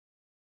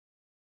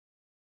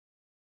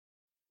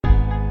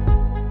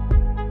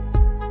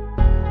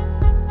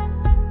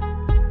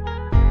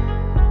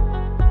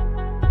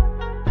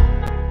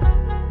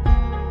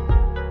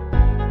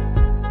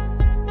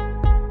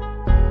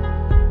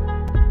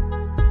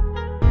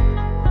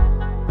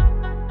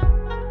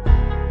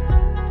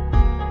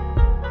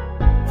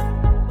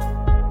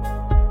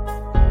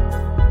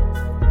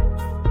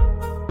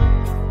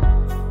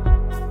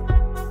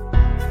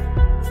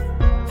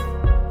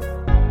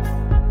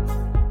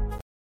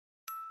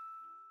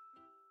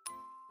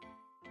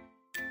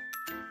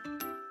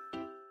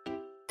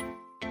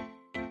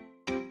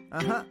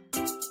I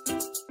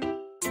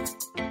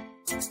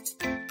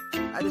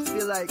just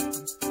feel like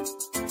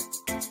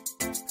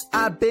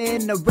I've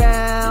been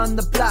around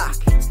the block,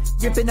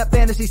 ripping up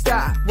fantasy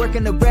stock,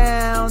 working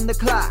around the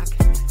clock.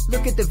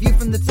 Look at the view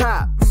from the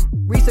top.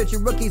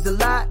 Researching rookies a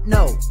lot?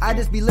 No, I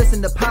just be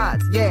listening to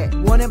pods. Yeah,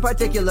 one in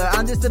particular,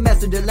 I'm just a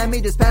messenger. Let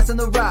me just pass on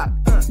the rock.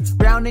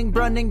 Browning,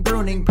 brunning,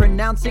 pruning,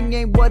 pronouncing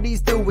ain't what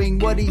he's doing.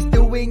 What he's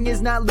doing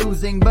is not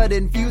losing, but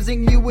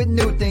infusing you with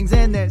new things.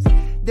 And there's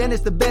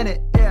Dennis the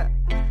Bennett, yeah.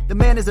 The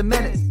man is a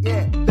menace,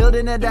 yeah.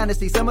 Building a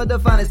dynasty, some of the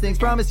finest things.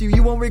 Promise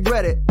you won't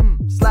regret it.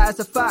 Sly as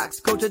a fox,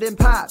 cultured in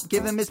pop.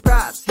 Give him his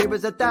props. Here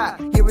is a thought,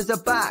 here is a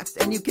box.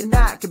 And you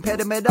cannot compare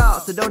them at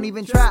all, so don't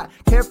even try.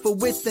 Careful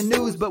with the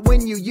news, but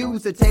when you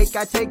use a take,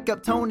 I take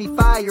up Tony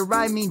Fire.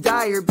 I mean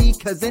Dyer,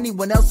 because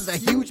anyone else is a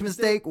huge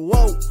mistake.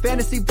 Whoa.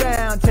 Fantasy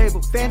round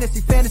table,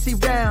 fantasy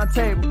round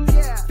table.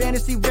 Yeah.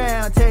 Fantasy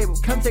round table,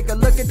 come take a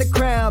look at the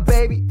crown,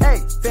 baby. Hey,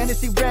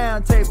 fantasy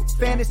round table,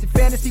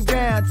 fantasy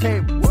round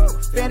table. Woo.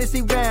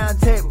 Fantasy round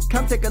table,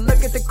 come take a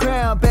look at the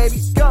crown, baby.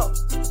 Go.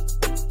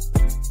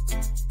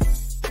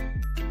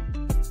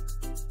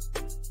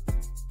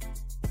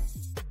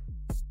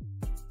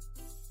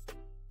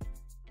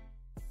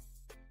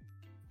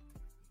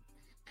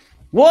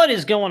 What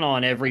is going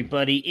on,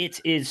 everybody?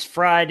 It is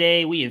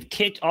Friday. We have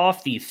kicked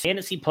off the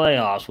fantasy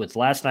playoffs with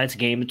last night's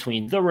game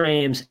between the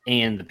Rams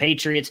and the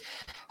Patriots.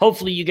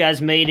 Hopefully, you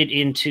guys made it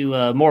into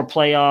more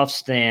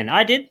playoffs than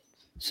I did,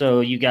 so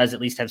you guys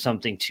at least have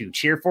something to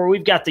cheer for.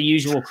 We've got the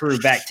usual crew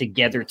back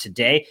together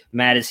today.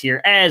 Matt is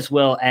here, as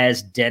well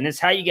as Dennis.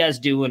 How you guys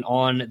doing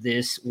on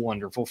this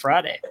wonderful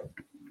Friday?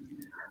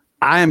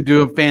 I am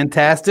doing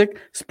fantastic.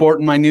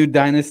 Sporting my new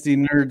Dynasty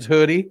Nerds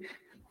hoodie.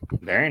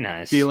 Very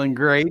nice. Feeling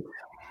great.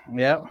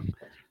 Yep.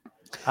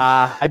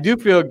 I do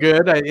feel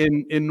good.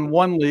 In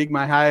one league,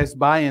 my highest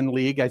buy-in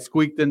league, I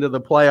squeaked into the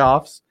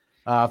playoffs,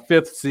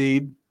 5th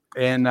seed,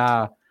 and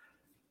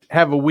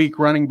have a weak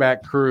running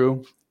back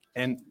crew.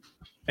 And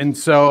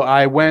so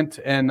I went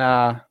and,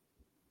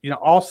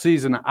 all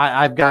season,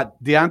 I've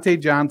got Deontay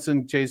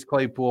Johnson, Chase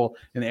Claypool,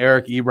 and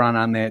Eric Ebron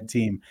on that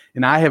team.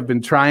 And I have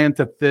been trying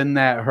to thin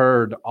that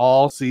herd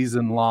all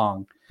season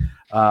long.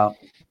 I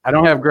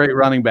don't have great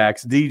running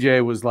backs.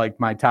 DJ was like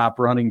my top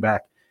running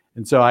back.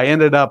 And so I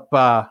ended up,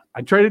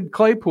 I traded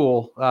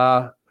Claypool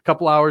a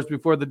couple hours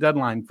before the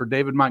deadline for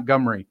David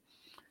Montgomery.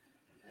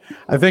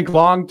 I think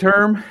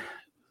long-term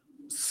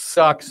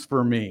sucks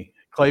for me.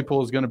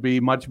 Claypool is going to be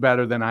much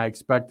better than I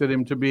expected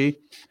him to be.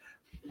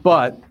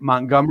 But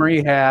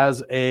Montgomery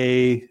has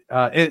and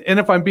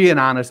if I'm being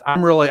honest,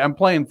 I'm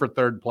playing for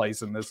third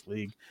place in this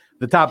league.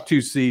 The top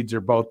 2 seeds are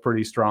both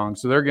pretty strong,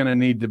 so they're going to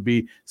need to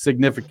be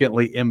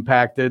significantly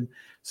impacted.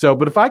 So,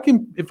 but if I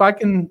can,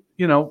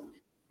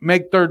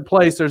 make third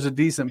place, there's a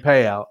decent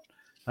payout.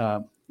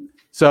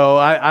 So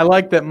I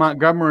like that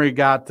Montgomery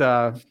has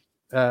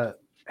a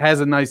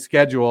nice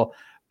schedule,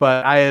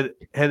 but I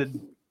had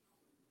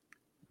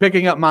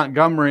picking up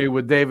Montgomery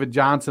with David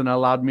Johnson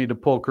allowed me to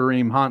pull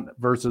Kareem Hunt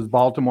versus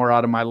Baltimore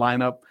out of my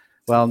lineup.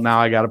 Well, now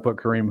I got to put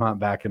Kareem Hunt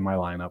back in my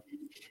lineup.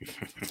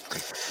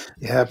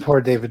 Yeah,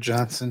 poor David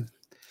Johnson.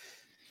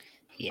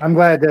 Yeah. I'm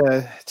glad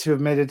to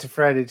have made it to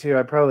Friday too.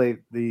 I probably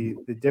the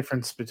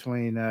difference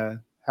between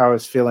how I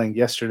was feeling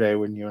yesterday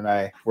when you and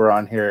I were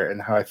on here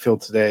and how I feel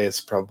today is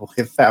probably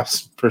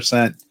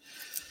 1,000%.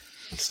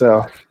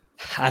 So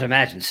I'd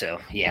imagine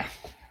so. Yeah.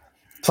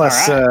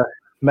 Plus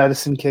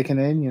medicine kicking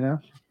in,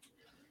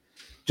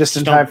 just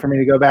in time for me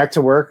to go back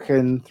to work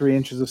in 3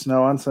 inches of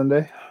snow on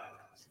Sunday.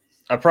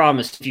 I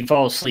promise if you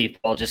fall asleep,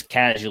 I'll just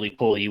casually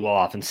pull you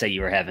off and say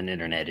you were having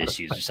internet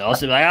issues or so. I'll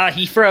say like,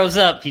 he froze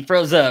up.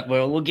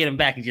 Well, we'll get him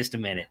back in just a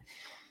minute.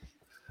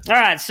 All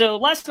right, so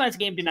last night's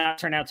game did not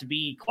turn out to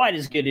be quite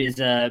as good as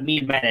me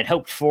and Matt had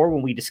hoped for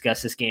when we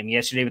discussed this game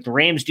yesterday, but the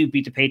Rams do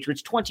beat the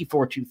Patriots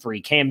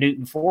 24-3. Cam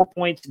Newton, 4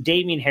 points,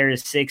 Damian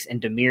Harris, 6,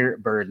 and Damiere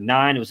Byrd,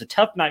 9. It was a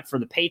tough night for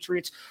the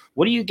Patriots.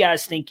 What do you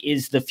guys think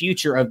is the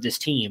future of this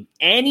team?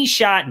 Any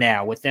shot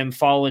now with them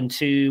falling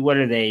to, what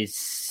are they,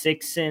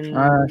 6 and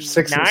 9?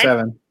 6 and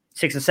 7.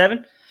 6 and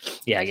 7?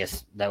 Yeah, I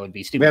guess that would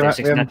be stupid.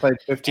 We haven't played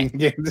 15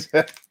 games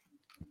yet.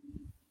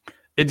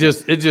 It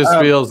just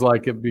feels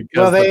like it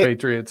because the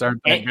Patriots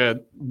aren't that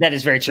good. That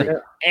is very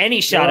true.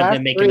 Any shot of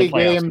them making the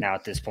playoffs now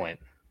at this point.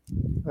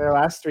 Their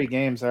last 3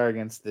 games are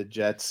against the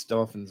Jets,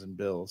 Dolphins, and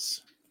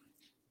Bills.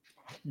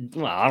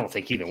 Well, I don't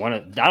think either one.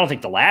 I don't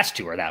think the last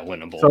 2 are that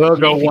winnable. So they'll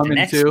go 1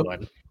 and 2.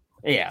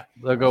 Yeah,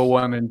 they'll go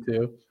 1 and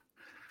 2.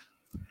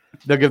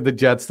 They'll give the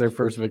Jets their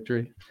first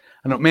victory.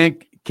 I know, man.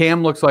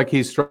 Cam looks like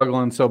he's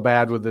struggling so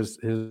bad with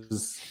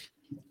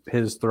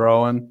his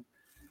throwing.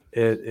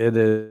 It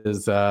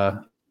is.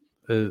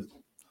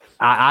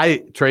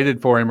 I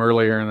traded for him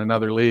earlier in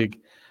another league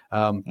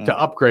to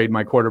upgrade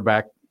my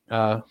quarterback,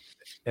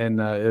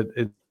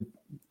 and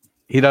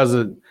he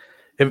doesn't.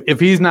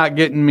 If he's not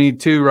getting me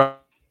 2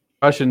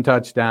 rushing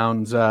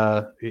touchdowns,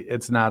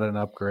 it's not an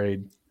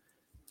upgrade.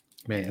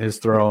 Man, his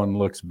throwing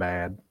looks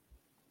bad.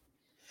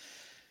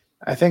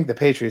 I think the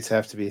Patriots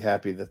have to be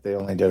happy that they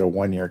only did a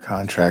 1-year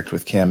contract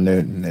with Cam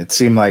Newton. It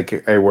seemed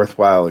like a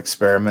worthwhile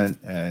experiment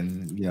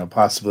and,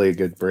 possibly a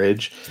good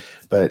bridge,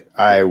 but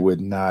I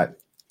would not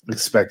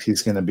expect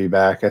he's going to be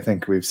back. I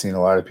think we've seen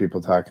a lot of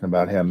people talking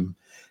about him.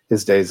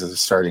 His days as a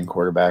starting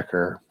quarterback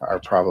are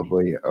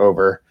probably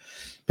over.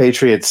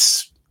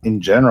 Patriots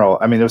in general,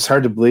 I mean, it was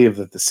hard to believe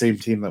that the same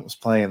team that was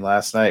playing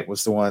last night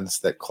was the ones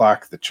that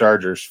clocked the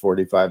Chargers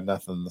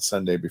 45-0 the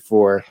Sunday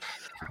before.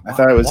 I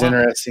thought it was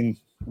interesting.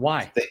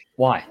 Why?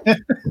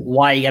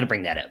 Why you got to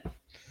bring that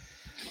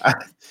up?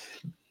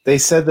 They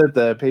said that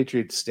the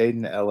Patriots stayed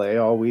in LA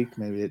all week.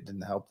 Maybe it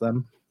didn't help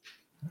them.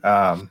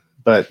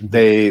 But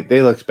they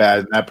looked bad,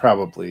 and that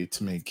probably,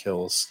 to me,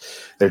 kills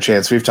their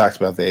chance. We've talked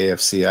about the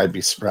AFC. I'd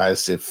be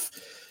surprised if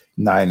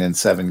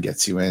 9-7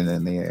 gets you in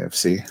the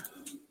AFC.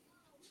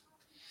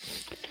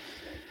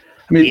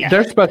 I mean,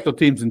 their special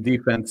teams and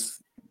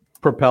defense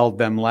propelled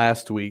them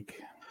last week.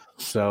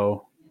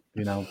 So,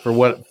 for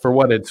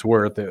what it's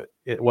worth,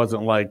 it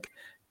wasn't like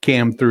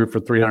Cam threw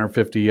for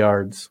 350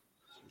 yards.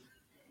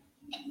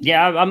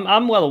 Yeah,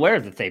 I'm well aware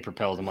that they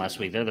propelled them last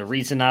week. They're the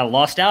reason I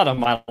lost out on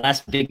my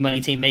last big money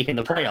team making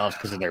the playoffs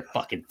because of their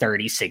fucking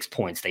 36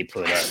 points they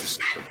put up. It's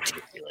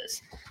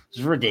ridiculous.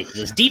 It's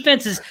ridiculous.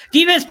 Defense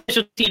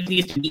special teams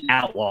needs to be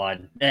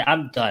outlawed.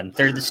 I'm done.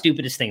 They're the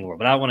stupidest thing in the world,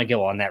 but I don't want to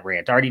go on that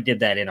rant. I already did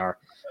that in our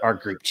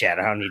group chat.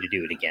 I don't need to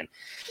do it again.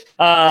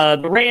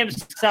 The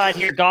Rams side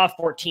here, Goff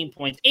 14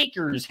 points.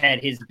 Akers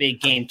had his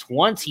big game,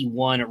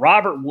 21.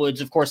 Robert Woods,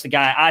 of course, the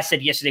guy I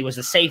said yesterday was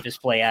the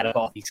safest play out of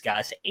all these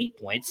guys, 8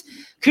 points.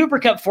 Cooper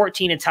Kupp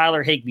 14 and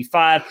Tyler Higbee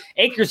 5.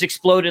 Akers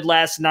exploded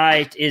last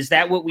night. Is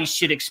that what we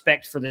should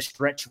expect for the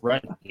stretch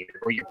run here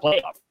or your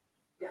playoff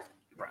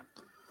run?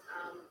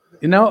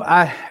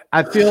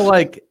 I feel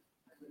like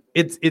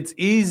it's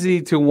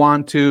easy to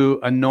want to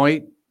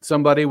anoint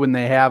somebody when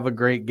they have a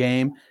great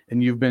game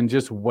and you've been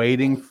just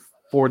waiting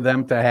for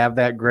them to have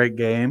that great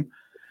game.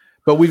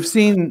 But we've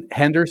seen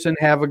Henderson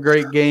have a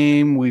great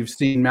game. We've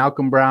seen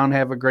Malcolm Brown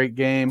have a great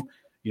game.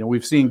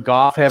 We've seen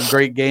Goff have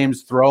great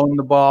games throwing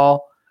the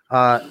ball.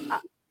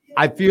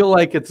 I feel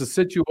like it's a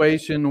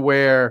situation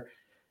where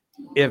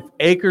if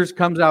Akers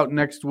comes out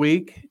next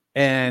week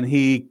and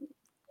he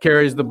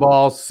carries the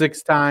ball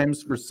 6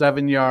 times for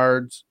 7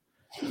 yards,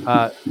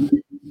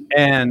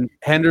 and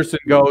Henderson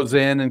goes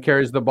in and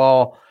carries the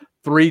ball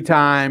 3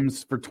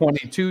 times for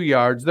 22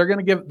 yards, they're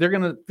going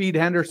to feed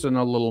Henderson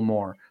a little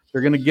more.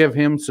 They're going to give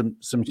him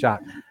some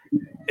shot.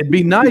 It'd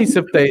be nice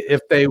if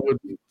they would,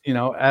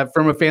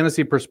 from a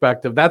fantasy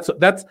perspective, that's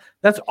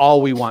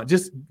all we want.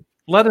 Just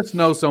let us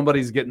know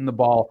somebody's getting the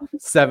ball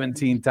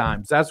 17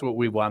 times. That's what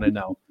we want to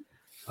know.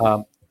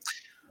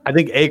 I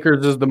think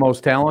Akers is the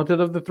most talented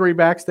of the 3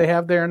 backs they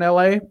have there in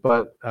LA,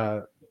 but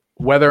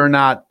whether or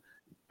not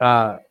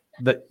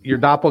your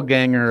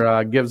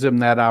doppelganger gives him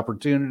that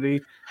opportunity,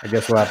 I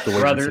guess we'll have to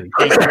wait and see.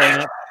 Thank you very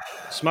much.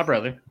 It's my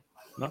brother.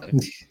 Okay.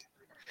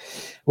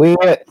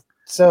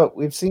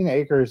 We've seen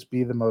Akers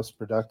be the most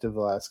productive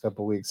the last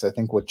couple of weeks. I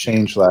think what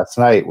changed last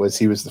night was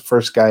he was the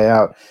first guy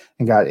out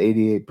and got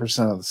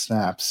 88% of the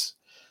snaps.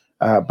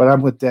 But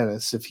I'm with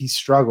Dennis. If he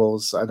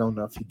struggles, I don't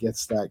know if he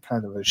gets that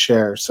kind of a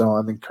share. So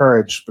I'm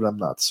encouraged, but I'm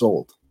not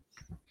sold.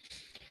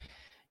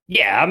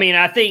 Yeah, I mean,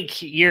 I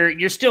think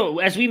you're still,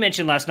 as we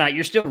mentioned last night,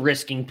 you're still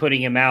risking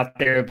putting him out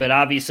there. But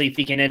obviously, if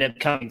he can end up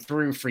coming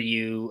through for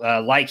you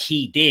like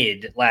he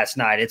did last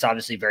night, it's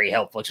obviously very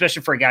helpful,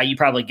 especially for a guy you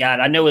probably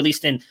got. I know at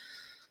least in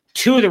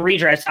 2 of the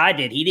redrafts I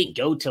did, he didn't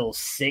go till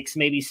 6th,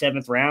 maybe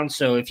 7th round.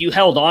 So if you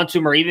held on to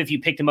him or even if you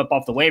picked him up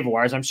off the waiver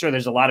wires, I'm sure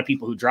there's a lot of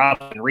people who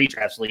drop in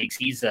redrafts leagues.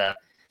 He's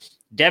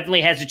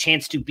definitely has a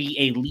chance to be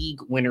a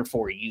league winner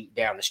for you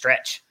down the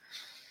stretch.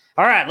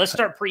 All right, let's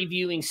start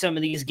previewing some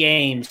of these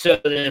games. So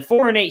the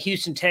 4-8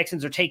 Houston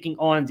Texans are taking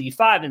on the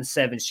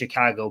 5-7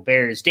 Chicago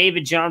Bears.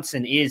 David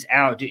Johnson is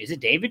out. Is it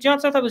David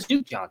Johnson? I thought it was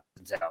Duke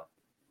Johnson's out.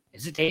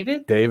 Is it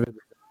David? David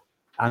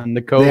on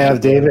the COVID. Yeah,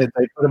 David.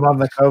 They put him on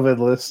the COVID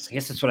list. I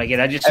guess that's what I get.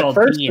 I just saw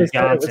Dean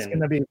Johnson. It was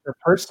going to be for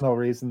personal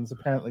reasons.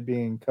 Apparently,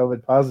 being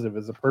COVID positive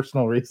is a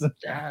personal reason.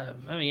 I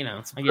mean,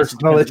 I guess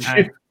personal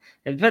issue.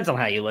 It depends on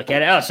how you look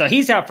at it. Oh, so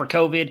he's out for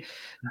COVID.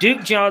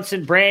 Duke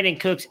Johnson, Brandon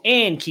Cooks,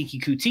 and Kiki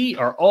Kuti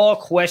are all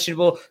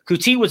questionable.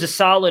 Kuti was a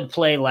solid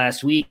play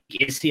last week.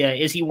 Is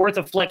he worth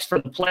a flex for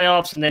the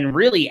playoffs? And then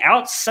really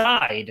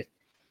outside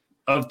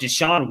of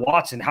Deshaun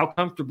Watson, how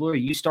comfortable are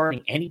you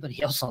starting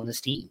anybody else on this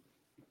team?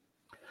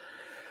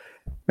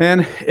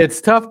 Man,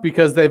 it's tough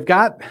because they've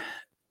got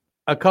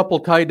a couple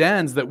tight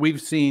ends that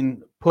we've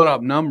seen put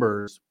up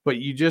numbers, but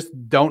you just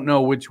don't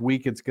know which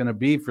week it's going to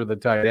be for the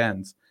tight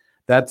ends.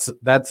 It's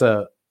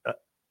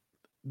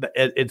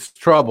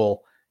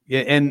trouble.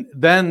 And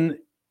then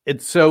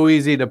it's so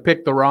easy to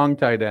pick the wrong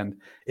tight end.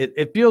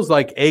 It feels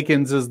like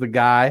Akins is the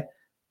guy,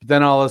 but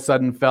then all of a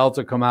sudden Felts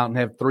will come out and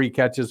have 3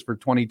 catches for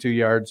 22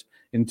 yards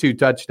and 2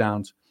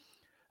 touchdowns.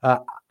 I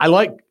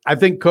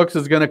think Cooks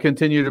is going to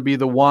continue to be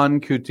the 1.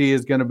 Kuti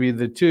is going to be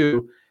the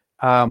 2.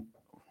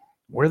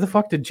 Where the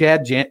fuck did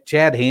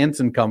Chad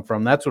Hansen come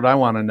from? That's what I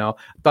want to know.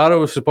 Thought it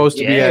was supposed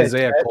to be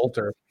Isaiah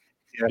Coulter.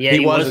 Yeah,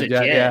 he was a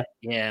Jet.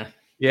 Yeah.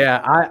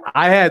 Yeah,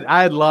 I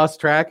had lost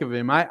track of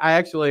him. I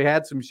actually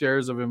had some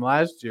shares of him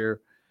last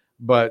year,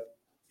 but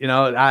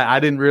I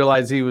didn't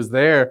realize he was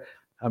there.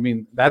 I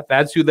mean,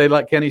 that's who they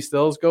let Kenny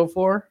Stills go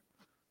for.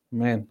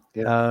 Man,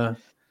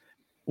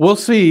 we'll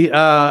see.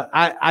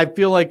 I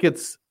feel like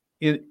it's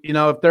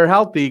if they're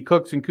healthy,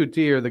 Cooks and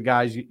Kuti are the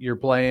guys you're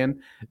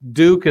playing.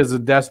 Duke is a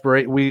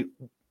desperate. We've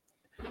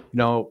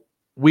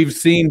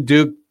seen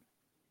Duke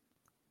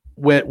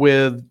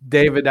with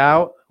David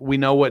out. We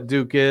know what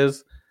Duke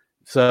is.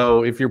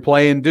 So if you're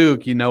playing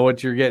Duke, you know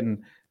what you're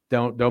getting.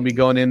 Don't be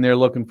going in there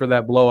looking for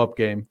that blow up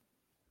game.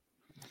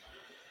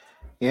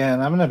 Yeah,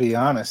 and I'm going to be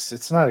honest,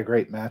 it's not a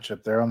great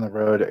matchup. They're on the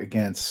road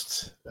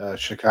against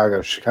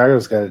Chicago.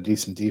 Chicago's got a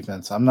decent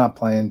defense. I'm not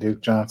playing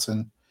Duke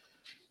Johnson.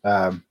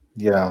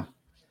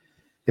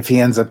 If he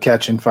ends up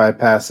catching 5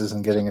 passes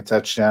and getting a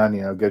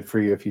touchdown, good for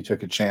you if you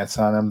took a chance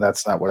on him.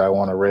 That's not what I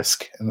want to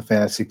risk in the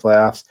fantasy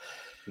playoffs.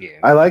 Yeah.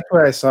 I liked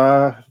what I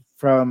saw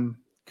from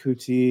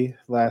Kuti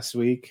last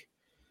week.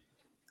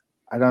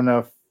 I don't know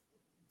if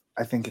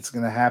I think it's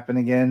going to happen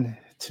again.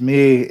 To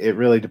me, it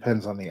really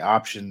depends on the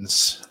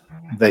options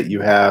that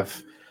you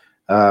have.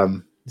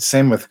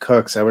 Same with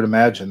Cooks. I would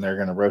imagine they're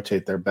going to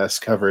rotate their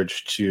best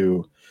coverage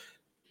to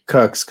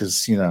Cooks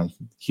because,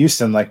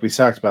 Houston, like we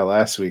talked about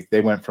last week,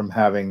 they went from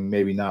having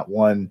maybe not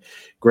one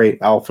great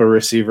alpha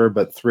receiver,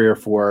 but 3 or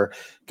 4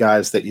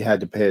 guys that you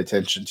had to pay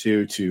attention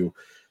to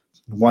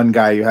one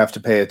guy you have to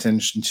pay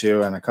attention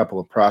to and a couple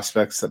of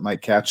prospects that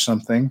might catch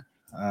something.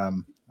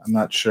 I'm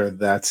not sure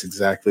that's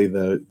exactly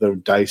the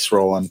dice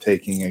roll I'm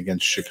taking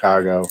against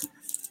Chicago.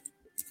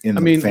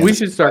 We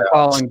should start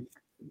calling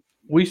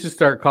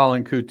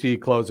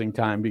Kuti closing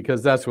time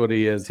because that's what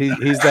he is.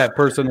 He's that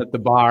person at the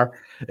bar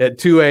at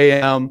 2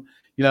 a.m.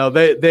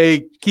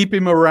 They keep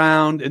him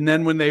around, and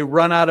then when they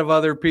run out of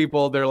other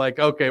people, they're like,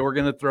 okay, we're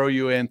going to throw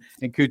you in.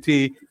 And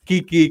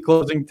Kiki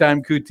closing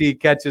time. Kuti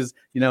catches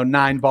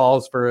 9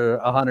 balls for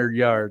 100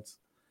 yards.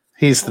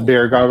 He's the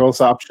beer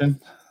goggles option.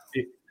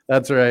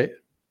 That's right.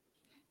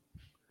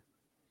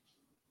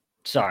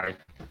 Sorry.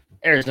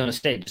 Arizona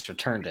State just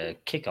returned a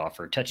kickoff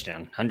for a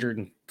touchdown.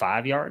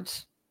 105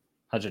 yards?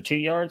 102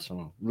 yards?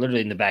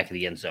 Literally in the back of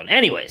the end zone.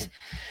 Anyways.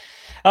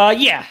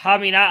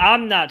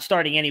 I'm not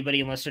starting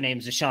anybody unless their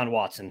name's Deshaun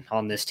Watson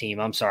on this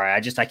team. I'm sorry.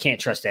 I can't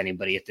trust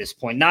anybody at this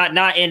point.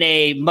 Not in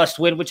a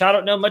must-win, which I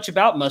don't know much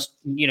about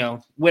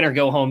win or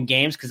go home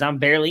games because I'm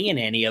barely in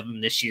any of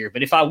them this year.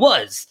 But if I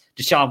was,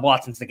 Deshaun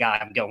Watson's the guy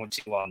I'm going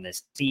to on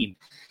this team.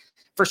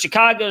 For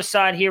Chicago's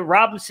side here,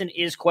 Robinson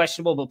is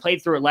questionable, but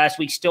played through it last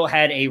week. Still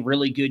had a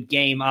really good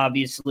game,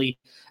 obviously.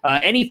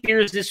 Any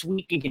fears this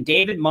week? And can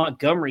David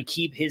Montgomery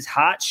keep his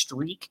hot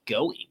streak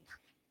going?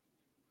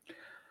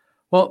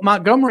 Well,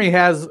 Montgomery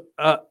has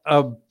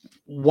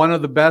one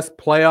of the best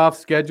playoff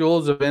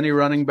schedules of any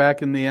running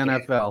back in the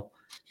NFL,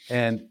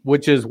 and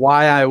which is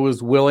why I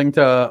was willing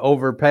to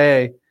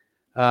overpay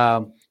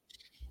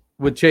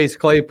with Chase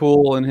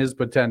Claypool and his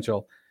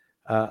potential.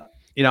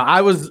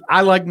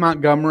 I like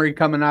Montgomery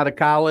coming out of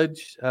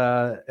college.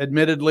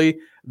 Admittedly,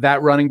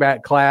 that running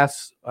back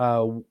class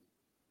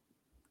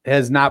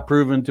has not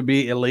proven to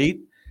be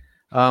elite.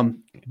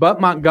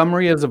 But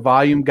Montgomery is a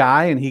volume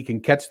guy, and he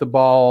can catch the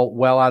ball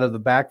well out of the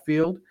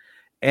backfield.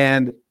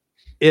 And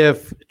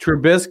if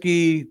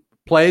Trubisky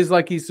plays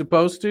like he's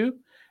supposed to,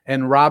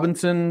 and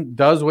Robinson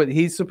does what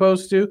he's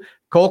supposed to,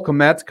 Cole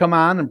Kmet's come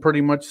on and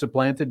pretty much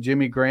supplanted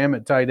Jimmy Graham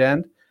at tight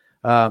end.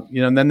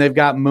 And then they've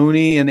got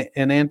Mooney and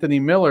Anthony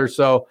Miller.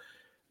 So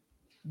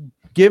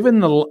given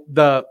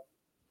the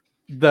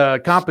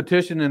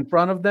competition in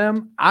front of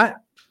them,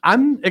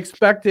 I'm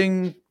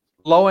expecting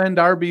low-end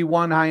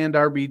RB1, high-end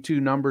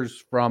RB2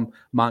 numbers from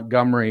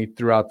Montgomery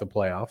throughout the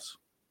playoffs.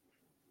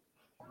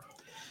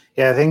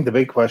 Yeah, I think the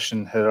big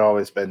question had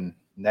always been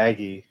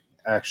Nagy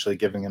actually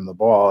giving him the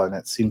ball, and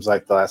it seems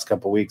like the last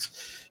couple of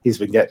weeks he's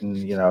been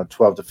getting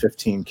 12 to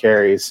 15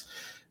 carries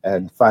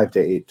and 5 to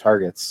 8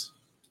 targets.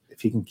 If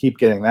he can keep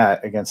getting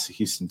that against the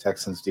Houston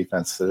Texans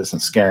defense that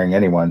isn't scaring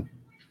anyone,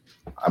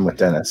 I'm with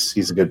Dennis.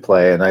 He's a good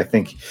play, and I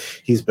think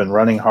he's been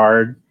running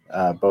hard,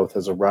 both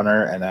as a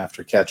runner and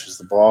after catches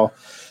the ball.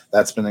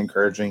 That's been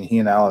encouraging. He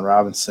and Allen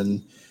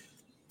Robinson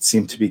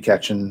seem to be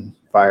catching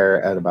fire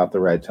at about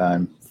the right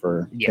time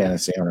for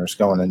fantasy owners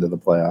going into the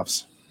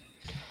playoffs.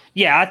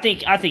 Yeah, I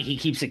think he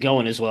keeps it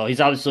going as well.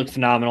 He's obviously looked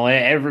phenomenal.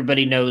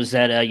 Everybody knows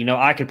that,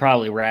 I could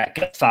probably rack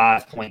up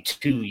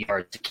 5.2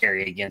 yards to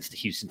carry against the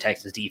Houston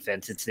Texans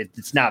defense.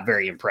 It's not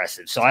very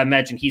impressive. So I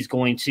imagine he's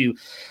going to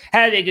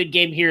have a good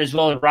game here as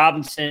well. And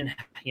Robinson,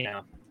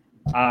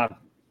 I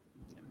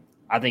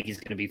think he's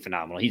going to be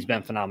phenomenal. He's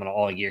been phenomenal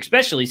all year,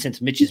 especially since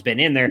Mitch has been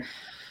in there.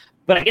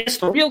 But I guess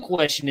the real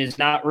question is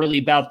not really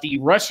about the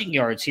rushing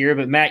yards here.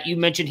 But, Matt, you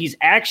mentioned he's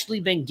actually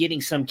been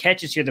getting some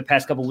catches here the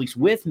past couple of weeks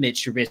with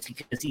Mitch Trubisky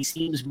because he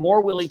seems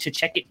more willing to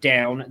check it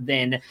down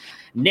than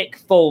Nick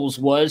Foles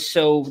was.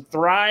 So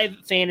Thrive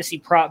Fantasy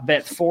Prop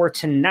Bet for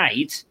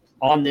tonight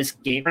on this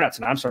game – or not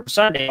tonight, I'm sorry, for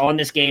Sunday on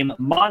this game,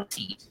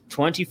 Monty,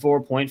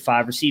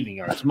 24.5 receiving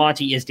yards.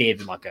 Monty is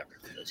David Montgomery,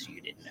 for those of you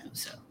who didn't know.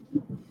 So.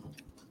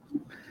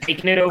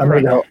 Taking it I'm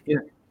over. gonna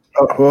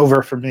go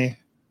over for me.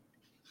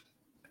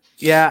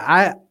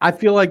 Yeah, I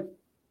feel like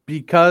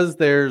because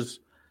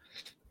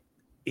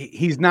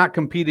he's not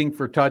competing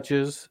for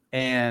touches,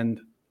 and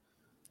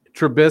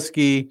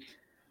Trubisky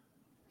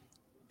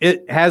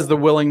it has the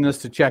willingness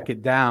to check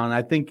it down.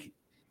 I think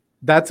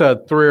that's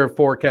a 3 or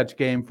 4 catch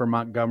game for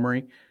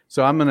Montgomery.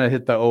 So I'm going to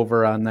hit the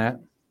over on that.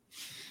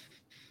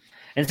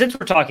 And since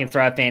we're talking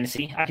Thrive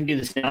Fantasy, I can do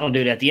this now. I'll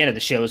do it at the end of the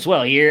show as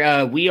well.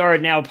 Here, we are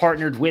now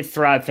partnered with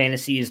Thrive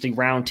Fantasy as the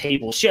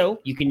Roundtable Show.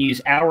 You can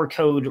use our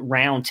code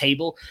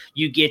Roundtable.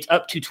 You get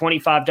up to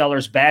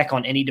 $25 back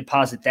on any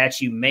deposit that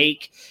you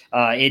make.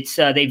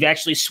 They've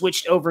actually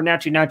switched over now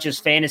to not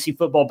just fantasy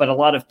football, but a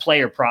lot of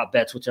player prop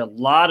bets, which a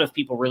lot of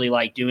people really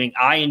like doing.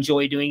 I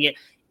enjoy doing it.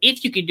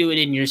 If you can do it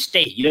in your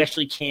state, you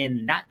actually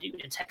cannot do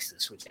it in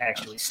Texas, which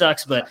actually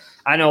sucks. But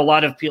I know a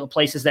lot of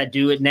places that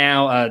do it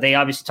now. They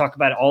obviously talk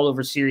about it all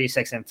over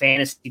SiriusXM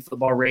Fantasy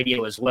Football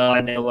Radio as well.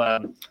 I know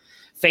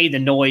Faye the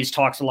Noise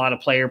talks a lot of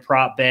player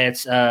prop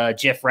bets.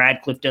 Jeff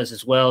Radcliffe does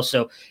as well.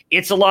 So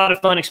it's a lot of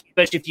fun,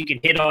 especially if you can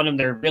hit on them.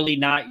 They're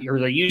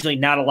usually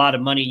not a lot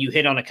of money. You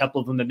hit on a couple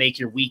of them and make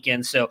your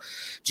weekend. So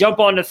jump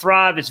on to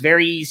Thrive. It's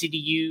very easy to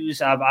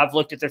use. I've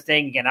looked at their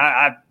thing again.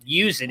 I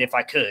use it if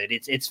I could.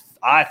 It's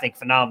I think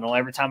phenomenal.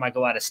 Every time I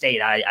go out of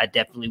state, I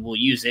definitely will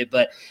use it.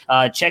 But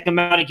check them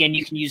out again.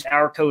 You can use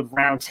our code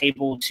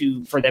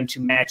Roundtable for them to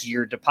match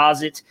your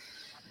deposit.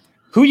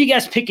 Who are you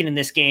guys picking in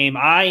this game?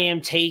 I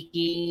am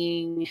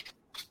taking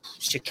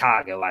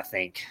Chicago, I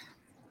think.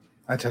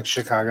 I took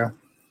Chicago.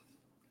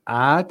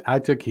 I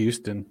took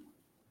Houston.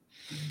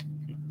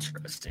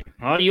 Interesting.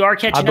 Well, you are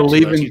catching I up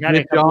believe to us.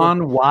 in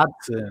John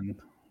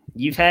Watson.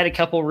 You've had a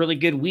couple really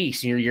good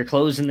weeks. You're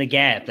closing the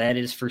gap. That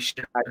is for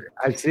sure.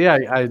 I see.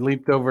 I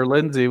leaped over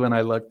Lindsay when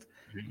I looked.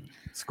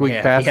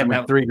 Squeaked past him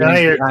at 3 No, games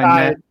you're behind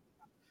tied. that.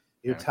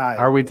 You're tied.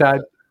 Are we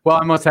tied? Well,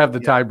 I must have the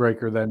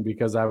tiebreaker then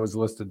because I was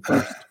listed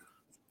first.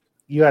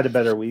 You had a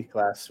better week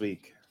last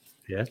week.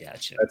 Yeah.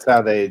 Gotcha. That's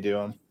how they do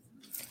them.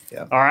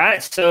 Yeah. All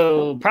right.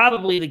 So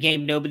probably the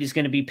game nobody's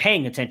going to be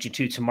paying attention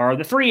to tomorrow.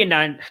 The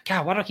 3-9.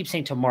 God, why do I keep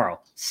saying tomorrow?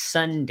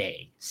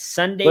 Sunday.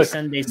 Look,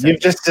 Sunday. You've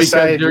just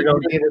decided Because you're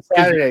going to need a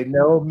Saturday.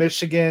 No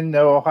Michigan,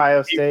 no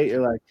Ohio State.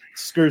 You're like,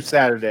 screw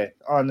Saturday.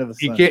 On to the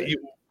You Sunday.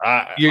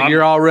 can't.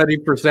 You're all ready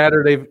for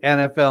Saturday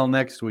NFL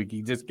next week.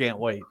 You just can't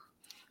wait.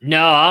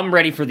 No, I'm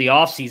ready for the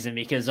offseason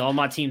because all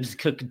my teams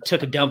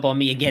took a dump on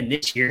me again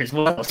this year as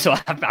well. So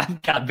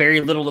I've got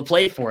very little to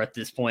play for at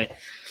this point.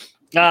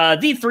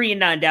 The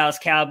 3-9 Dallas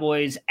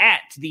Cowboys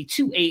at the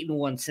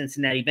 2-8-1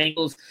 Cincinnati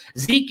Bengals.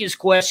 Zeke is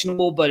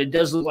questionable, but it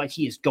does look like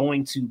he is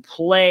going to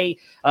play.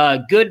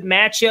 Good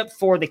matchup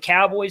for the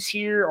Cowboys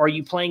here. Are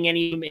you playing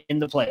any of them in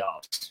the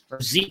playoffs? Or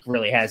Zeke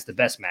really has the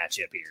best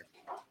matchup here?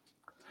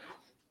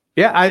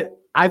 Yeah,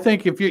 I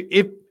think if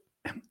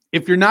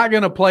you're not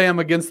going to play him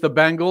against the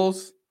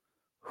Bengals,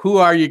 who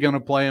are you going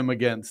to play him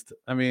against?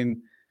 I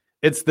mean,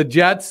 it's the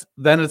Jets,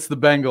 then it's the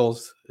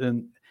Bengals,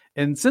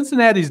 and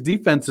Cincinnati's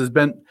defense has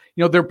been,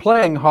 they're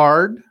playing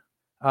hard,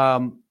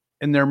 and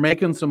they're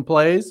making some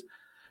plays,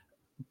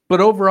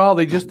 but overall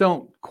they just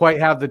don't quite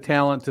have the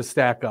talent to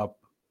stack up,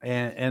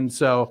 and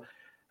so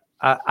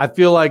I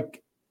feel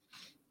like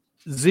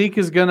Zeke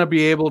is going to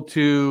be able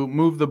to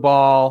move the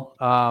ball.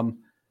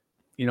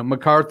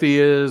 McCarthy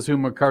is who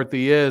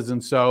McCarthy is,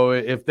 and so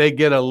if they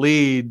get a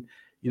lead,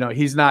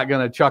 he's not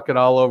going to chuck it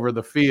all over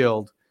the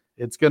field.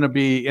 It's going to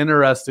be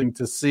interesting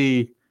to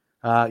see.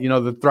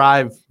 The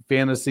Thrive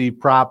fantasy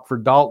prop for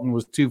Dalton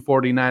was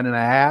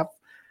 249.5.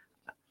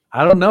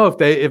 I don't know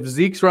if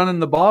Zeke's running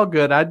the ball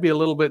good, I'd be a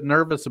little bit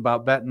nervous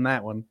about betting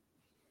that one.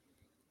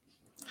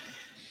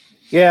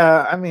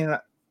 Yeah, I mean,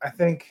 I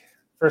think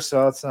first of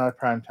all, it's not a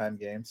primetime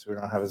game, so we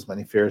don't have as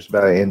many fears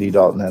about Andy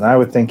Dalton, and I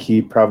would think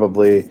he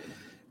probably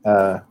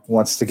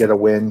wants to get a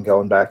win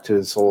going back to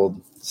his old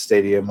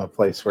stadium, a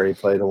place where he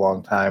played a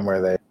long time,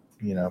 where they,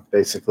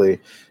 basically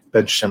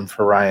benched him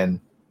for Ryan.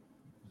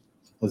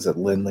 Was it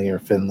Lindley or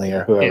Finley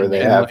or whoever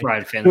they have,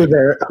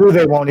 who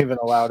they won't even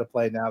allow to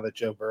play now that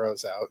Joe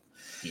Burrow's out.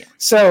 Yeah.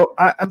 So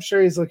I'm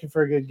sure he's looking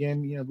for a good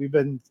game. We've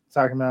been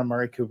talking about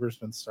Amari Cooper's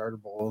been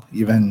startable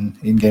even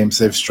in games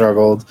they've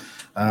struggled.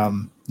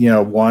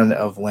 One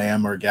of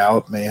Lamb or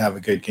Gallup may have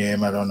a good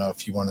game. I don't know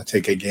if you want to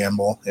take a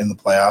gamble in the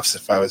playoffs.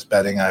 If I was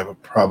betting, I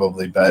would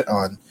probably bet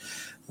on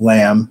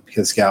Lamb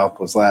because Gallup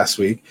was last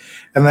week.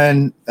 And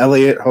then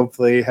Elliott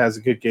hopefully has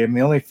a good game.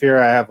 The only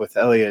fear I have with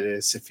Elliott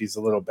is if he's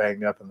a little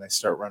banged up and they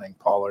start running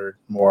Pollard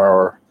more,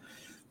 or,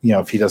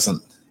 if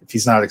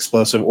he's not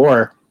explosive,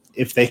 or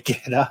if they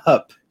get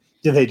up,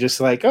 do they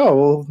just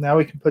now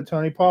we can put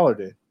Tony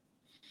Pollard in?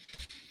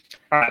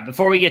 All right,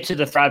 before we get to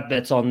the Thrive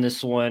bets on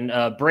this one,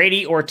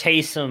 Brady or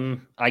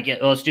Taysom,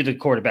 let's do the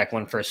quarterback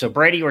one first. So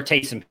Brady or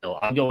Taysom Hill?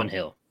 I'm going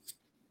Hill.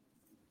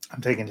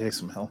 I'm taking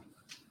Taysom Hill.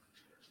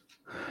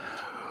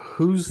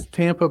 Who's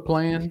Tampa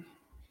playing?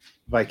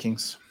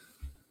 Vikings.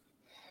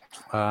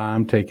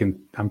 I'm taking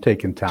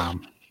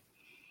Tom.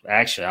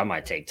 Actually, I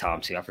might take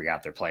Tom too. I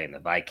forgot they're playing the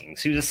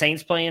Vikings. Who the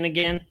Saints playing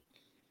again?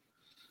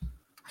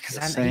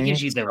 Because he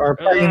gives you the.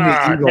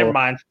 Never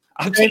mind.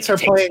 I'm Saints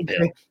taking are playing Taysom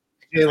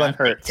Hill. Jalen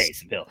Hurts.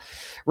 Taysom Hill.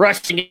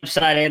 Rushing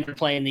upside and they're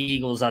playing the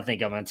Eagles. I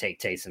think I'm going to take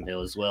Taysom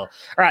Hill as well.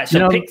 All right,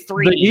 so pick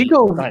 3. The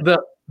Eagles,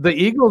 the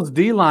Eagles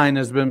D line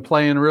has been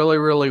playing really,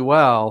 really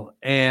well,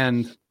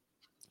 and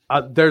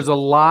there's a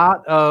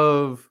lot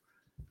of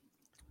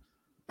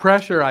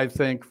pressure, I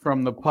think,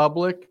 from the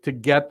public to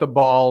get the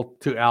ball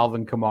to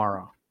Alvin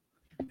Kamara,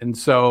 and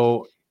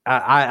so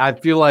I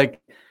feel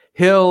like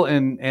Hill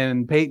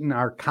and Peyton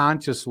are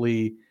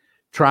consciously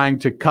trying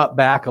to cut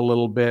back a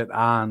little bit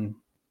on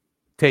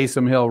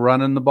Taysom Hill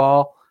running the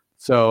ball.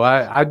 So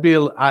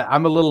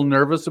I'm a little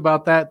nervous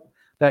about that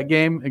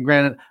game. And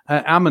granted,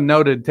 I'm a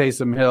noted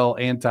Taysom Hill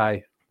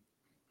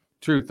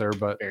anti-truther,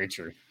 but very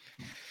true.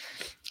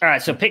 All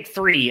right, so pick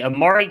 3: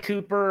 Amari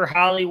Cooper,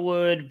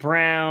 Hollywood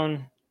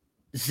Brown,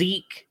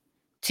 Zeke,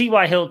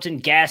 T.Y.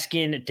 Hilton,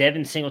 Gaskin,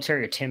 Devin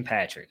Singletary, or Tim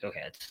Patrick.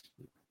 Okay, that's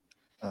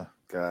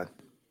God,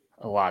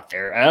 a lot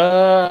there.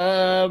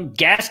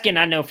 Gaskin,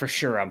 I know for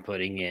sure I'm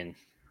putting in.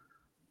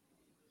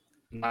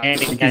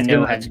 Miami, I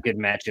know has a good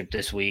matchup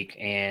this week,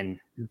 and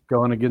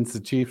going against the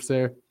Chiefs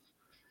there.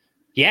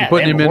 Yeah, you're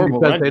putting him in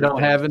because they don't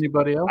have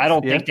anybody else. I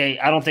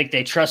don't think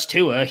they trust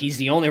Tua. He's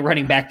the only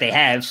running back they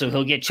have, so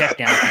he'll get checked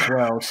down as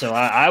well. So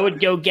I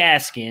would go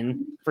Gaskin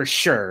for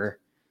sure.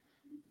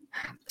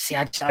 See,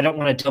 I don't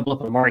want to double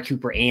up Amari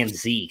Cooper and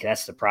Zeke.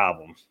 That's the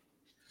problem.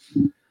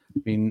 I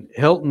mean,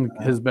 Hilton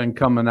has been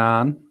coming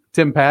on.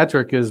 Tim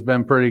Patrick has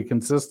been pretty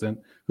consistent.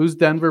 Who's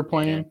Denver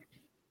playing? Yeah.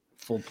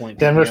 Full point.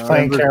 Denver's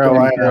playing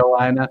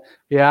Carolina.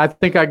 Yeah, I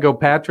think I'd go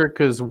Patrick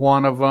because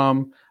one of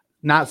them,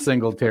 not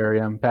Singletary.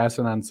 I'm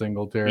passing on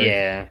Singletary.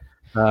 Yeah.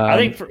 I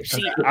think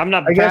I'm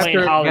not playing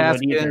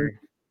Hollywood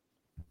either.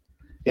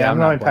 Yeah, I'm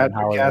going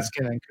Patrick,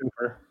 Gaskin, and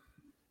Cooper.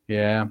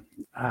 Yeah.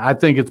 I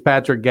think it's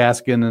Patrick,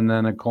 Gaskin, and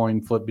then a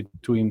coin flip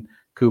between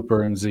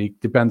Cooper and Zeke.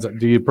 Depends.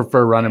 Do you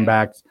prefer running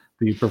backs?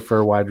 Do you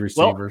prefer wide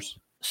receivers?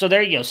 So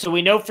there you go. So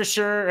we know for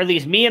sure, or at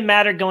least me and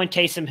Matt are going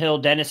Taysom Hill.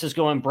 Dennis is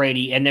going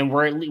Brady. And then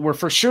we're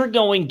for sure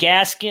going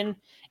Gaskin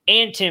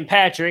and Tim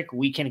Patrick.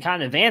 We can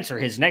kind of answer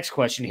his next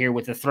question here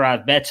with the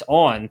Thrive bets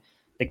on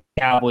the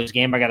Cowboys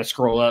game. I got to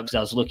scroll up because I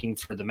was looking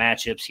for the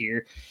matchups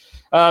here.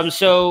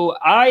 So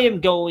I am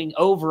going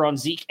over on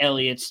Zeke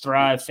Elliott's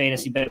Thrive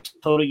fantasy bet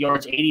total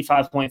yards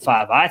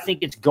 85.5. I think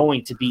it's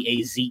going to be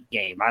a Zeke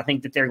game. I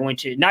think that they're going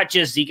to, not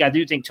just Zeke, I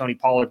do think Tony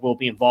Pollard will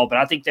be involved, but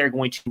I think they're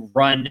going to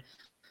run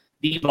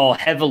the ball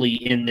heavily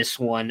in this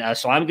one.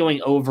 So I'm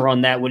going over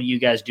on that. What are you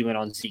guys doing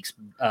on Zeke's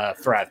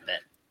Thrive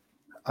bet?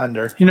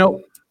 Under. You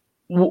know,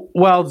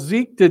 well,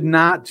 Zeke did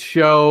not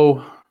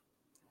show,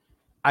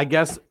 I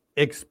guess,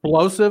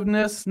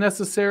 explosiveness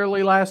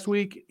necessarily last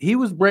week. He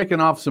was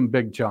breaking off some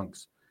big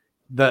chunks.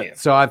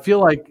 So I feel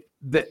like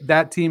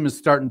that team is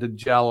starting to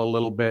gel a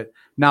little bit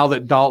now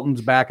that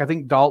Dalton's back. I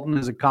think Dalton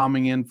is a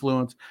calming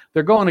influence.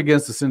 They're going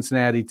against a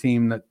Cincinnati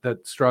team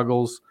that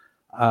struggles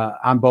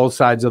on both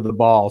sides of the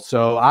ball.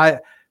 So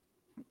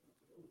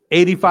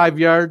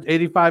 85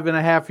 and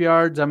a half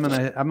yards. I'm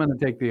gonna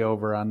take the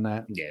over on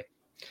that. Yeah.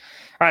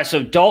 All right.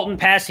 So Dalton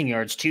passing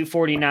yards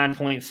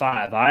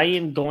 249.5. I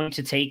am going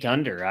to take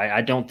under.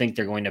 I don't think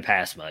they're going to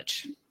pass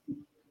much.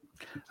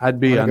 I'd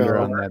be under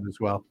on that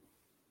as well.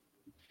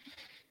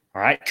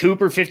 All right.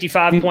 Cooper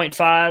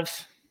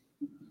 55.5.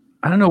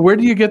 I don't know. Where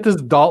do you get this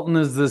Dalton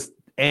as this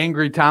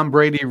angry Tom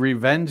Brady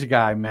revenge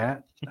guy,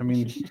 Matt? I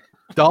mean,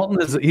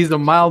 Dalton he's a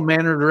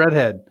mild-mannered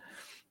redhead.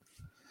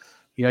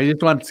 You know, he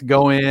just wants to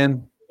go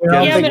in.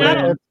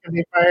 Can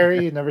be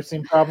fiery. You never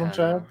seen Problem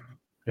Child?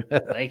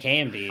 They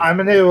can be. I'm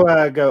going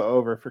to go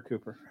over for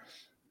Cooper.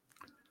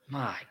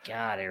 My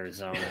God,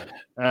 Arizona.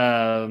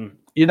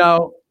 You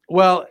know,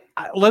 well,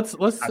 let's.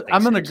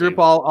 I'm going to group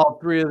too. all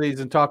three of these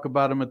and talk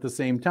about them at the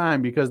same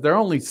time because they're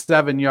only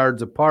 7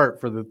 yards apart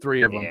for the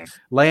three of them. Yeah.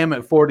 Lamb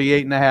at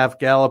 48.5,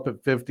 Gallup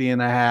at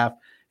 50.5,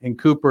 and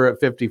Cooper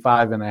at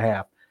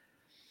 55.5.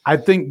 I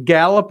think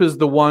Gallup is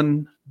the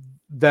one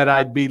that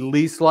I'd be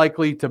least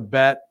likely to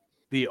bet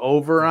the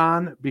over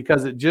on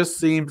because it just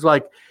seems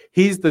like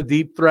he's the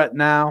deep threat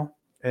now.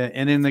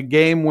 And in the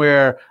game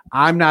where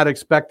I'm not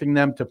expecting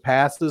them to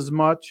pass as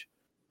much,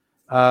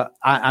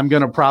 I'm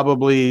going to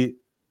probably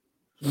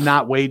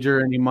not wager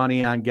any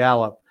money on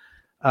Gallup.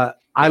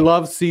 I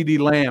love CeeDee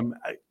Lamb.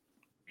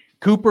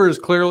 Cooper is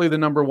clearly the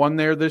number one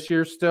there this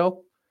year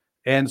still.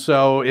 And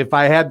so if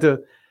I had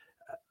to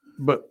 –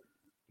 but –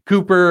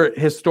 Cooper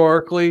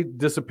historically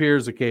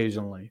disappears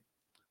occasionally.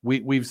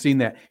 We've seen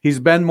that. He's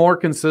been more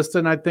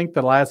consistent, I think,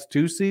 the last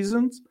 2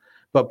 seasons.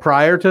 But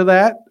prior to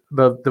that,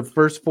 the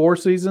first 4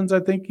 seasons,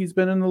 I think he's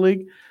been in the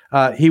league,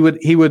 he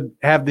would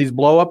have these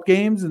blow-up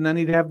games, and then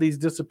he'd have these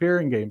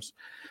disappearing games.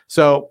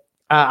 So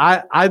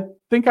I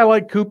think I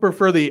like Cooper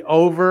for the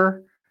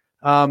over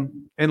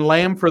and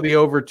Lamb for the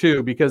over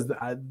too, because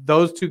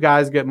those 2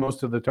 guys get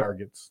most of the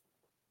targets.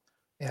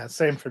 Yeah,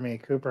 same for me.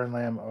 Cooper and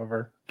Lamb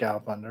over,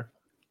 Gallup under.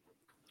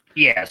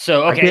 Yeah,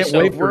 so I can't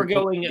wait we're for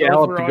going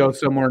Gallup over to go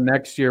somewhere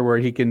next year where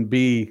he can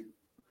be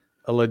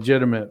a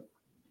legitimate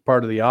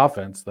part of the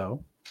offense,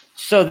 though.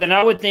 So then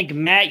I would think,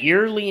 Matt,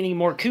 you're leaning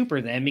more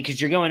Cooper then because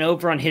you're going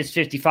over on his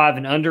 55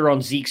 and under on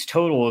Zeke's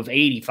total of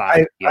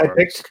 85 I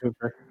picked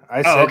Cooper.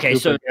 I said okay. Cooper,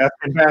 So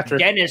and Patrick.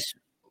 Dennis,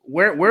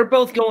 we're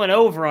both going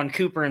over on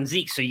Cooper and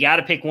Zeke, so you got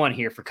to pick one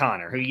here for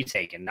Connor. Who are you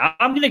taking?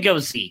 I'm going to go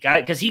Zeke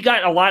because he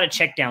got a lot of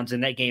checkdowns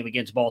in that game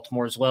against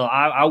Baltimore as well.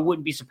 I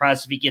wouldn't be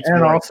surprised if he gets and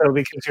more. Also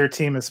because your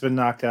team has been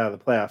knocked out of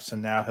the playoffs,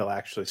 and now he'll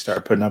actually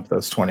start putting up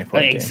those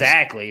 20-point games.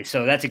 Exactly.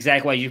 So that's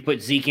exactly why you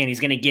put Zeke in.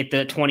 He's going to get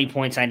the 20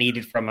 points I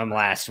needed from him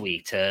last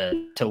week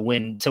to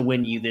win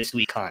you this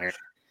week, Connor.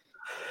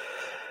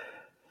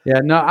 Yeah,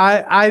 no,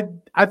 I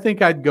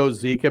think I'd go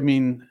Zeke. I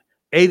mean,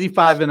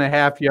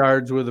 85.5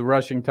 yards with a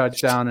rushing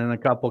touchdown and a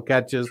couple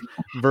catches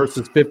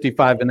versus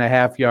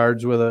 55.5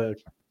 yards with a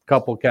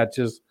couple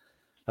catches.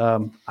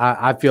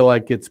 I feel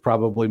like it's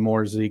probably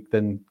more Zeke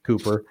than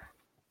Cooper.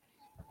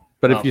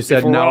 But if you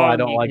said no, wrong, I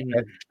don't like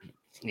that.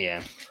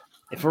 Yeah.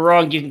 If we're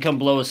wrong, you can come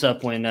blow us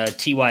up when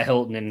T.Y.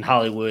 Hilton and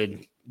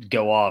Hollywood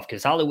go off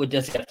because Hollywood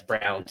does have the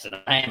Browns, and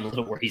I am a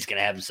little worried he's going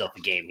to have himself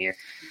a game here.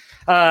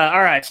 All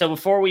right, so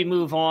before we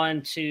move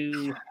on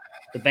to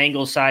the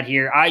Bengals side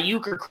here,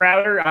 Ayuk or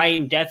Crowder? I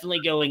am definitely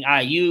going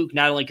Ayuk,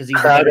 not only because he's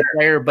a better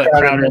player, but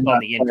Crowder's on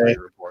the injury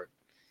report.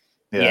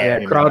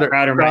 Yeah,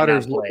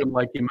 Crowder's looking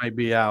like he might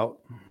be out.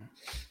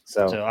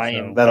 So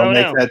that'll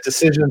make that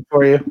decision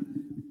for you.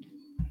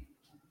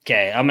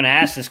 Okay, I'm going to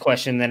ask this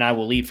question, then I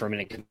will leave for a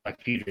minute because my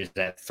computer is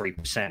at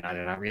 3%. I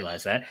did not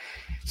realize that.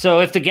 So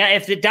if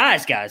it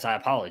dies, guys, I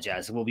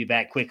apologize. We'll be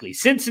back quickly.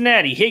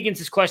 Cincinnati, Higgins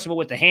is questionable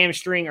with the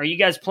hamstring. Are you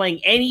guys playing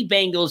any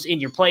Bengals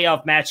in your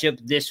playoff matchup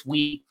this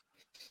week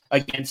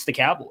against the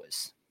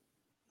Cowboys?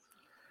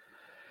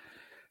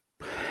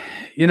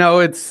 You know,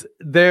 it's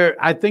there.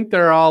 I think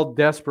they're all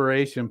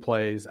desperation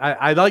plays.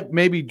 I like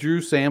maybe Drew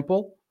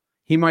Sample.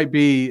 He might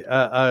be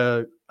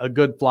a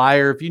good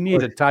flyer if you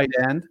need a tight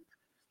end.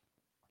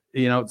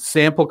 You know,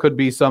 Sample could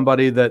be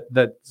somebody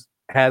that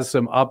has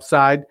some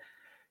upside.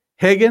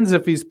 Higgins,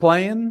 if he's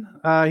playing,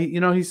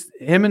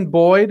 him and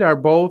Boyd are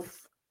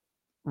both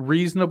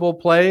reasonable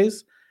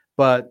plays,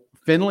 but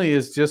Finley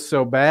is just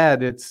so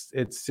bad. It's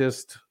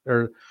just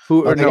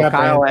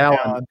Kyle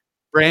Allen,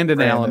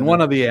 Brandon Allen,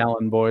 one of the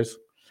Allen boys.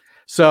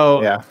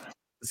 So yeah,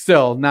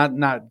 still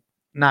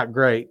not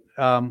great.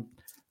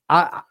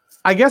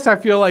 I guess I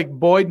feel like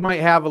Boyd might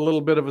have a little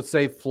bit of a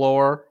safe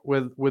floor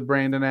with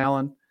Brandon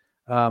Allen.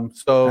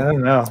 So I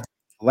don't know.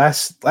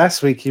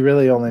 Last week he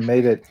really only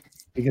made it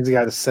because he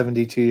got a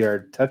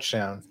 72-yard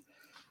touchdown.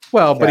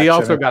 Well, but he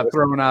also got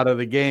thrown out of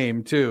the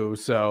game too.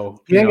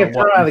 So he didn't get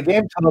thrown out of the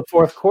game until the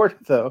fourth quarter,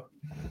 though.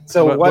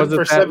 So one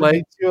for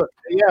 72.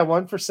 Yeah,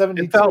 1 for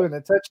 72 and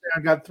a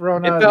touchdown got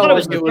thrown out. It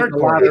was a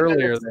lot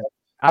earlier.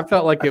 I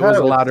felt like it was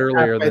a lot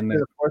earlier than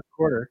the fourth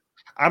quarter.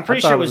 I'm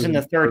pretty sure it was in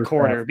the third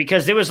quarter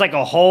because it was like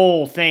a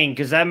whole thing.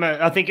 Because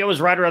I think it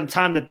was right around the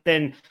time that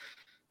then.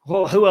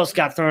 Well, who else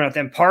got thrown out?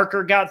 Then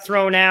Parker got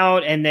thrown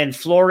out, and then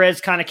Flores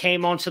kind of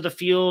came onto the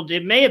field.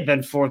 It may have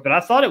been fourth, but I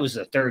thought it was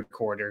the third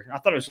quarter. I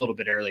thought it was a little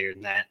bit earlier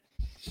than that.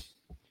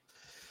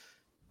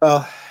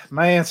 Well,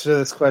 my answer to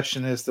this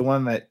question is the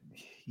one that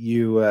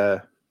you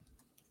that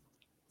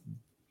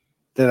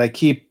I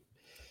keep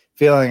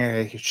feeling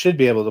I should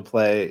be able to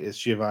play is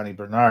Giovanni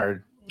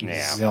Bernard.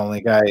 He's the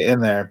only guy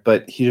in there,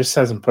 but he just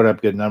hasn't put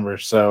up good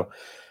numbers. So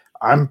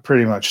I'm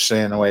pretty much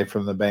staying away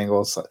from the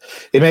Bengals.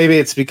 Maybe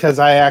it's because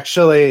I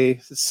actually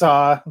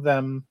saw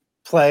them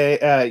play,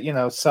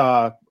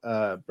 saw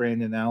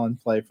Brandon Allen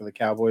play for the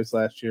Cowboys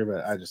last year,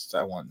 but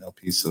I want no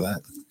piece of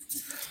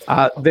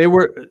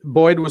that.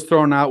 Boyd was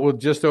thrown out with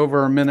just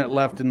over a minute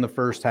left in the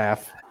first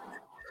half.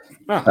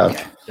 Oh,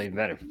 okay. So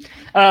better.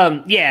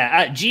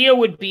 Gio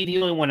would be the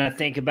only one I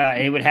think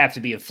about. It would have to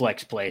be a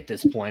flex play at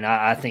this point.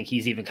 I think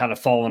he's even kind of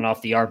fallen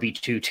off the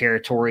RB2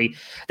 territory.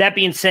 That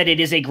being said, it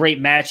is a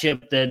great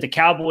matchup. The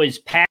Cowboys'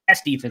 pass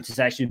defense has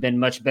actually been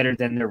much better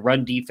than their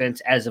run defense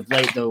as of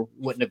late, though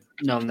wouldn't have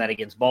known that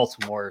against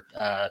Baltimore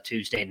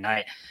Tuesday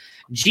night.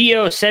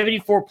 Gio,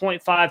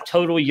 74.5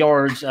 total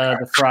yards,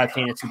 the Fried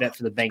fantasy bet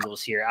for the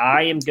Bengals here.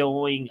 I am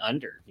going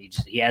under.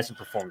 He hasn't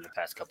performed the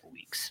past couple of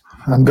weeks.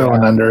 I'm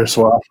going under as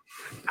well.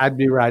 I'd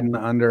be riding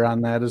the under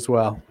on that as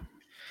well.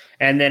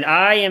 And then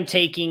I am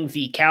taking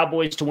the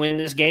Cowboys to win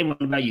this game.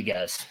 What about you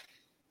guys?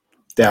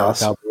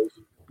 Dallas.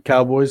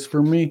 Cowboys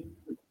for me.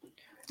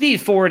 The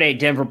 4-8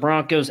 Denver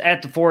Broncos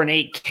at the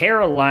 4-8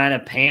 Carolina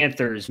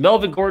Panthers.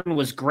 Melvin Gordon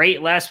was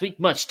great last week,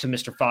 much to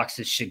Mr.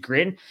 Fox's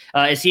chagrin.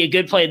 Is he a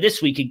good play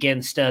this week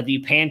against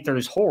the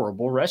Panthers'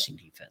 horrible rushing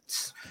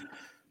defense?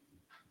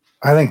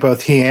 I think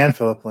both he and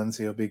Philip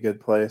Lindsay will be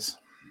good plays.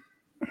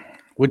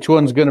 Which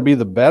one's going to be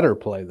the better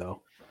play,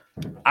 though?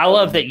 I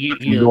love that you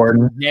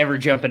never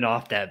jumping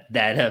off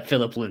that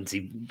Philip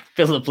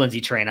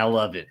Lindsay train. I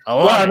love it.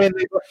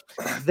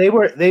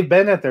 They've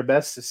been at their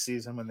best this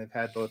season when they've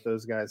had both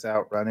those guys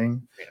out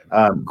running.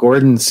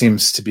 Gordon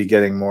seems to be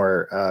getting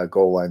more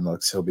goal line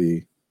looks. He'll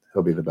be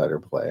the better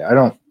play. I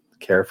don't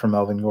care for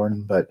Melvin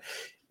Gordon, but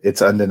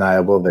it's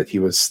undeniable that he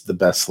was the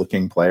best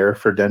looking player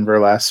for Denver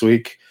last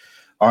week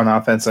on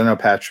offense. I know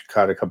Patrick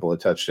caught a couple of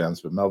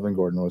touchdowns, but Melvin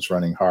Gordon was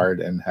running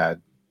hard and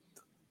had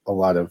a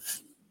lot of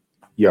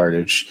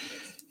yardage,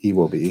 he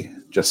will be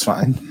just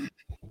fine.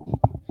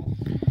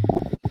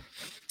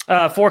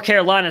 For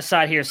Carolina's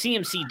side here,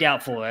 CMC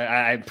doubtful.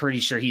 I'm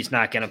pretty sure he's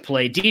not going to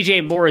play.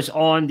 DJ Moore is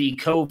on the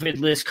COVID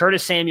list.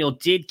 Curtis Samuel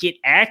did get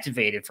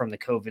activated from the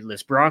COVID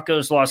list.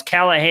 Broncos lost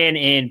Callahan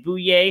and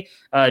Bouye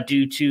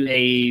due to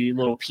a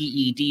little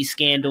PED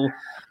scandal.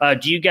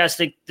 Do you guys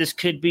think this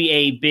could be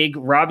a big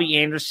Robbie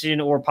Anderson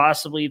or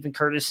possibly even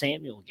Curtis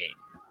Samuel game?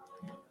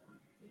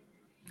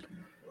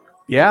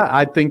 Yeah,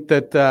 I think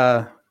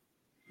that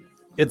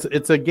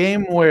it's a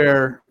game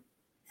where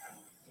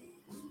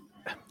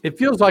it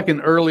feels like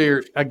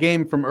a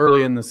game from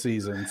early in the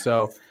season.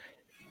 So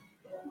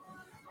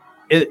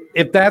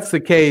if that's the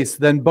case,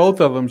 then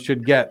both of them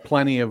should get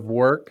plenty of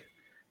work.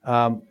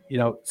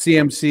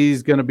 CMC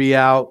is going to be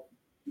out,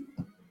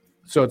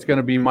 so it's going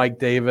to be Mike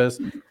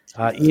Davis.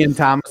 Ian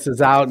Thomas is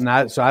out,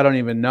 and so I don't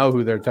even know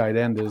who their tight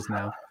end is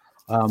now.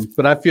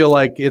 But I feel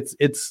like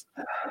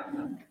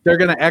they're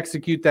going to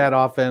execute that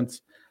offense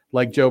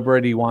like Joe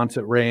Brady wants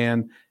it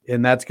ran,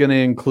 and that's going to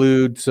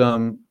include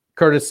some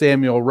Curtis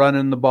Samuel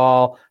running the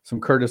ball, some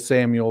Curtis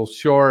Samuel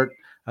short,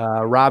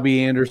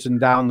 Robbie Anderson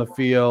down the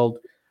field.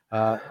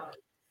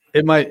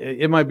 It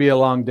might be a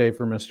long day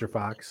for Mr.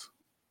 Fox.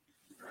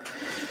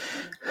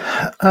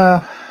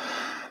 I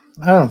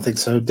don't think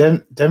so.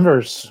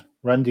 Denver's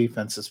run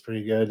defense is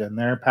pretty good, and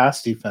their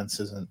pass defense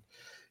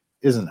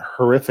isn't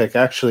horrific.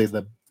 Actually,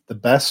 the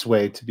best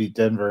way to beat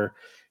Denver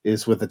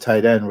is with a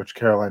tight end, which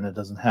Carolina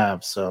doesn't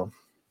have. So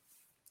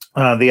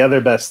the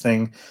other best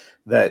thing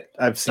that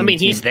I've seen,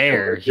 he's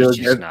there. He's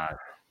just not,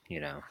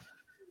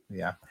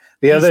 Yeah.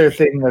 The other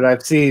thing that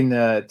I've seen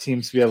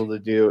teams be able to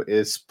do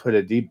is put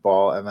a deep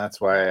ball, and that's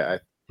why I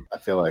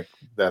feel like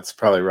that's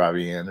probably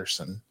Robbie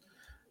Anderson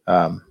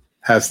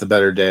has the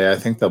better day. I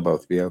think they'll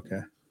both be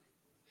okay.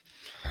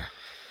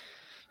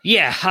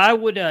 Yeah, I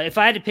would. If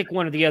I had to pick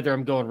one or the other,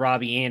 I'm going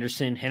Robbie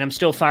Anderson, and I'm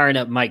still firing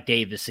up Mike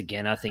Davis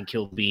again. I think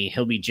he'll be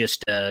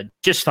just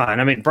fine.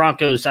 I mean,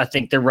 Broncos, I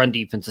think their run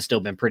defense has still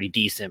been pretty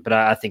decent, but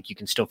I think you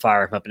can still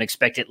fire him up and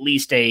expect at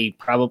least a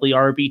probably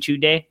RB2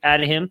 day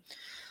out of him.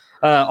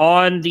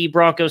 On the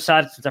Broncos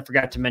side, since I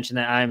forgot to mention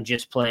that, I'm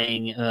just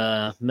playing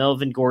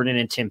Melvin Gordon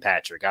and Tim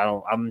Patrick.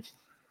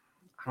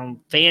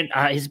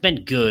 He's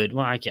been good.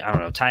 Well, I don't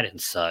know. Tight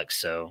end sucks,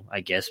 so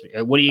I guess.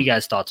 What are you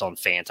guys' thoughts on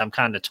Fant? I'm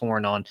kind of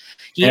torn on.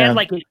 He had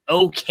like an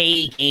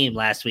okay game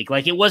last week.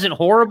 Like, it wasn't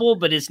horrible,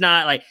 but it's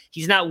not like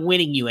he's not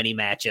winning you any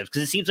matchups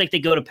because it seems like they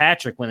go to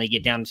Patrick when they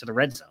get down into the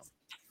red zone.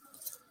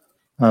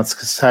 That's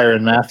because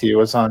Tyrann Mathieu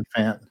was on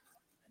Fant.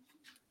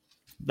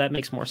 That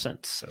makes more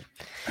sense. So,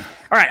 all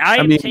right,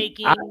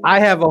 I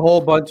have a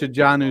whole bunch of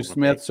Jonnu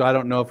Smith, so I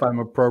don't know if I'm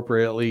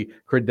appropriately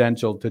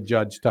credentialed to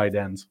judge tight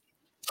ends.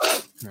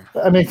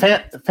 I mean,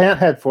 Fant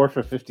had 4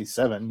 for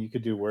 57. You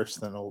could do worse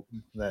than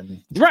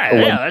right.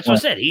 Yeah, that's what I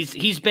said.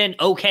 He's been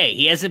okay.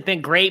 He hasn't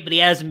been great, but he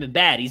hasn't been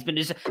bad. He's been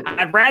just.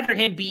 I'd rather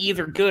him be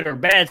either good or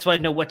bad, so I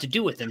know what to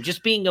do with him.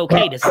 Just being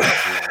okay doesn't.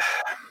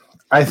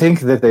 I think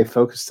that they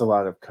focused a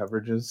lot of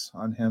coverages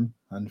on him,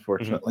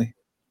 unfortunately,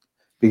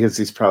 because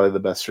he's probably the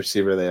best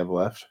receiver they have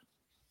left.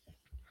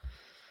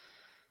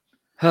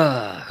 Who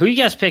are you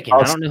guys picking?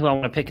 I don't know who I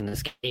want to pick in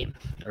this game.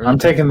 I'm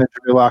taking the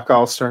Drew Lock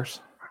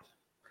All-Stars.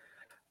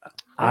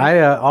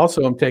 I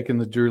also am taking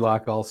the Drew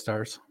Lock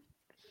All-Stars.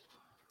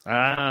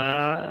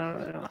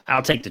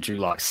 I'll take the Drew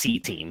Lock C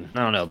team. I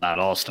don't know about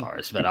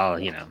All-Stars, but I'll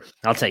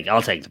take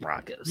the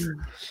Broncos.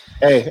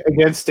 Hey,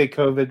 against a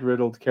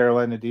COVID-riddled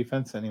Carolina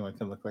defense, anyone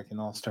can look like an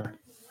All-Star.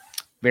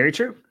 Very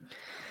true.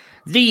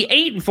 The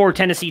 8-4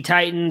 Tennessee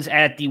Titans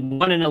at the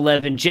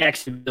 1-11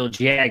 Jacksonville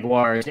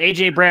Jaguars.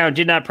 A.J. Brown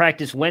did not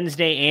practice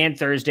Wednesday and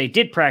Thursday.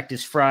 Did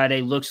practice Friday.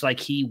 Looks like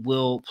he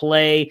will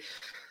play.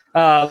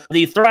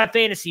 The Thrive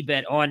Fantasy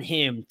bet on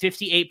him,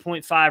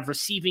 58.5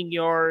 receiving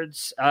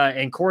yards,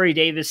 and Corey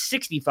Davis,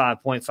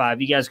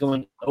 65.5. You guys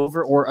going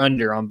over or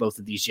under on both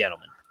of these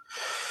gentlemen?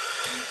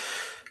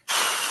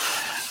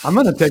 I'm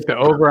going to take the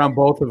over on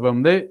both of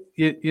them.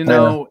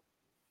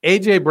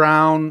 A.J.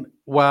 Brown,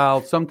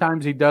 while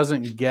sometimes he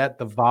doesn't get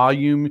the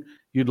volume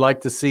you'd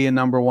like to see a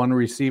number one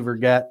receiver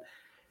get,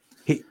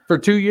 for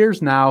 2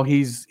 years now,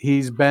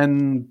 he's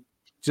been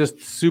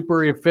just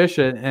super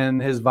efficient, and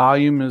his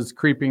volume is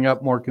creeping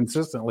up more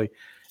consistently.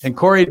 And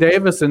Corey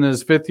Davis in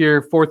his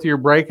fourth year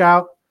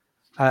breakout,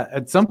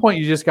 at some point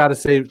you just got to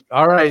say,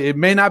 all right, it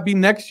may not be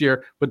next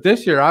year, but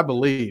this year I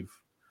believe.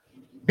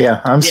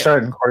 Yeah, I'm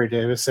starting Corey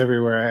Davis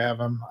everywhere I have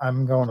him.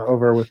 I'm going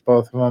over with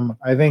both of them.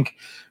 I think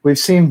we've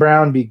seen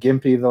Brown be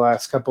gimpy the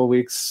last couple of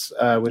weeks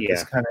with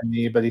this kind of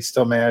knee, but he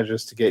still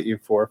manages to get you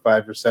 4 or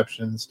 5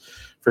 receptions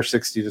for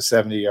 60 to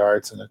 70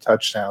 yards and a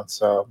touchdown.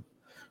 So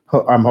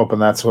I'm hoping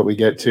that's what we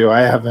get to.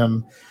 I have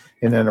him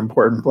in an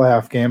important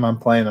playoff game. I'm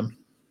playing him.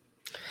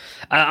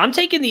 I'm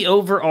taking the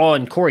over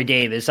on Corey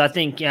Davis. I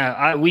think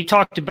we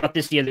talked about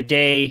this the other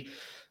day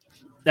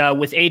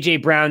with A.J.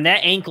 Brown.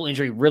 That ankle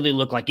injury really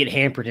looked like it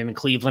hampered him in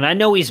Cleveland. I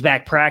know he's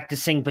back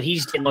practicing, but he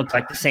just didn't look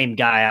like the same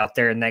guy out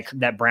there in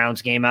that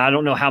Browns game. I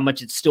don't know how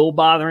much it's still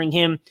bothering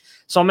him.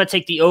 So I'm going to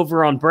take the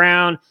over on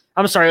Brown.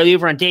 I'm sorry,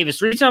 over on Davis.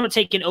 The reason I'm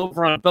taking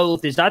over on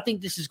both is I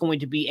think this is going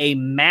to be a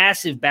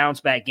massive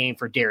bounce back game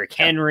for Derrick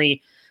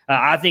Henry.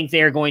 I think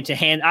they're going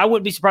to I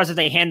wouldn't be surprised if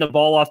they hand the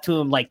ball off to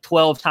him like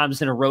 12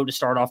 times in a row to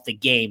start off the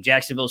game.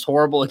 Jacksonville's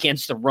horrible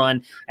against the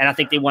run, and I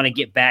think they want to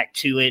get back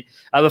to it.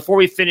 Before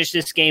we finish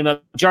this game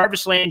up,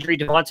 Jarvis Landry,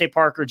 Devontae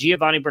Parker,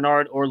 Giovanni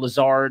Bernard, or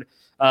Lazard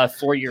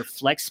for your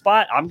flex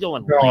spot. I'm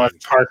going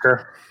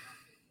Parker.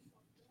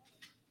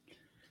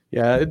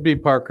 Yeah, it'd be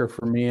Parker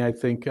for me, I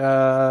think.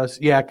 Because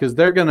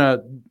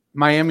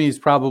Miami's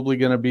probably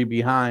going to be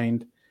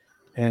behind,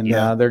 and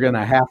they're going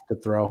to have to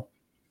throw.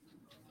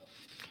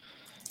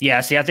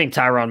 Yeah, see, I think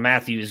Tyrann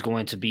Mathieu is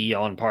going to be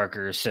on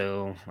Parker,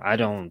 so I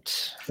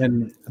don't.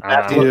 And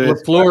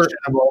LaFleur,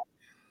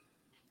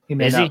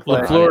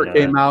 LaFleur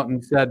came out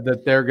and said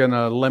that they're going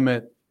to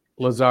limit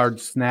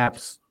Lazard's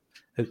snaps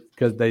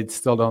because they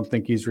still don't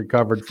think he's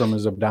recovered from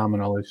his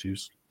abdominal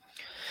issues.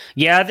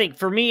 Yeah, I think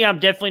for me, I'm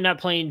definitely not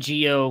playing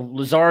Gio.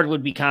 Lazard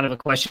would be kind of a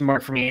question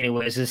mark for me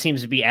anyways. It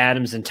seems to be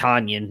Adams and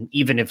Tanyan,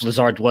 even if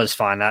Lazard was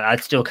fine.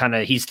 I'd still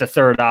he's the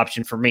third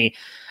option for me.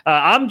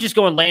 I'm just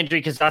going Landry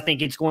because I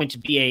think it's going to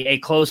be a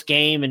close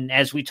game. And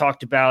as we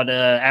talked about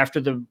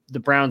after the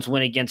Browns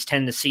win against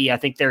Tennessee, I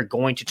think they're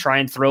going to try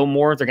and throw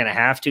more. They're going to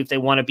have to if they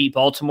want to beat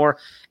Baltimore.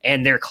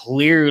 And they're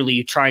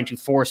clearly trying to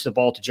force the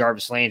ball to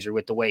Jarvis Landry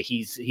with the way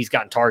he's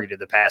gotten targeted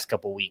the past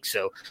couple weeks.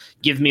 So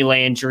give me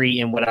Landry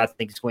in what I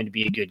think is going to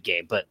be a good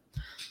game. But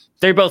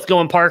they're both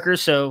going Parker,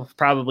 so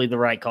probably the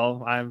right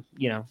call.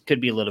 Could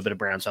be a little bit of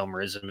Browns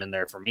homerism in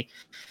there for me.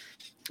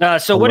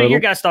 So what are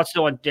your guys' thoughts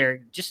on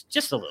Derrick?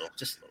 Just a little.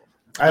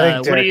 I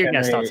think what are your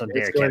guys' thoughts on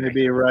Derrick Henry? He's going to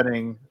be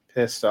running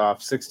pissed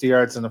off. 60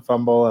 yards and a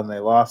fumble, and they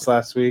lost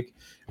last week.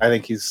 I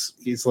think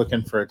he's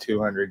looking for a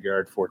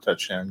 200-yard,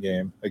 4-touchdown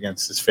game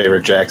against his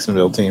favorite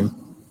Jacksonville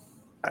team.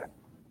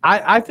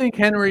 I think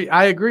Henry –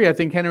 I agree. I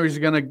think Henry's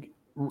going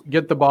to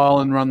get the ball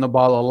and run the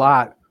ball a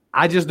lot.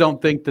 I just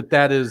don't think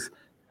that is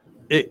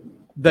it,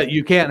 that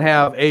you can't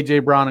have A.J.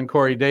 Brown and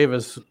Corey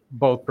Davis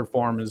both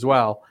perform as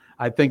well.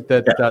 I think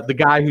that the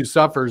guy who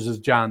suffers is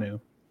Jonnu.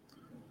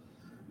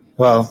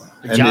 Well,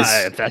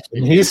 if that's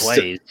when he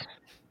plays.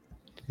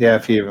 Yeah,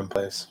 if he even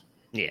plays.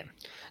 Yeah.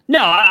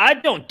 No, I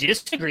don't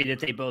disagree that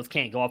they both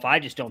can't go off. I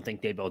just don't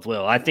think they both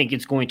will. I think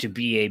it's going to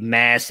be a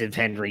massive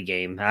Henry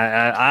game.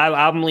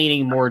 I'm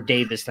leaning more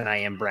Davis than I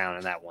am Brown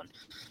in that one.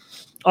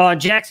 On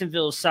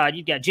Jacksonville's side,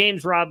 you've got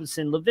James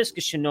Robinson, Laviska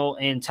Shenault,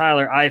 and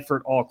Tyler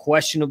Eifert all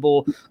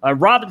questionable.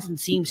 Robinson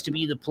seems to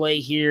be the play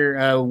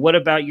here. What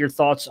about your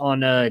thoughts on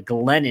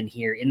Glennon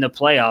here in the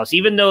playoffs?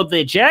 Even though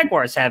the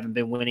Jaguars haven't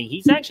been winning,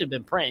 he's actually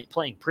been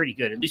playing pretty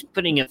good, at least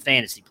putting up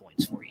fantasy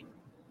points for you.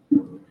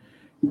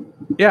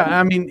 Yeah,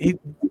 I mean,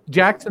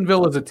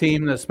 Jacksonville is a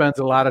team that spends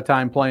a lot of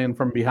time playing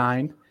from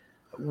behind.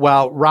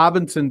 While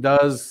Robinson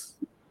does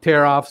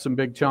tear off some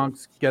big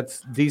chunks,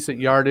 gets decent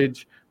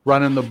yardage,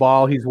 running the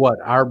ball. He's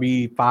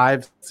RB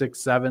 5, 6,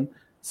 7,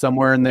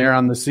 somewhere in there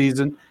on the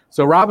season.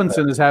 So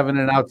Robinson is having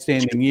an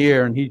outstanding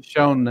year, and he's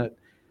shown that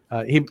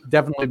he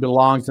definitely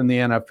belongs in the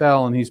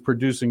NFL, and he's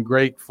producing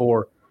great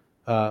for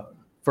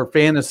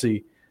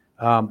fantasy.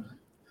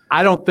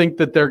 I don't think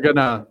that they're going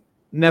to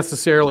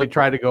necessarily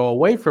try to go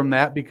away from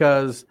that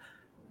because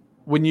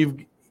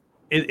when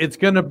it's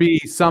going to be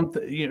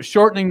something.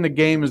 Shortening the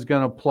game is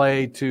going to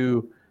play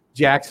to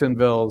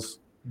Jacksonville's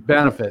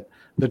benefit.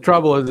 The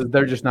trouble is that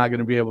they're just not going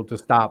to be able to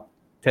stop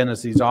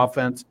Tennessee's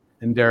offense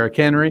and Derrick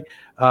Henry.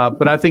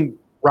 But I think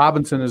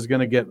Robinson is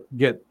going to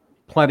get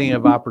plenty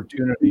of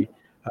opportunity.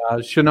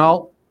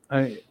 Shenault,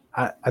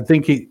 I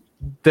think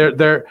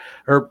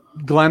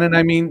Glennon.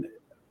 I mean,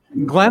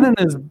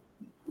 Glennon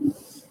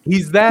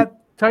he's that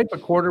type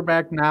of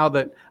quarterback now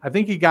that I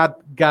think he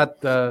got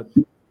a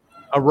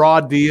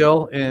raw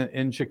deal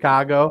in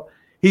Chicago.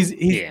 He's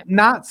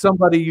not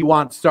somebody you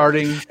want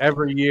starting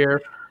every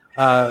year.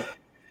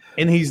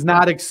 And he's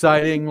not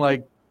exciting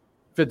like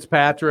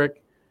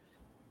Fitzpatrick.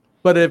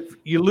 But if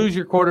you lose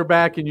your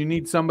quarterback and you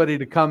need somebody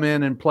to come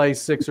in and play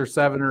 6 or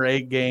 7 or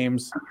 8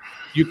 games,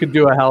 you could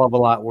do a hell of a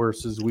lot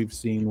worse, as we've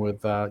seen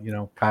with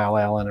Kyle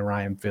Allen and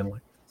Ryan Finley.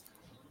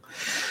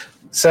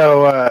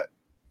 So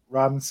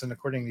Robinson,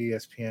 according to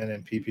ESPN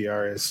and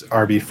PPR, is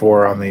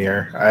RB4 on the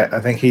year.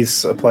 I think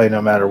he's a play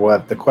no matter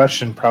what. The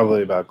question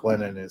probably about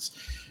Glennon is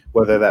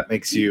whether that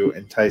makes you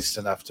enticed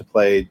enough to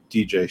play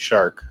DJ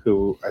Shark,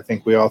 who I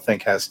think we all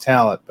think has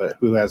talent, but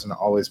who hasn't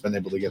always been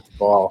able to get the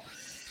ball.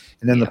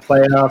 And in the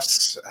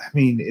playoffs, I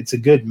mean, it's a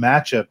good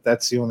matchup.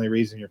 That's the only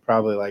reason you're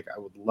probably like, I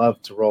would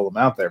love to roll him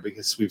out there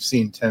because we've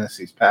seen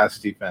Tennessee's pass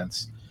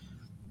defense.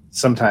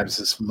 Sometimes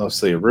it's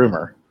mostly a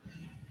rumor.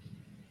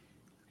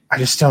 I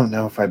just don't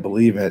know if I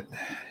believe it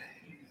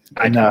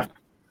enough.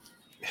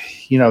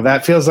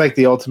 That feels like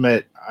the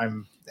ultimate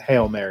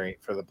Hail Mary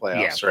for the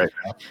playoffs right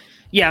now.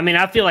 Yeah, I mean,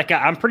 I feel like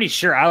I'm pretty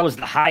sure I was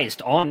the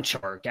highest on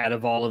Chark out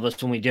of all of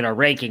us when we did our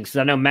rankings.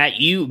 I know, Matt,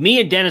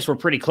 me and Dennis were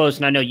pretty close,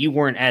 and I know you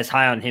weren't as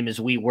high on him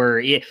as we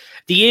were.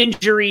 The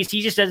injuries,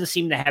 he just doesn't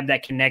seem to have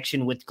that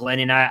connection with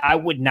Glennon. I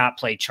would not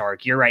play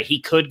Chark. You're right. He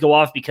could go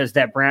off because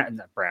the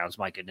Browns,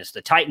 my goodness,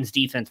 the Titans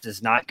defense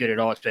is not good at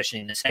all, especially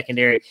in the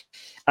secondary.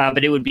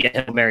 But it would be a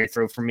Hail Mary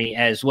throw for me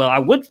as well. I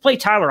would play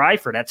Tyler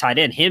Eifert at tight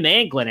end. Him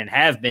and Glennon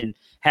have been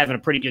having a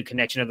pretty good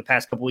connection over the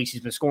past couple weeks.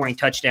 He's been scoring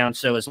touchdowns.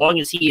 So as long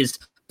as he is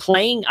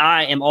playing,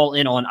 I am all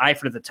in on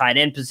Eifert at the tight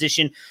end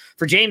position.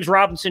 For James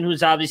Robinson,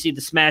 who's obviously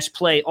the smash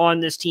play on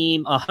this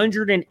team,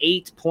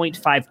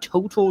 108.5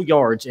 total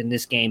yards in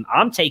this game.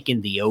 I'm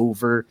taking the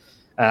over.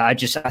 I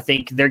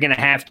think they're going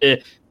to have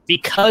to,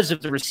 because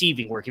of the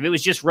receiving work. If it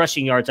was just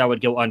rushing yards, I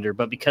would go under.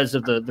 But because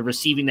of the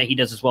receiving that he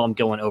does as well, I'm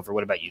going over.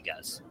 What about you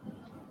guys?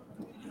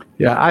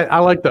 Yeah, I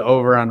like the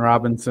over on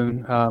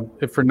Robinson,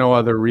 if for no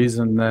other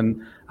reason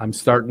than I'm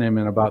starting him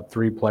in about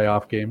 3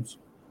 playoff games.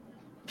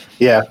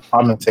 Yeah,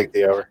 I'm going to take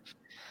the over.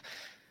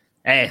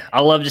 Hey, I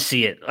love to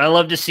see it.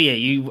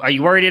 Are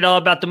you worried at all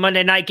about the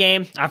Monday night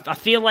game? I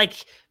feel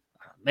like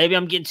maybe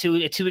I'm getting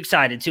too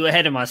excited, too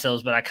ahead of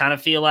myself, but I kind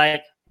of feel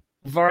like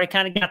we've already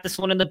kind of got this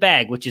one in the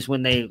bag, which is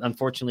when they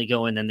unfortunately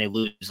go in and they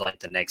lose like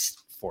the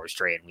next 4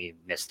 straight and we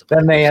missed the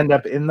Then they end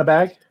up in the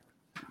bag?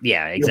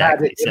 Yeah,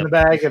 exactly. In the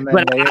bag, and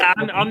then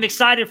I'm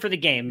excited for the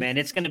game, man.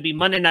 It's going to be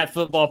Monday Night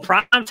Football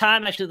prime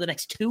time. Actually, the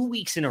next 2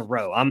 weeks in a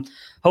row. I'm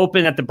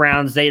hoping that the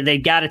Browns they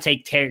got to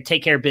take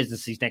care of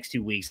business these next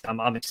 2 weeks.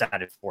 I'm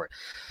excited for it.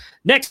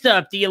 Next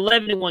up, the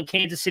 11-1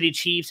 Kansas City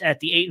Chiefs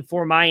at the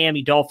 8-4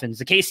 Miami Dolphins.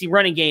 The KC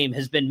running game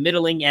has been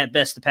middling at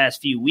best the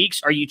past few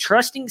weeks. Are you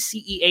trusting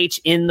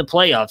CEH in the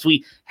playoffs?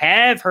 We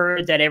have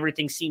heard that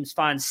everything seems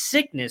fine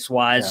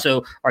sickness-wise,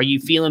 so are you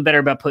feeling better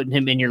about putting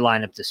him in your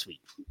lineup this week?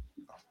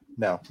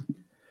 No.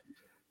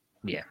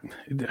 Yeah.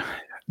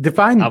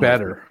 Define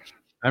better.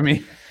 I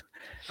mean,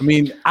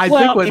 I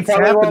think what's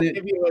happening. Won't happening.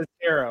 give you a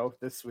 0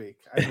 this week.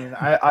 I mean,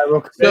 I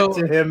will commit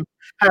to him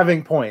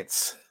having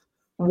points.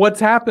 What's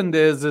happened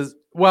is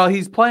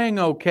he's playing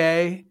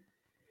okay.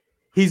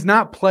 He's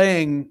not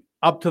playing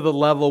up to the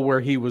level where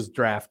he was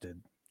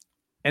drafted,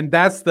 and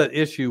that's the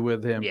issue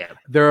with him. Yeah.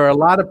 There are a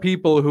lot of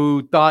people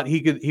who thought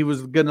he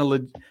was going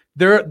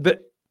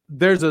to.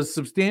 There's a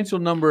substantial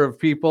number of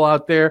people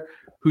out there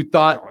who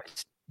thought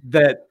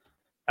that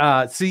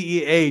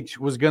CEH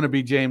was going to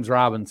be James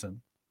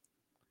Robinson.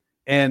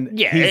 And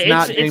he's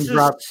not James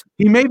Robinson.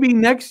 He may be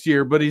next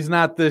year, but he's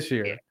not this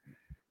year. Yeah.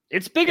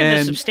 It's bigger than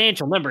a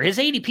substantial number. His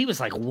ADP was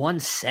like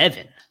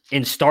 1.7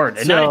 in start,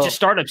 and not just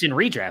startups in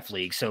redraft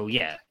leagues. So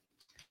yeah.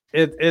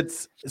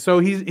 It's so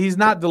he's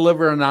not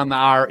delivering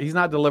on he's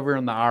not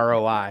delivering the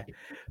ROI.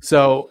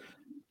 So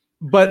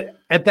but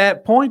at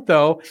that point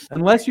though,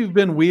 unless you've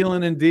been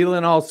wheeling and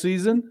dealing all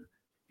season,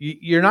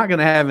 you're not going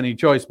to have any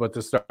choice but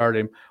to start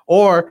him,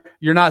 or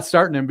you're not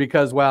starting him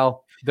because,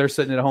 they're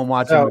sitting at home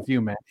watching with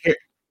you, man.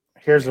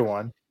 Here's the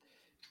one.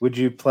 Would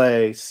you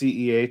play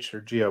CEH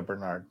or Gio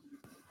Bernard?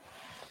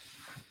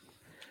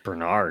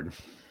 Bernard.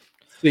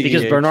 CEH.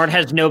 Because Bernard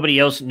has nobody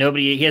else.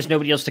 He has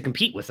nobody else to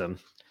compete with him.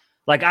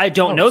 Like, I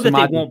don't know that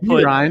they won't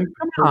put Ryan.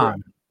 Come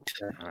on.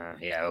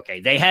 Yeah,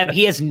 okay.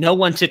 He has no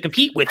one to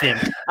compete with him.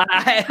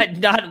 I'm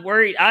not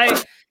worried.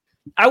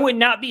 I would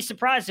not be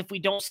surprised if we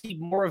don't see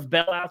more of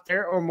Bell out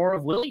there or more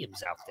of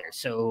Williams out there.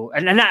 So,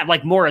 and not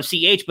like more of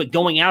CH, but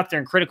going out there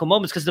in critical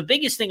moments. Because the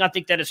biggest thing I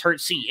think that has hurt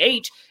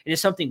CH, and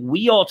is something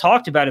we all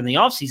talked about in the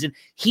offseason,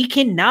 he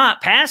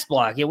cannot pass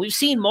block. And we've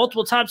seen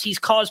multiple times he's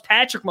caused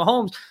Patrick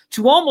Mahomes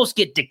to almost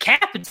get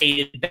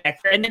decapitated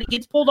back there, and then he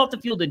gets pulled off the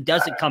field and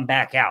doesn't come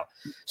back out.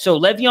 So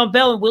Le'Veon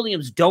Bell and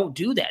Williams don't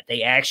do that.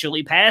 They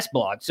actually pass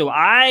block. So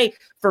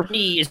for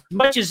me, as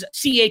much as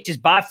CH is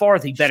by far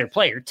the better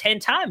player, 10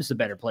 times the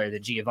better player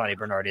than Giovanni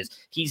Bernard is,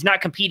 he's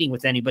not competing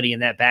with anybody in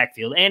that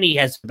backfield, and he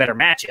has a better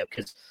matchup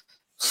because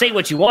say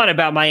what you want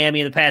about Miami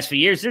in the past few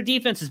years, their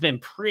defense has been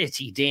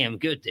pretty damn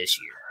good this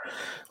year.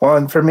 Well,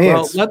 and for me,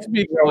 let's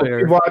be clear.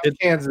 We watched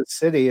Kansas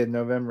City in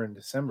November and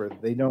December.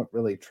 They don't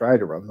really try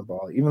to run the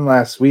ball. Even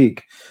last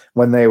week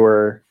when they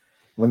were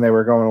going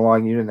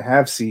along, you didn't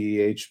have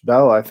CEH.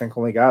 Bell, I think,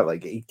 only got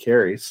like 8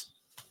 carries.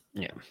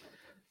 Yeah.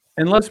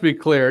 And let's be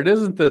clear, it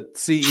isn't that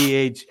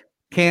CEH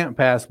can't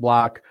pass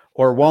block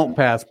or won't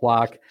pass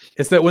block.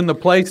 It's that when the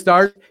play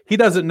starts, he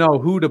doesn't know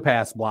who to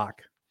pass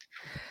block.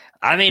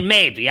 I mean,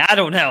 maybe. I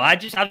don't know.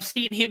 I've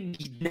seen him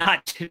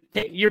not –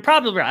 you're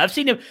probably right. I've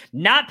seen him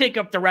not pick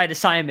up the right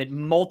assignment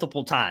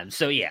multiple times.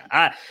 So, yeah.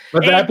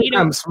 But that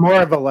becomes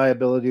more of a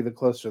liability the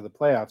closer to the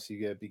playoffs you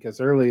get,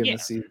 because early in the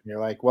season, you're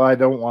like, well, I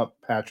don't want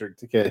Patrick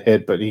to get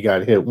hit, but he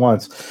got hit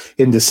once.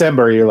 In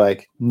December, you're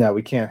like, no,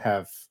 we can't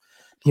have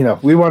 –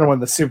 we want to win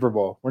the Super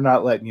Bowl. We're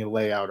not letting you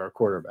lay out our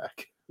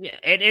quarterback. Yeah,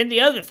 and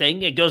the other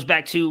thing, it goes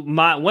back to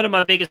one of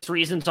my biggest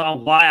reasons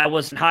on why I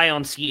wasn't high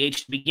on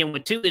CH to begin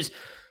with, too, is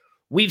 –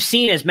 we've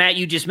seen, as Matt,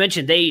 you just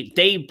mentioned,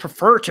 they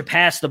prefer to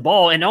pass the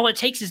ball, and all it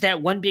takes is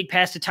that one big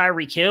pass to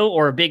Tyreek Hill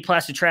or a big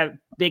pass to Travis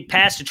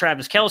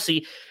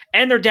Kelce,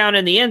 And they're down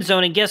in the end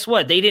zone. And guess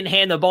what? They didn't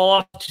hand the ball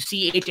off to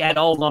CEH at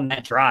all on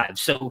that drive.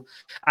 So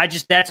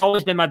that's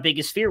always been my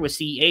biggest fear with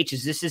CEH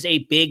is this is a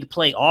big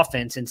play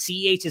offense. And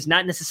CEH is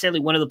not necessarily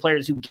one of the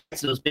players who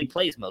gets those big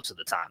plays most of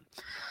the time.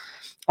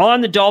 On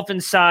the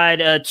Dolphins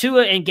side,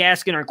 Tua and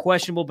Gaskin are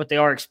questionable, but they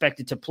are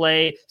expected to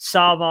play.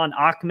 Salvon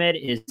Ahmed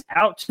is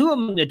out. Who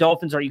among the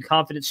Dolphins are you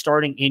confident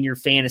starting in your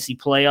fantasy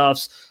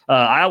playoffs?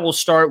 I will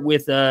start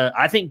with,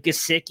 I think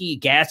Gesicki,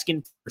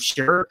 Gaskin for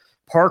sure.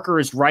 Parker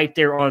is right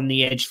there on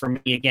the edge for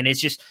me. Again,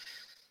 it's just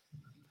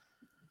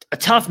a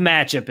tough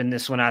matchup in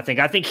this one, I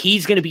think. I think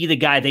he's going to be the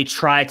guy they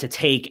try to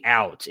take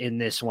out in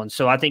this one.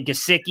 So I think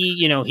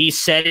Gesicki, he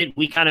said it.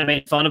 We kind of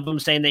made fun of him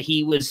saying that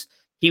he was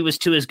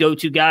Tua's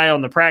go-to guy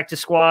on the practice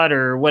squad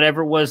or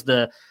whatever was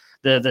the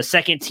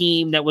second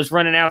team that was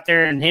running out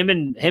there. And him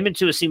and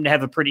Tua seem to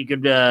have a pretty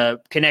good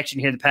connection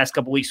here the past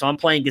couple weeks. So I'm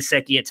playing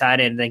Gesicki at tight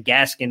end, and then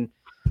Gaskin.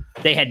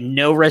 They had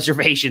no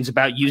reservations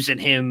about using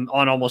him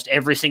on almost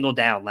every single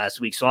down last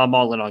week, so I'm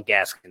all in on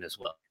Gaskin as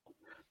well.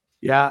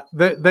 Yeah,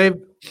 they've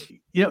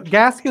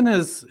Gaskin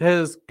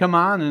has come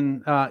on,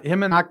 and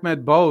him and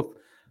Ahmed both,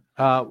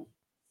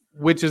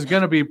 which is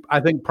going to be, I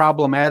think,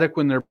 problematic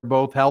when they're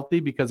both healthy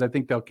because I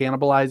think they'll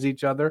cannibalize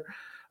each other.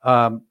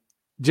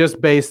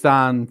 Just based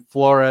on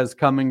Flores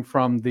coming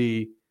from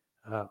the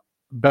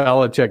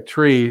Belichick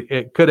tree,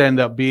 it could end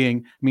up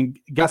being. I mean,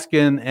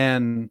 Gaskin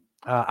and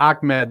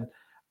Ahmed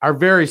are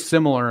very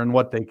similar in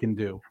what they can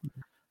do.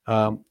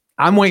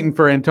 I'm waiting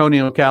for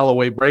Antonio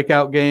Callaway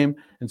breakout game.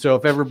 And so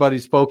if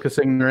everybody's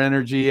focusing their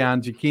energy on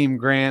Jakeem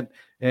Grant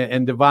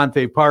and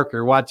Devontae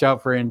Parker, watch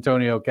out for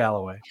Antonio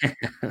Callaway.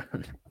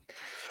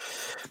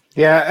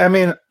 Yeah, I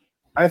mean,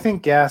 I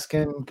think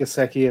Gaskin,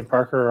 Gesicki, and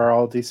Parker are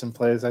all decent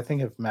plays. I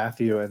think if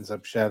Matthew ends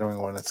up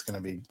shadowing one, it's going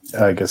to be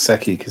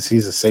Gesicki because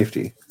he's a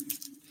safety.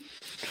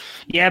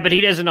 Yeah, but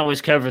he doesn't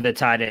always cover the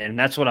tight end.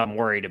 That's what I'm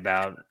worried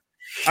about.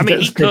 I mean,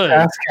 he could.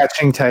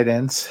 Pass-catching tight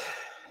ends.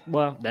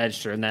 Well, that's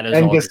true. And that is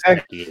and all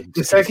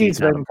Gesicki's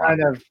been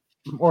kind of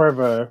more of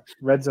a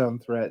red zone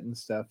threat and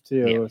stuff,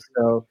 too. Yeah.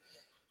 So,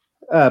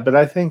 but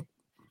I think,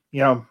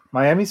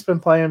 Miami's been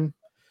playing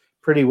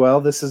pretty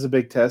well. This is a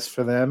big test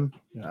for them.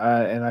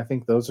 And I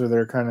think those are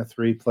their kind of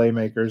three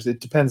playmakers. It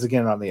depends,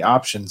 again, on the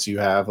options you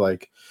have.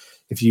 Like,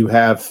 if you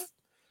have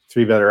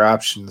three better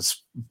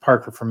options,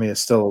 Parker, for me, is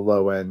still a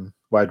low-end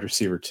wide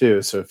receiver,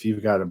 too. So if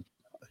you've got a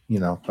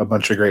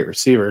bunch of great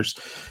receivers,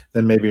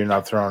 then maybe you're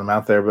not throwing him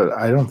out there, but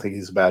I don't think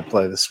he's a bad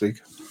play this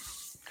week.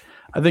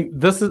 I think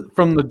this is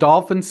from the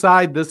Dolphins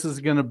side. This is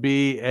going to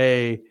be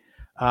a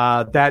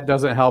that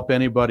doesn't help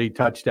anybody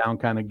touchdown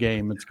kind of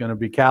game. It's going to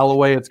be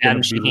Callaway. It's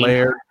going to be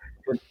Laird,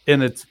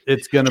 and it's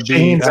going to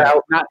be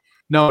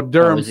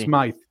Durham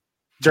Smythe.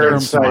 Durham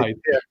Smythe.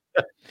 Yeah.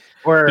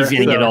 He's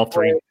going to get all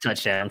three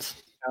touchdowns.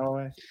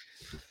 Callaway.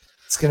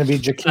 It's going to be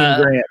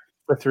Jakeem Grant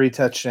for 3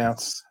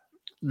 touchdowns.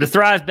 The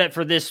Thrive bet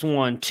for this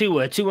one,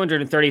 Tua,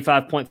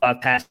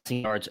 235.5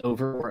 passing yards,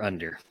 over or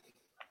under.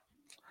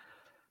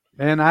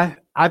 And I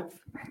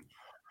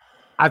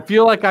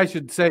feel like I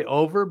should say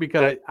over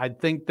because I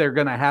think they're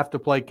going to have to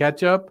play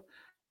catch up.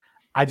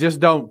 I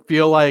just don't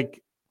feel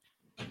like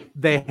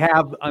they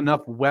have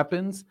enough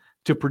weapons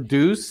to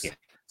produce. Yeah.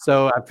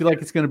 So I feel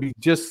like it's going to be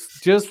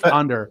just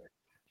under.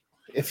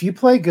 If you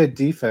play good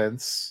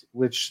defense,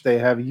 which they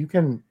have, you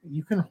can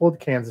hold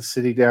Kansas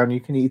City down. You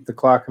can eat the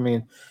clock. I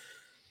mean,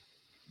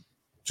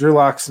 Drew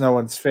Lock's no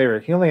one's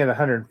favorite. He only had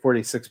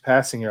 146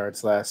 passing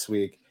yards last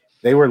week.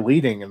 They were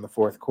leading in the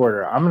fourth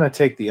quarter. I'm going to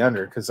take the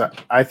under because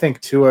I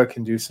think Tua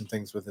can do some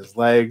things with his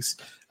legs.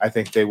 I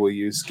think they will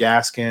use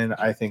Gaskin.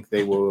 I think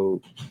they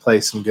will play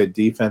some good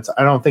defense.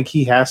 I don't think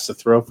he has to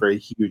throw for a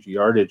huge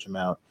yardage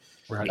amount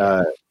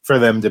for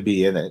them to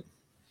be in it.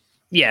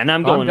 Yeah, and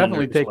I'm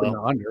definitely taking the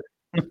under.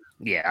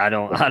 Yeah, I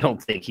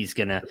don't think he's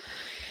going to.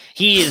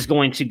 He is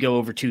going to go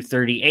over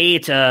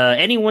 238.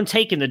 Anyone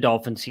taking the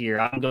Dolphins here?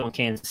 I'm going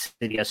Kansas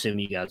City. I assume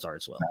you guys are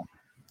as well.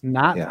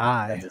 Not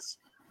I.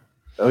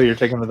 Oh, you're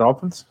taking the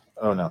Dolphins?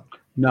 Oh, no.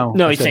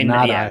 No, he's saying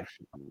not I.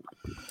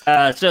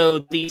 So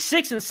the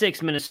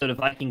 6-6 Minnesota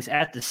Vikings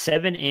at the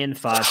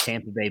 7-5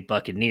 Tampa Bay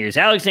Buccaneers.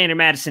 Alexander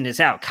Mattison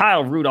is out.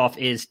 Kyle Rudolph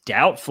is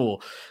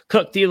doubtful.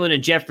 Cook, Thielen,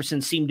 and Jefferson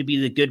seem to be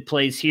the good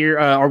plays here.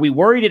 Are we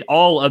worried at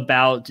all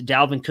about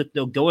Dalvin Cook,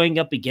 though, going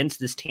up against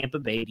this Tampa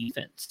Bay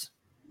defense?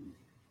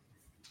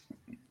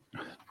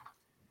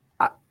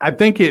 I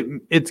think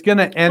it's going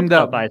to end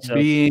up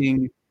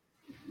being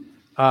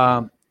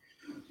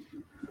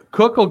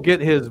Cook will get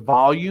his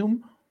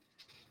volume,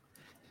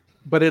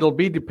 but it'll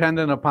be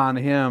dependent upon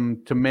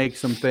him to make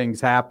some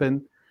things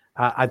happen.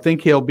 I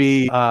think he'll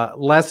be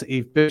less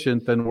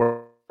efficient than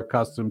we're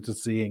accustomed to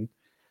seeing.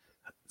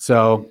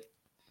 So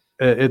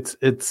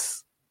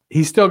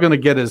he's still going to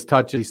get his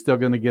touches. He's still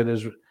going to get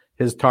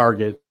his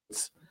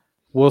targets.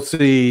 We'll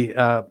see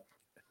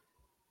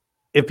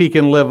if he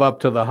can live up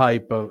to the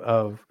hype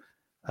of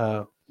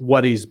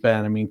what he's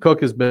been. I mean, Cook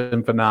has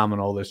been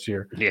phenomenal this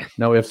year. Yeah.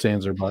 No ifs,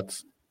 ands, or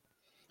buts.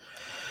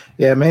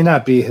 Yeah, it may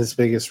not be his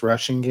biggest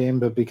rushing game,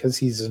 but because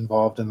he's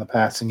involved in the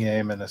passing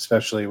game, and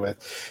especially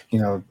with,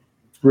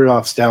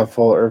 Rudolph's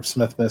doubtful. Irv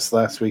Smith missed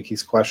last week.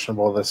 He's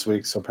questionable this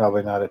week, so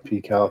probably not at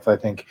peak health. I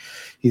think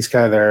he's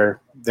kind of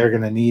there. They're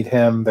going to need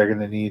him. They're going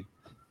to need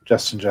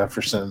Justin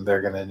Jefferson.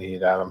 They're going to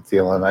need Adam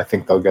Thielen. I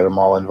think they'll get them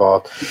all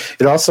involved.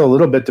 It also a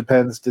little bit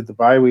depends. Did the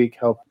bye week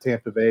help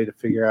Tampa Bay to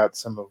figure out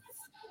some of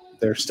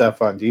their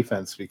stuff on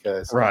defense?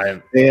 Because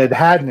they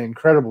had an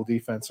incredible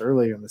defense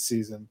earlier in the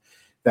season.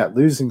 That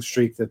losing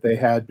streak that they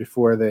had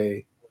before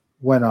they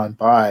went on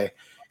bye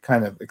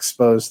kind of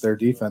exposed their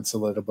defense a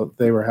little bit.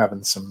 They were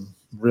having some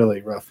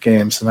really rough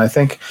games. And I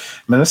think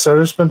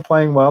Minnesota's been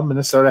playing well.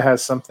 Minnesota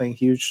has something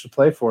huge to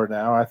play for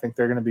now. I think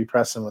they're going to be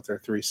pressing with their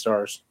 3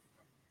 stars.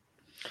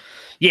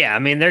 Yeah, I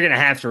mean, they're going to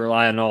have to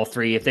rely on all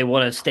 3 if they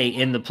want to stay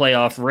in the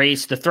playoff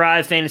race. The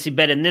Thrive fantasy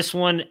bet in this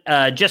one,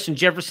 Justin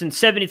Jefferson,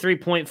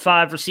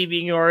 73.5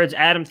 receiving yards,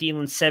 Adam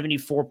Thielen,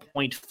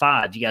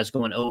 74.5. You guys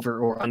going over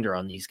or under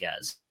on these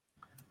guys?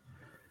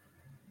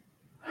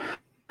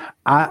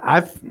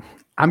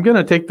 I'm going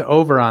to take the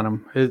over on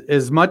him.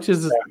 As much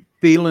as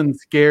Thielen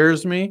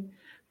scares me,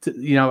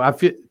 I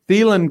feel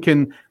Thielen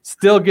can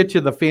still get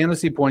you the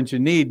fantasy points you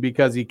need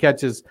because he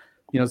catches,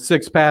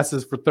 6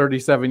 passes for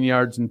 37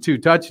 yards and 2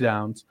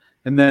 touchdowns.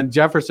 And then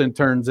Jefferson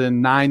turns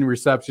in 9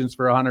 receptions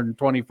for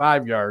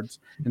 125 yards.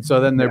 And so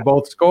then they're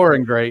both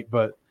scoring great.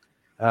 But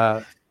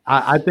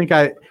I think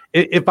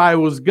if I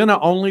was going to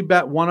only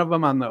bet one of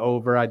them on the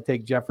over, I'd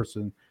take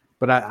Jefferson.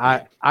 But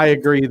I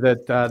agree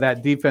that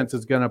that defense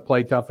is going to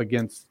play tough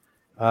against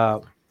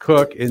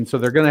Cook, and so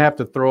they're going to have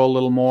to throw a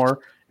little more.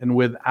 And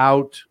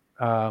without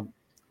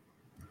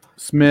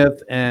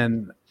Smith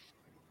and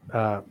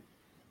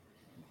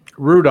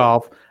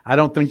Rudolph, I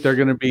don't think they're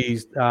going to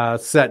be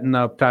setting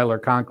up Tyler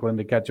Conklin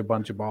to catch a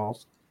bunch of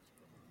balls.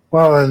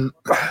 Well, and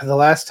the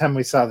last time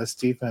we saw this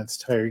defense,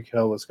 Tyreek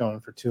Hill was going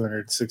for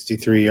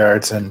 263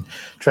 yards, and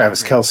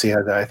Travis Kelce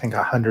had, I think,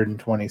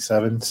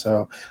 127.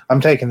 So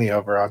I'm taking the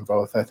over on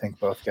both. I think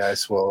both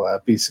guys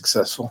will be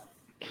successful.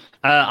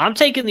 I'm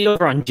taking the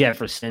over on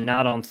Jefferson,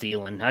 not on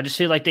Thielen. I just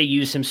feel like they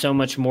use him so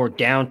much more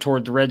down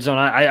toward the red zone.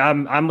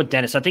 I'm with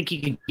Dennis. I think he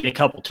can get a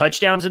couple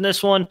touchdowns in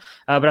this one,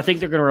 but I think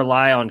they're going to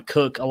rely on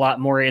Cook a lot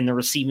more in the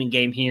receiving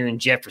game here.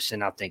 And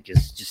Jefferson, I think,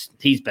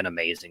 he's been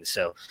amazing.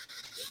 So,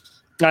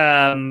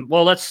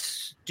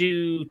 let's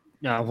do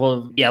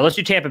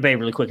Tampa Bay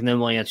really quick, and then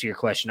we'll answer your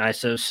question,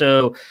 Iso.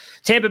 So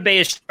Tampa Bay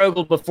has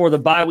struggled before the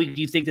bye week.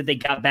 Do you think that they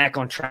got back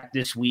on track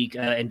this week?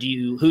 And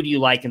who do you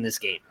like in this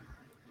game?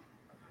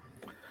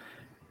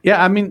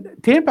 Yeah, I mean,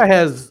 Tampa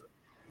has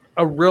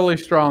a really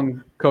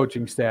strong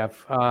coaching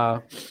staff.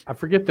 I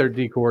forget their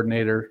D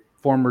coordinator,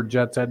 former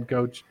Jets head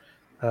coach.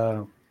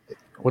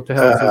 What the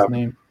hell is his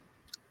name?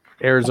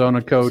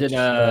 Arizona coach. Is it,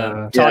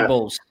 Todd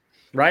Bowles,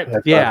 right?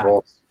 Yeah.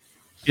 Bowles.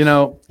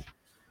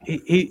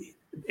 He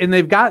and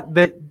they've got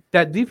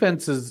that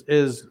defense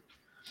is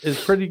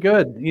pretty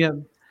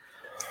good.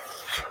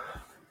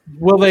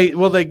 Will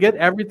they get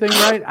everything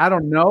right? I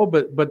don't know,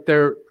 but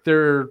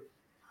they're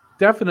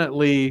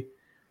definitely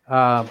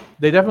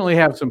they definitely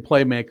have some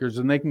playmakers,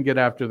 and they can get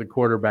after the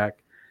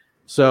quarterback.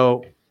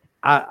 So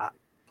I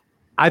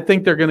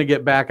think they're going to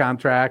get back on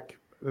track.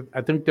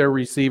 I think their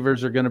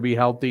receivers are going to be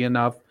healthy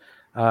enough.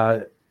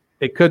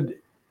 It could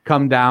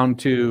come down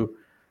to,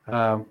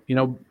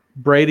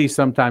 Brady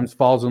sometimes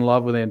falls in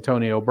love with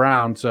Antonio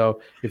Brown.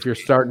 So if you're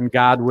starting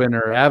Godwin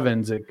or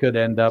Evans, it could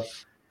end up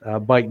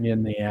biting you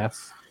in the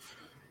ass.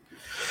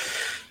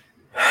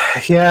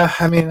 Yeah,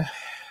 I mean,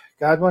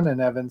 Godwin and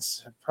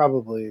Evans have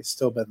probably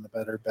still been the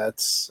better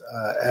bets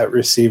at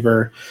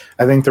receiver.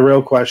 I think the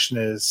real question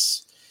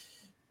is,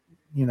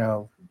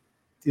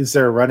 is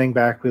there a running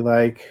back we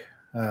like?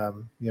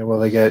 Will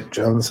they get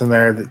Jones in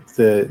there?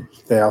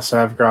 They also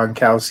have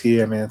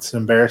Gronkowski. I mean, it's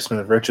an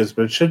embarrassment of riches,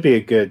 but it should be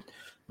a good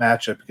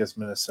matchup because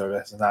Minnesota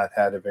has not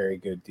had a very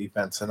good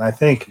defense. And I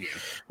think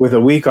with a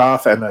week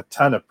off and a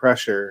ton of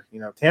pressure,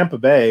 Tampa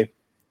Bay,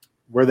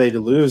 were they to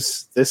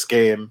lose this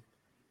game,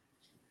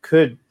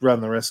 could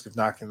run the risk of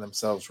knocking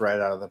themselves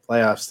right out of the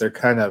playoffs.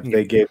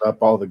 They gave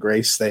up all the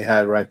grace they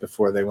had right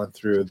before they went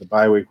through the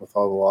bye week with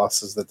all the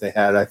losses that they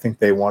had. I think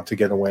they want to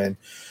get a win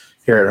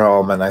here at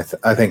home, and I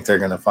think they're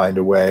going to find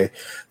a way.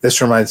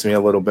 This reminds me a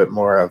little bit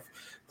more of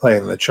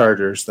playing the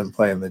Chargers than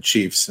playing the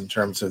Chiefs in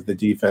terms of the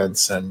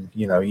defense. And,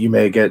 you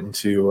may get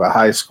into a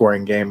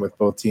high-scoring game with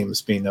both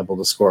teams being able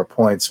to score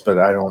points, but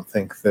I don't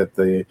think that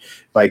the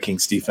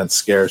Vikings defense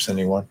scares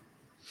anyone.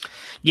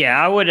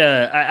 Yeah, I would.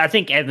 I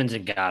think Evans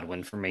and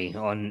Godwin for me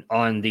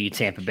on the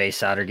Tampa Bay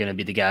side are going to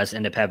be the guys that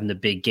end up having the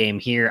big game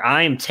here.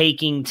 I am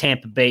taking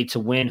Tampa Bay to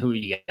win. Who are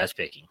you guys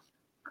picking?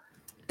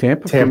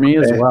 Tampa for me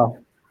as well.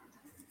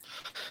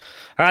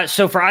 All right,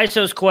 so for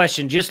Iso's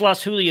question, just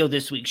lost Julio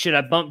this week. Should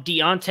I bump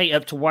Deontay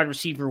up to wide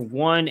receiver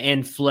 1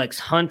 and flex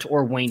Hunt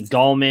or Wayne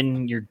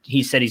Gallman?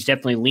 He said he's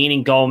definitely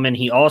leaning Gallman.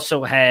 He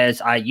also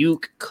has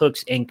Ayuk,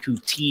 Cooks, and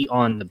Kuti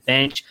on the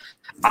bench.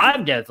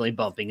 I'm definitely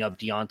bumping up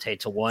Deontay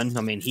to 1.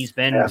 I mean, he's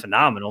been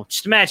phenomenal.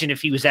 Just imagine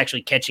if he was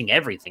actually catching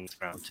everything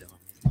thrown to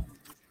him.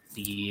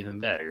 Be even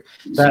better.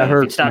 That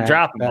hurts. Stop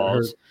dropping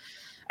balls.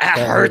 That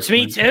hurts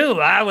me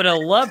too. I would have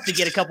loved to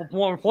get a couple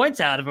more points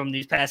out of him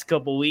these past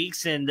couple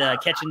weeks and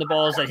catching the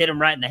balls that hit him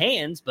right in the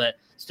hands, but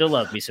still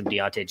love me some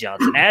Deontay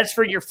Johnson. As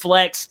for your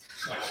flex,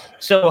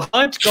 so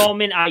Hunt,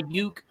 Gallman,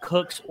 Ayuk,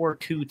 Cooks, or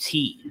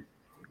Kuti.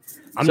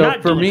 I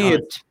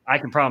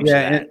can promise you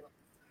that.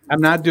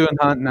 I'm not doing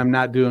Hunt and I'm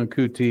not doing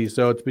Kuti,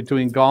 so it's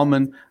between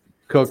Gallman,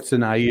 Cooks,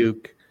 and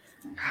Ayuk.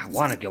 I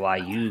want to go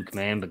Ayuk,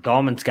 man, but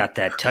Gallman's got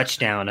that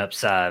touchdown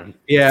upside.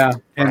 Yeah,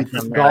 and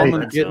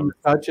Gallman's getting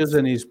touches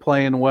and he's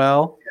playing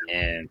well.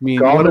 Yeah. I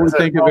mean, what do we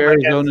think of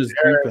Arizona's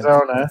defense?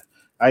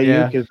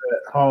 Ayuk is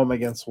at home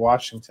against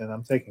Washington.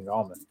 I'm taking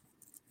Gallman.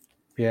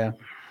 Yeah,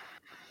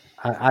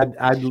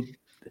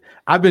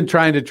 I've been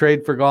trying to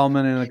trade for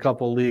Gallman in a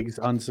couple leagues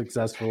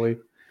unsuccessfully.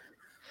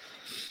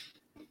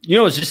 You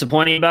know what's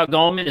disappointing about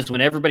Gallman is when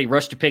everybody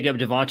rushed to pick up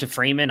Devonta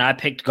Freeman, I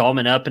picked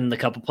Gallman up in the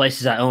couple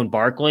places I owned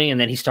Barkley, and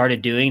then he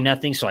started doing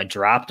nothing, so I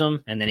dropped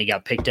him, and then he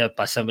got picked up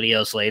by somebody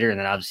else later, and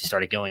then obviously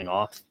started going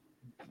off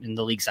in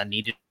the leagues I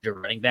needed a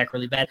running back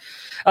really bad.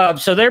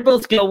 So they're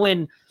both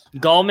going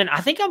Gallman.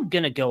 I think I'm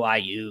going to go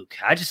Ayuk.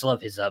 I just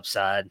love his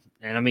upside.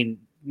 And, I mean,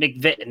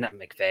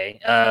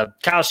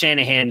 Kyle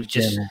Shanahan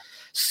just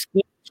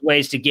schemes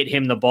ways to get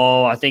him the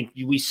ball. I think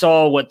we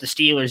saw what the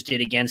Steelers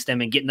did against them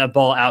and getting the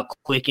ball out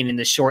quick and in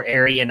the short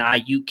area, and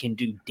Ayuk can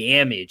do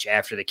damage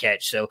after the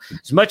catch. So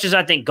as much as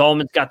I think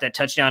Gallman's got that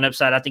touchdown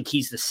upside, I think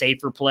he's the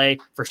safer play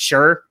for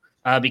sure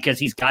because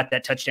he's got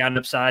that touchdown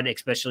upside,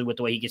 especially with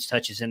the way he gets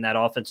touches in that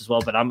offense as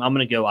well. But I'm going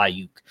to go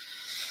Ayuk.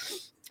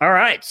 All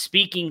right.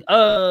 Speaking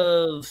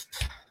of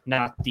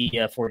not the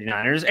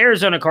 49ers,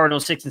 Arizona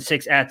Cardinals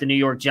 6-6 at the New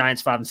York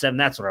Giants 5-7.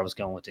 That's where I was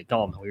going with it.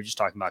 Gallman. We were just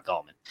talking about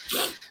Gallman.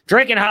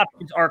 Drake and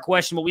Hopkins are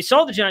questionable. We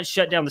saw the Giants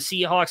shut down the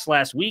Seahawks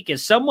last week,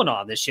 as someone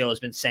on this show has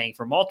been saying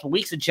for multiple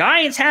weeks. The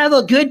Giants have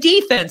a good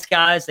defense,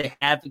 guys. They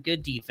have a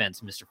good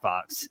defense, Mr.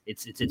 Fox.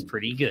 It's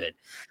pretty good.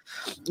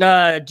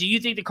 Do you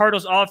think the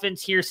Cardinals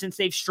offense here, since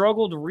they've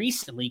struggled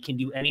recently, can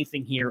do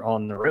anything here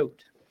on the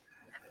road?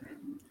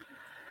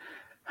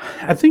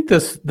 I think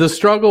the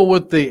struggle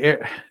with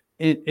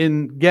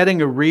in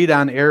getting a read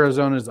on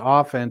Arizona's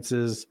offense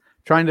is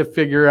trying to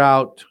figure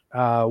out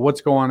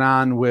what's going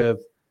on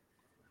with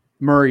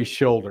Murray's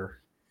shoulder,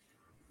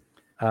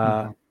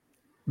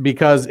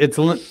 because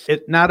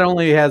it not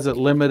only has it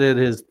limited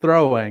his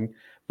throwing,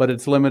 but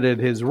it's limited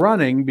his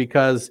running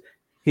because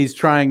he's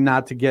trying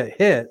not to get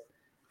hit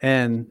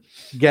and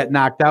get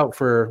knocked out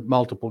for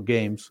multiple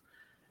games,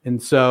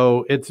 and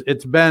so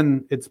it's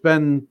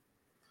been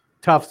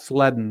tough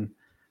sledding.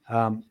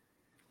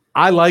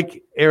 I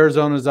like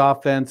Arizona's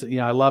offense. You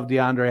know, I love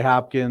DeAndre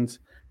Hopkins.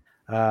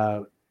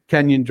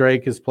 Kenyon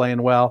Drake is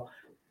playing well.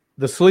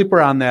 The sleeper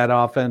on that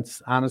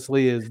offense,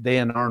 honestly, is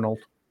Dan Arnold.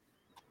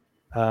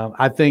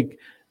 I think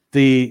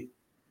the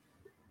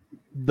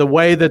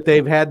way that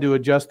they've had to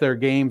adjust their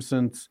game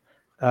since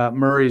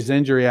Murray's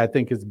injury, I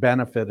think, has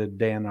benefited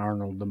Dan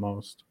Arnold the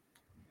most.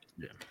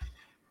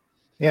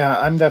 Yeah,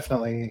 I'm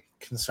definitely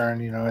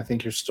concerned. You know, I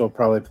think you're still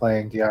probably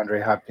playing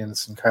DeAndre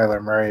Hopkins and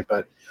Kyler Murray,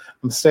 but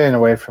I'm staying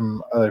away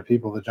from other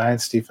people. The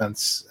Giants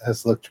defense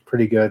has looked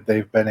pretty good.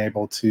 They've been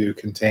able to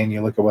contain.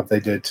 You look at what they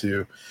did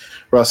to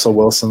Russell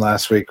Wilson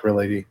last week,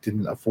 really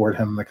didn't afford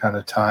him the kind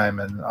of time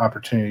and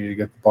opportunity to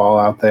get the ball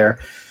out there.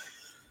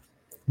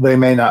 They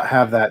may not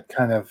have that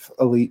kind of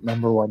elite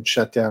number one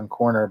shutdown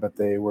corner, but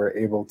they were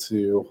able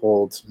to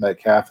hold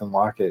Metcalf and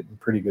Lockett in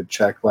pretty good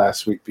check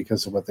last week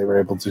because of what they were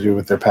able to do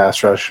with their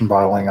pass rush and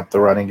bottling up the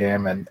running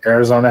game. And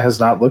Arizona has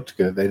not looked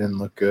good. They didn't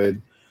look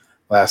good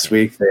last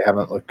week. They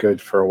haven't looked good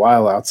for a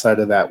while. Outside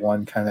of that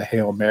one kind of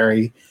Hail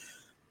Mary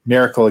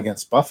miracle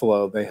against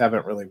Buffalo, they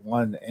haven't really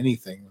won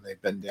anything.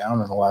 They've been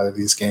down in a lot of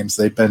these games.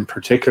 They've been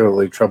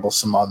particularly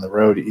troublesome on the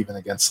road, even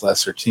against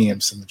lesser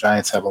teams, and the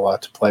Giants have a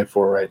lot to play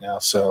for right now.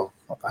 So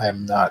I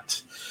am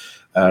not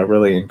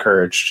really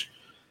encouraged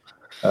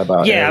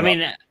about it. I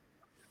mean,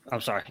 I'm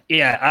sorry.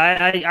 Yeah,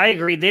 I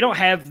agree. They don't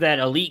have that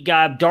elite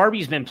guy.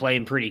 Darby's been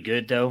playing pretty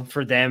good, though,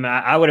 for them.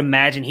 I would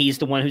imagine he's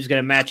the one who's going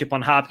to match up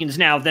on Hopkins.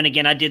 Now, then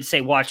again, I did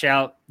say watch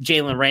out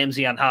Jalen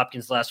Ramsey on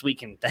Hopkins last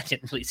week, and that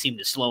didn't really seem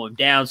to slow him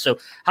down. So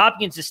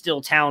Hopkins is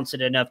still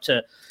talented enough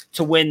to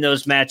win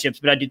those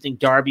matchups, but I do think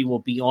Darby will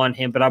be on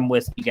him. But I'm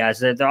with you guys.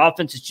 Their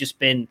offense has just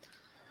been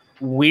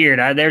weird.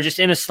 They're just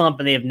in a slump,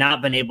 and they have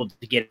not been able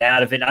to get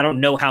out of it. I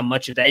don't know how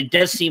much of that. It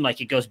does seem like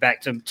it goes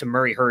back to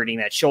Murray hurting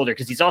that shoulder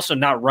because he's also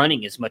not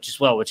running as much as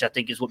well, which I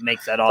think is what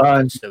makes that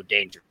offense so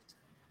dangerous.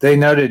 They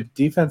noted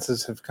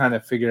defenses have kind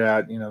of figured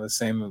out, the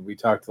same. We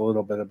talked a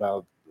little bit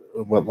about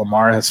what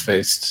Lamar has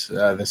faced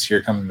this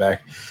year coming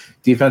back.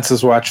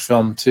 Defenses watch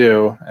film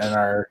too and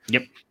are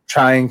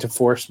trying to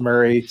force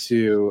Murray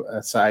to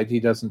a side he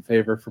doesn't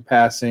favor for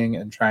passing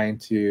and trying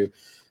to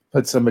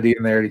put somebody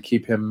in there to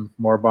keep him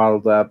more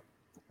bottled up.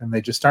 And they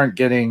just aren't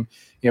getting,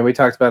 we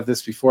talked about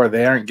this before,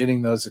 they aren't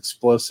getting those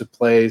explosive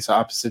plays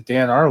opposite.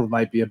 Dan Arnold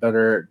might be a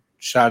better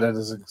shot at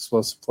his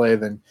explosive play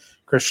than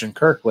Christian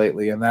Kirk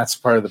lately, and that's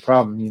part of the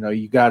problem.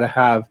 You got to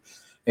have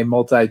a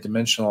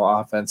multi-dimensional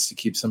offense to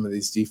keep some of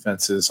these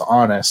defenses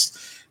honest.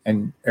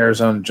 And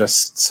Arizona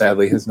just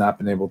sadly has not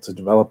been able to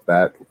develop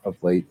that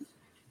of late.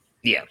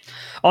 Yeah.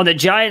 On the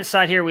Giants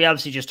side here, we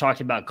obviously just talked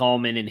about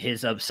Gallman and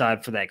his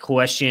upside for that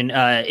question.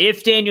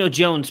 If Daniel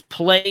Jones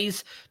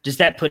plays, does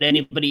that put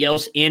anybody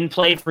else in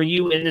play for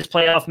you in this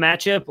playoff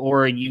matchup,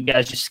 or are you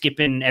guys just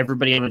skipping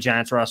everybody on the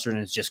Giants roster and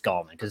it's just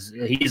Gallman? Because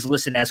he's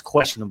listed as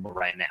questionable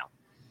right now.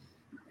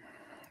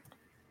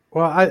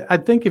 Well, I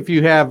think if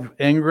you have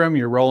Ingram,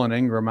 you're rolling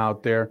Ingram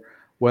out there,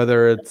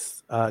 whether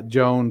it's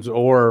Jones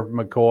or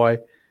McCoy.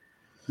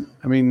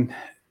 I mean,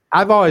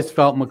 I've always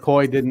felt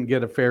McCoy didn't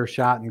get a fair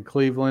shot in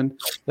Cleveland.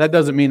 That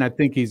doesn't mean I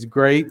think he's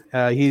great.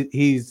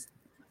 He's,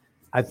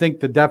 I think,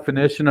 the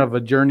definition of a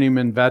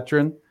journeyman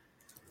veteran.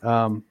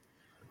 Can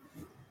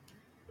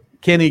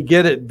he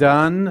get it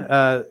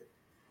done?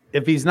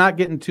 If he's not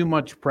getting too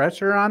much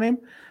pressure on him,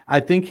 I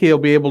think he'll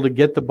be able to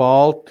get the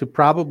ball to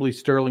probably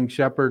Sterling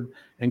Shepard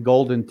and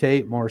Golden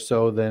Tate more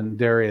so than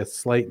Darius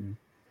Slayton.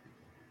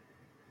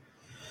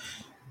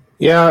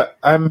 Yeah,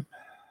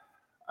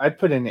 I'd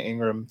put in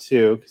Ingram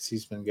too because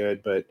he's been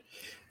good, but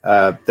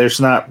there's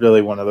not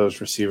really one of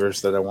those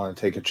receivers that I want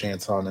to take a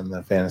chance on in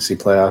the fantasy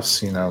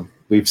playoffs. You know,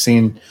 we've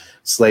seen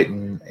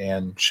Slayton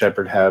and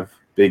Shepard have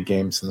big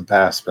games in the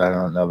past, but I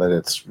don't know that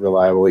it's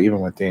reliable, even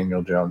with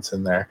Daniel Jones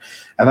in there.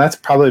 And that's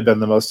probably been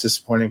the most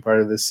disappointing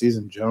part of this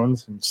season.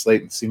 Jones and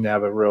Slayton seem to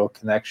have a real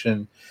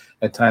connection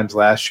at times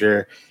last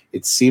year.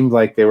 It seemed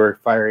like they were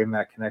firing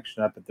that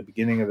connection up at the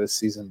beginning of this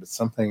season, but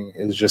something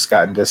has just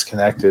gotten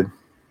disconnected.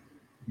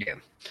 Yeah.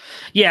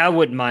 Yeah, I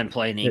wouldn't mind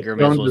playing Ingram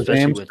as well,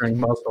 especially with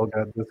muscle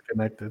got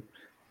disconnected.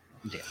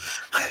 Yeah.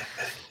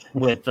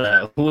 with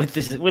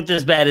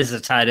as bad as the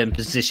tight end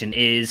position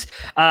is.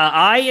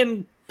 I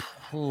am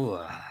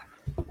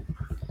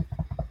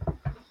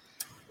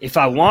if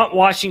I want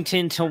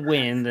Washington to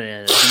win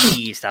the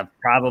East, I've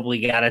probably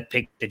got to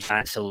pick the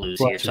Giants to lose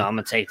here, so I'm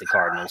going to take the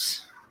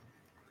Cardinals.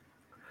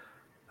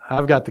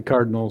 I've got the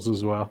Cardinals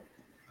as well.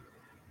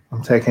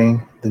 I'm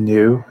taking the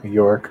New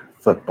York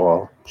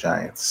Football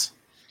Giants.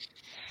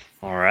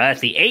 All right,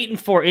 the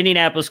 8-4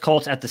 Indianapolis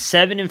Colts at the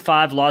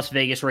 7-5 Las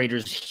Vegas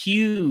Raiders.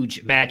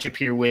 Huge matchup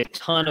here with a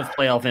ton of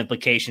playoff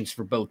implications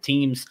for both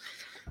teams.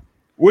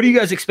 What do you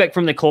guys expect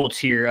from the Colts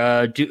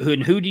here?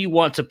 Who do you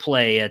want to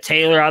play?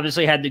 Taylor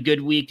obviously had the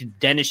good week.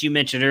 Dennis, you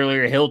mentioned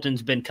earlier,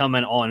 Hilton's been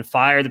coming on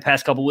fire the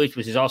past couple weeks,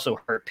 which has also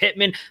hurt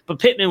Pittman. But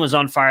Pittman was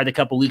on fire the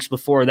couple weeks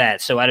before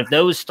that. So out of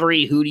those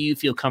three, who do you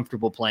feel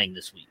comfortable playing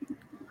this week?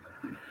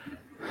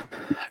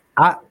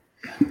 I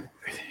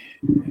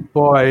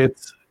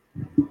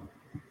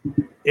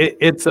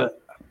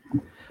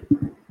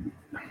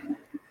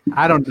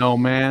don't know,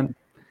 man.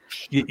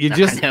 You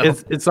just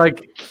it's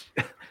like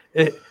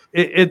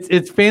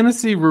it's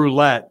fantasy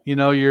roulette. You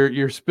know,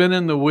 you're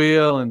spinning the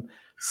wheel and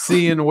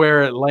seeing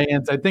where it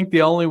lands. I think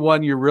the only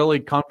one you're really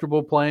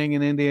comfortable playing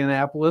in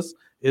Indianapolis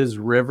is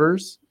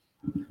Rivers,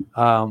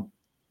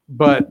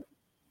 but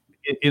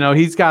you know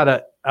he's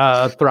got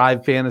a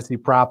Thrive fantasy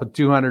prop of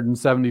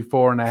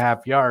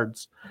 274.5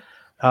 yards.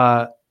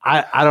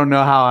 I don't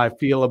know how I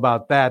feel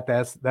about that.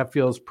 That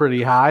feels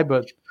pretty high,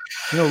 but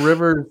you know,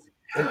 Rivers.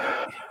 You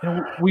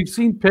know, we've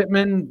seen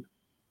Pittman.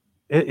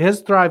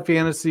 His Thrive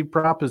fantasy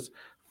prop is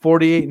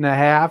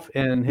 48.5,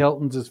 and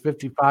Hilton's is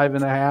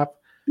 55.5.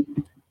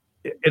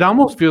 It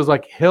almost feels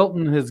like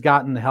Hilton has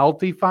gotten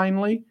healthy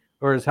finally,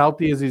 or as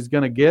healthy as he's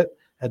going to get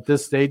at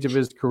this stage of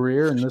his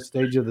career and this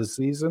stage of the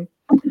season.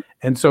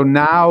 And so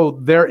now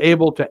they're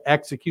able to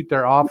execute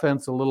their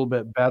offense a little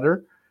bit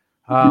better.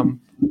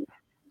 I'm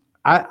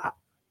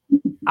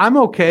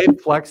okay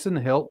flexing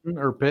Hilton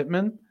or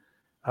Pittman.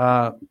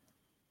 And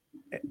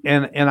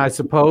I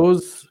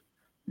suppose,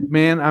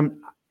 man,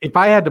 if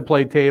I had to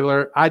play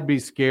Taylor, I'd be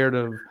scared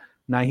of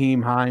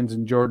Nyheim Hines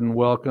and Jordan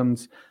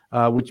Wilkins,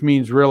 which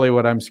means really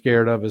what I'm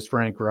scared of is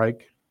Frank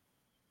Reich.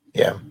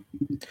 Yeah.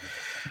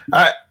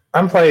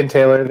 I'm playing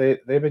Taylor.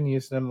 They've been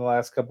using him the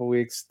last couple of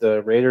weeks.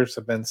 The Raiders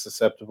have been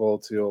susceptible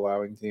to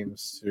allowing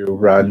teams to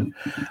run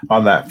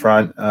on that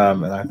front.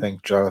 And I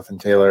think Jonathan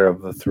Taylor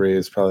of the three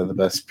is probably the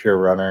best pure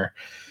runner.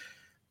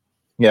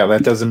 Yeah,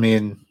 that doesn't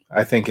mean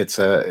I think it's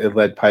a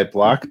lead pipe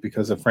lock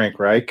because of Frank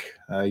Reich.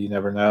 You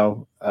never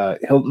know.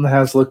 Hilton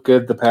has looked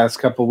good the past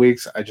couple of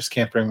weeks. I just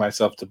can't bring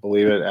myself to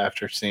believe it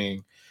after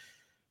seeing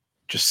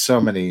just so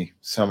many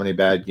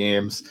bad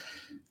games.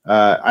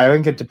 I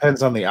think it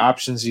depends on the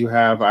options you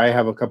have. I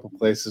have a couple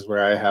places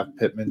where I have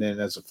Pittman in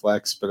as a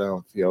flex, but I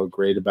don't feel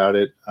great about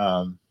it.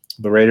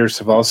 The Raiders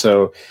have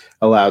also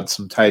allowed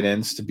some tight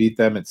ends to beat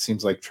them. It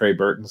seems like Trey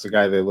Burton's the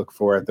guy they look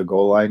for at the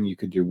goal line. You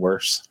could do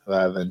worse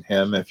than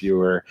him if you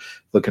were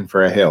looking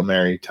for a Hail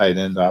Mary tight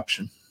end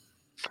option.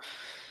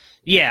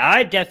 Yeah,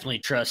 I definitely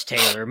trust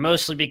Taylor,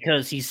 mostly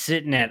because he's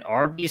sitting at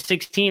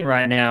RB16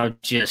 right now,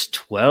 just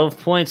 12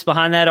 points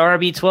behind that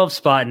RB12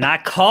 spot. And I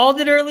called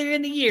it earlier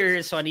in the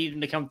year, so I need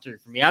him to come through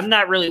for me. I'm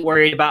not really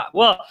worried about,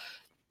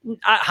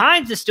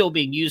 Hines is still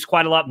being used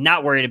quite a lot.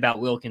 Not worried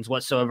about Wilkins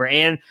whatsoever.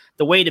 And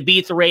the way to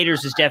beat the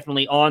Raiders is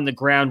definitely on the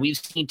ground. We've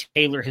seen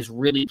Taylor has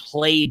really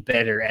played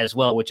better as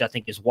well, which I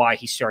think is why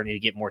he's starting to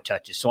get more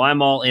touches. So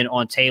I'm all in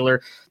on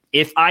Taylor.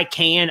 if I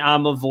can,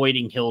 I'm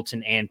avoiding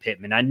Hilton and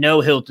Pittman. I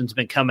know Hilton's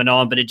been coming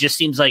on, but it just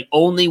seems like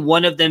only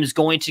one of them is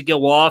going to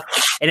go off,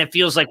 and it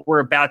feels like we're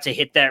about to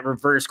hit that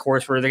reverse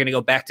course where they're going to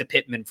go back to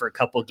Pittman for a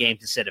couple of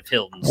games instead of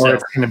Hilton. Or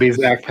it's going to be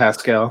Zach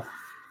Pascal.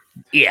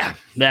 Yeah,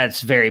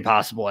 that's very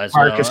possible as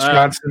Marcus well.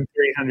 Johnson,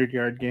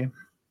 300-yard game.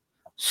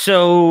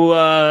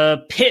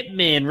 So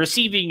Pittman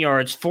receiving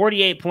yards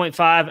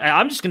 48.5.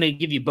 I'm just going to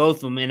give you both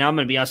of them, and I'm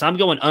going to be honest. I'm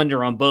going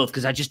under on both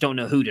because I just don't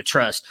know who to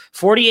trust.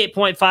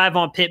 48.5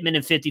 on Pittman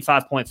and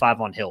 55.5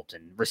 on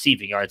Hilton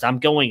receiving yards. I'm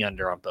going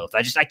under on both.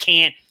 I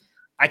can't.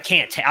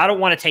 I don't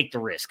want to take the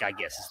risk, I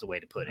guess is the way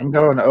to put it. I'm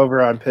going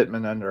over on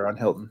Pittman, under on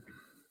Hilton.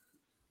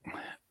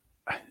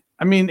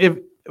 I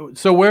mean,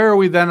 so where are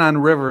we then on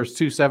Rivers?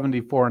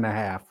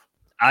 274.5.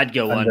 I'd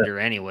go under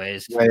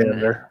anyways. Way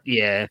under.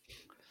 Yeah.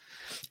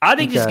 I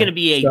think it's going to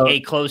be So- a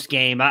close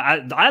game.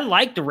 I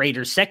like the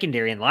Raiders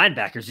secondary and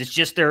linebackers. It's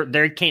just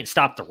they can't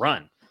stop the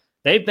run.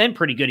 They've been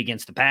pretty good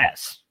against the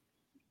pass.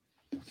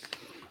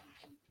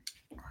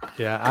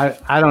 Yeah,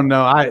 I don't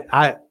know.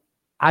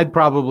 I'd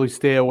probably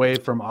stay away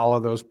from all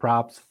of those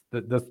props.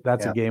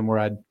 That's a game where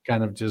I'd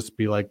kind of just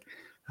be like,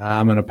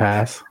 I'm going to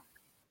pass.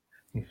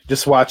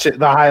 Just watch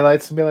the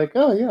highlights and be like,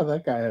 oh, yeah,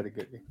 that guy had a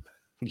good game.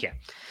 Yeah.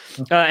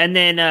 And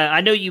then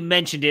I know you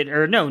mentioned it,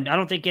 or no, I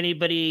don't think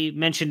anybody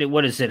mentioned it.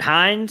 What is it?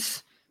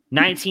 Hines,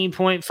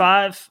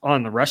 19.5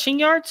 on the rushing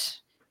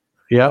yards?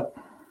 Yep.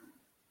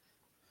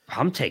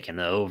 I'm taking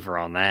the over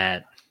on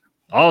that.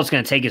 All it's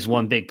going to take is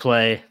one big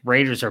play.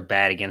 Raiders are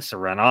bad against the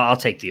run. I'll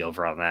take the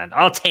over on that.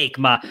 I'll take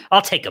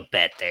a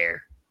bet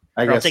there.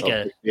 I I'll guess take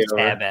a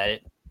stab at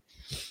it.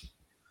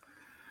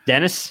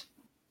 Dennis?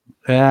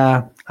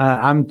 Yeah,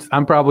 I'm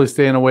probably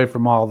staying away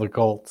from all the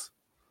Colts.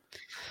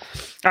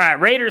 All right,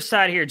 Raiders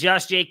side here.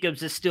 Josh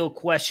Jacobs is still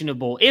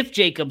questionable. If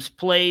Jacobs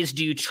plays,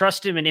 do you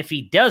trust him? And if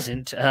he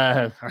doesn't,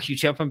 are you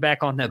jumping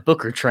back on that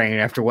Booker train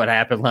after what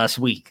happened last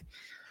week?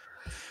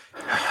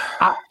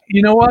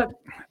 You know what?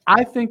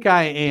 I think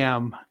I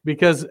am,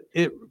 because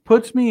it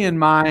puts me in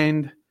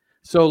mind.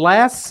 So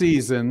last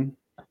season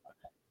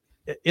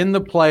in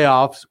the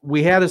playoffs,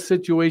 we had a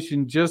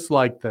situation just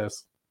like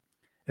this,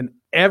 and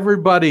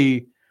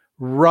everybody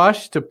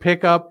rushed to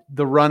pick up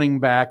the running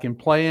back and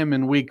play him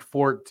in week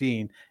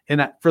 14.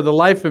 And for the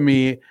life of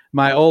me,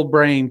 my old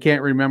brain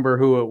can't remember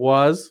who it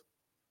was.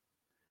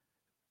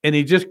 And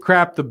he just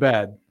crapped the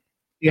bed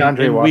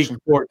in week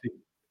 14.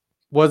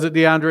 Was it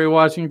DeAndre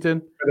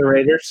Washington? For the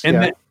Raiders?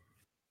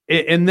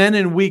 And then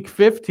in week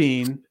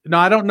 15, no,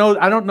 I don't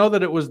know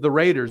that it was the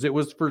Raiders. It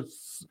was for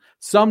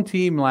some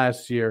team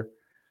last year.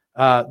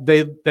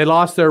 They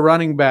lost their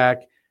running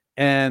back,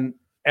 and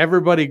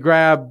everybody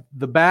grabbed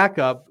the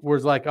backup.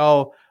 Was like,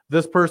 oh,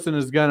 this person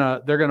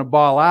they're gonna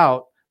ball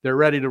out. They're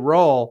ready to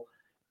roll,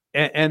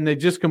 and they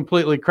just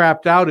completely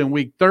crapped out in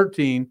week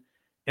 13.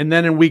 And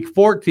then in week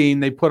 14,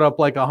 they put up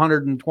like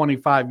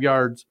 125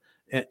 yards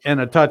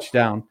and a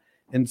touchdown.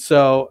 And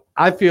so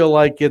I feel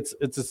like it's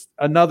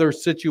another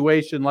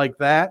situation like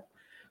that.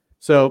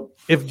 So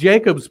if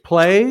Jacobs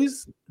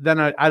plays, then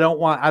I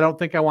don't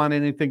think I want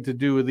anything to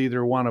do with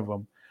either one of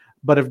them.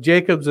 But if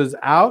Jacobs is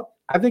out,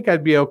 I think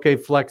I'd be okay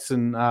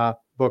flexing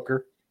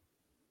Booker.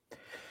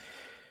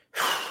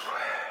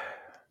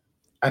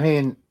 I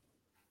mean,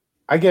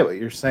 I get what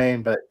you're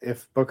saying, but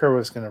if Booker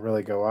was going to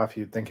really go off,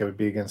 you'd think it would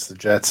be against the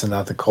Jets and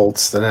not the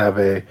Colts that have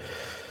a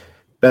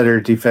better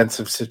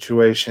defensive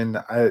situation.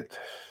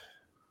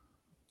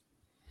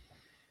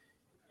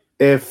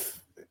 If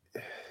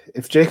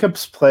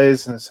Jacobs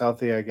plays and is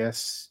healthy, I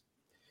guess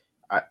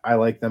I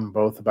like them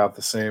both about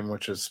the same,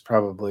 which is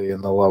probably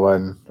in the low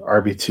end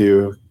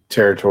RB2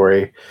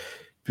 territory,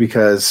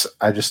 because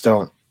I just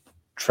don't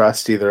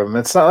trust either of them.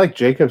 It's not like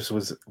Jacobs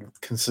was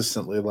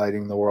consistently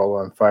lighting the world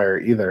on fire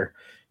either.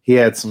 He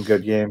had some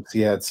good games.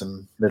 He had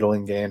some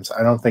middling games.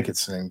 I don't think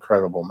it's an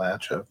incredible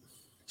matchup.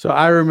 So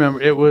I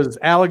remember it was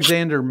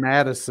Alexander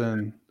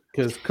Madison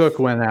because Cook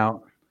went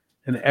out,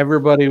 and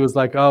everybody was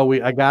like, "Oh,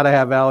 I got to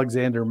have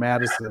Alexander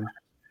Madison."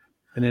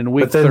 And in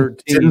week 13,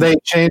 didn't they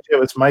change it? It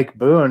was Mike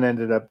Boone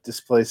ended up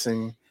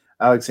displacing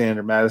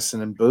Alexander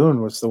Madison, and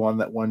Boone was the one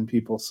that won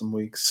people some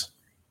weeks.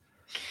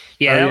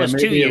 Yeah, that was 2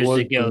 maybe it years was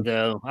ago, Boone.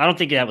 though. I don't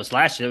think that was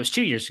last year. That was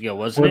 2 years ago,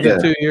 wasn't was it?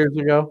 it 2 years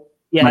ago?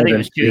 Yeah, I Might think it have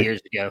was been 2 two.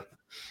 years ago.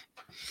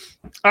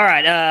 All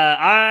right.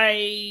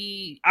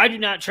 I do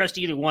not trust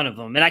either one of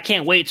them. And I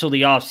can't wait till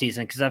the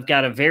offseason because I've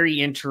got a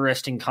very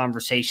interesting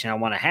conversation I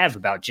want to have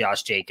about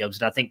Josh Jacobs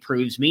that I think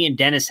proves me and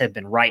Dennis have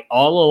been right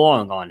all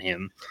along on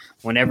him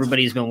when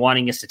everybody's been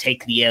wanting us to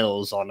take the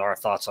L's on our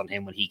thoughts on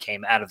him when he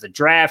came out of the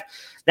draft.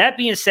 That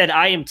being said,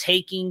 I am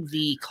taking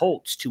the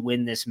Colts to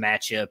win this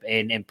matchup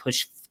and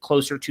push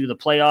closer to the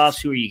playoffs.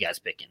 Who are you guys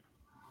picking?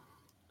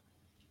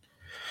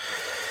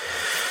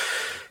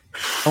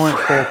 I went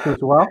Colts as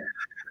well.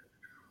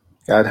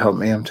 God help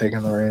me, I'm taking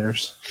the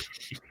Raiders.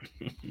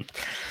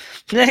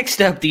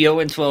 Next up, the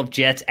 0-12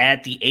 Jets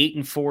at the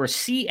 8-4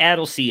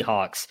 Seattle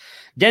Seahawks.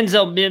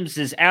 Denzel Mims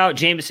is out.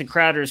 Jamison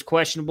Crowder is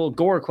questionable.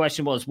 Gore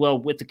questionable as well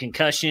with the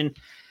concussion.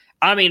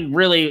 I mean,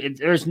 really,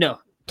 there's no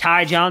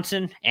Ty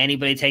Johnson,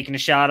 anybody taking a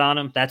shot on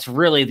him? That's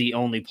really the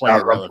only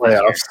player relevant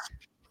here.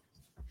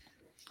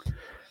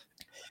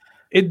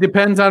 It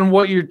depends on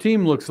what your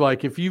team looks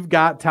like. If you've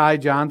got Ty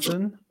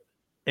Johnson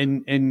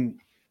and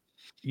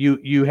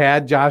you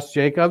had Josh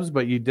Jacobs,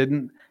 but you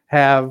didn't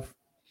have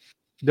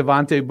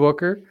Devontae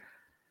Booker,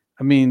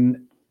 I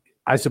mean,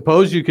 I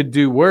suppose you could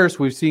do worse.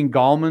 We've seen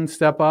Gallman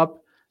step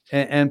up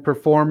and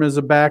perform as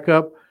a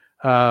backup.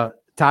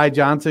 Ty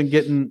Johnson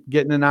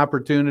getting an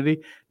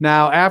opportunity.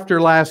 Now, after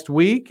last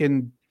week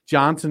and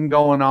Johnson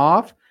going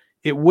off,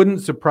 it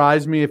wouldn't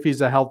surprise me if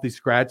he's a healthy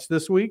scratch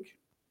this week,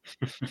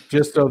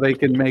 just so they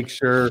can make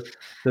sure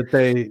that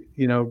they,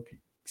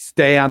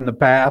 stay on the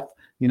path.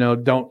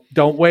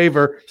 Don't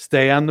waver,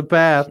 stay on the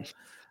path.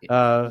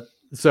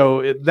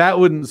 So that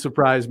wouldn't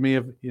surprise me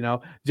if,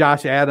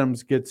 Josh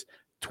Adams gets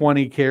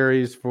 20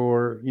 carries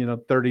for,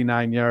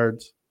 39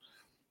 yards.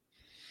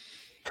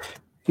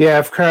 Yeah,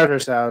 if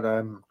Crowder's out,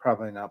 I'm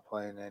probably not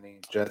playing any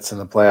Jets in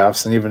the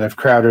playoffs. And even if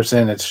Crowder's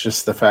in, it's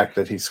just the fact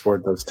that he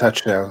scored those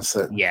touchdowns.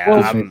 I'm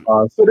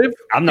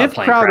not if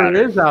playing Crowder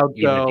is out,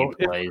 though,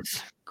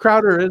 if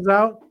Crowder is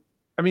out,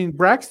 I mean,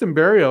 Braxton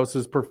Berrios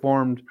has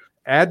performed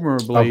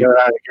admirably. I'll get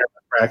out of here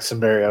with Braxton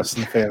Berrios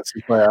in the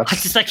fantasy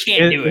playoffs. I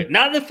can't do it.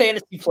 Not in the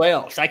fantasy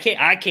playoffs. I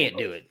can't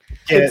do it.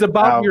 It's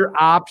about your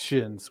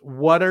options.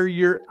 What are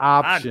your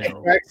options?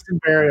 Braxton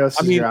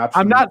Berrios is your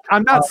option.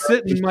 I'm not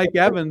sitting Mike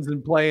Evans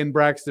and playing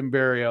Braxton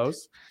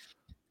Berrios.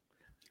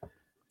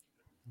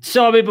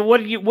 So I mean, but what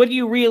are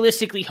you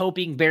realistically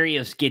hoping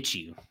Berrios gets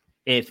you?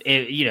 If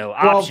 12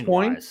 option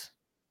points,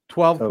 wise?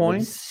 12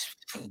 points.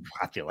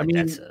 I feel like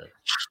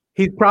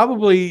he's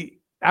probably.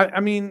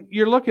 I mean,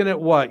 you're looking at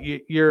what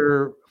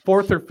your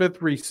fourth or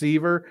fifth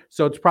receiver,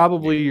 so it's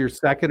probably your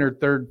second or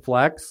third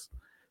flex.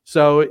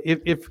 So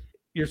if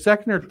your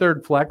second or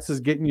third flex is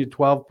getting you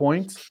 12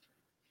 points,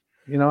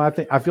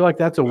 I feel like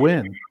that's a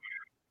win.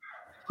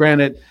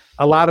 Granted,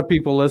 a lot of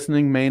people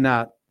listening may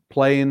not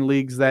play in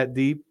leagues that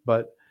deep,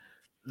 but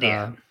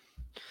yeah.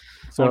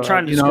 So I'm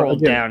trying to scroll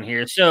down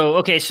here.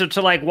 So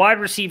to like wide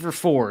receiver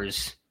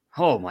 4s.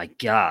 Oh my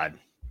God.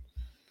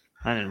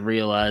 I didn't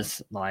realize,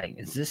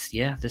 is this?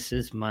 Yeah, this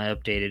is my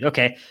updated.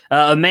 Okay.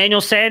 Emmanuel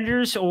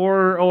Sanders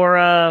or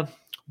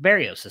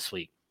Berrios this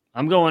week.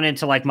 I'm going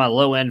into my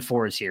low end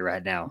 4s here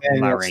right now in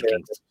my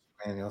rankings.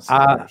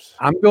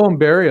 I'm going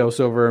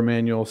Berrios over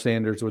Emmanuel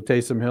Sanders with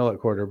Taysom Hill at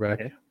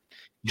quarterback. Okay.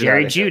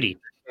 Jerry Jeudy.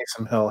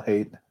 Taysom Hill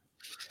hate.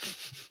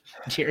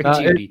 Jerry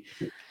Jeudy.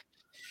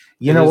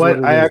 You know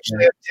what? I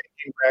actually have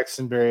taken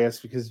Braxton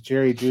Berrios because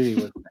Jerry Jeudy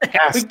was.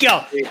 There we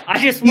go. I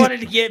just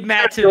wanted to get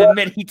Matt to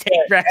admit he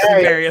take Braxton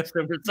Berrios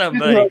over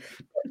somebody.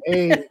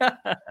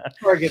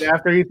 Target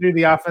after he threw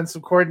the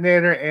offensive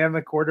coordinator and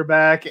the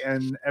quarterback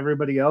and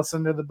everybody else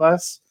under the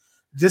bus.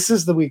 This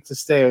is the week to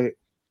stay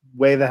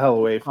way the hell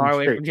away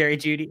from Jerry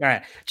Jeudy. All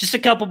right, just a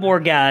couple more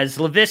guys.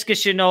 Laviska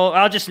Shenault.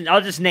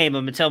 I'll just name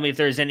them and tell me if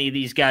there's any of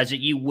these guys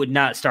that you would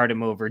not start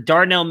him over.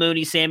 Darnell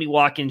Mooney, Sammy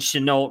Watkins,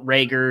 Shenault,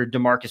 Rager,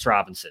 Demarcus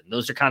Robinson.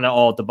 Those are kind of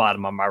all at the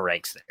bottom of my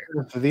ranks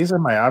there. If these are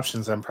my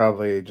options, I'm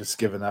probably just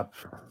giving up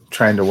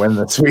trying to win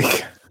this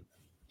week.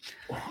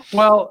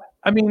 Well,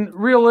 I mean,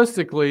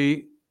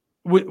 realistically,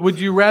 would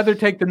you rather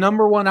take the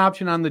number one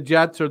option on the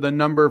Jets or the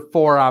number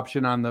 4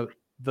 option on the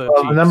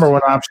the number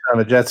one option on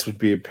the Jets would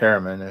be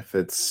Perriman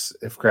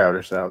if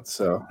Crowder's out.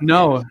 So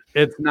no,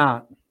 it's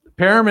not.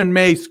 Perriman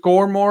may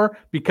score more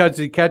because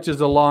he catches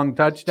a long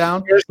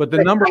touchdown, but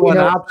the number one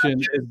option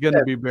is going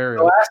to be Berrios.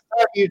 The last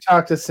time you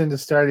talked us into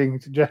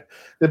starting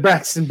the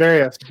Braxton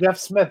Berrios, Jeff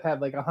Smith had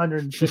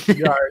 150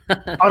 yards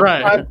on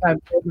right. 5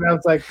 times, and I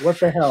was like, "What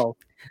the hell?"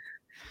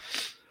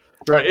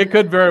 Right, it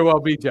could very well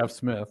be Jeff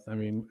Smith. I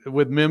mean,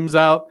 with Mims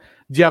out,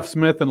 Jeff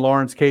Smith and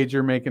Lawrence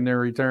Cager making their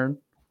return.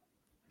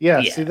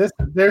 Yeah. See,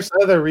 there's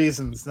other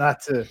reasons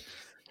not to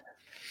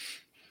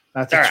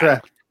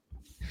try.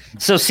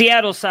 So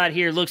Seattle's side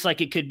here looks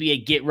like it could be a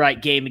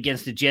get-right game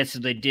against the Jets, so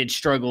they did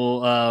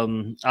struggle,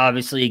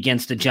 obviously,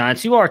 against the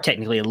Giants, who are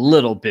technically a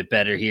little bit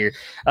better here.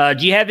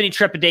 Do you have any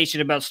trepidation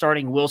about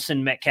starting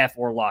Wilson, Metcalf,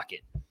 or Lockett?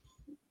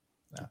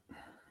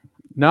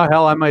 No,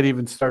 hell, I might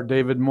even start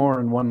David Moore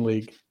in one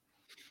league.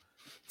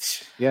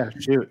 Yeah,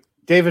 shoot.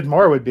 David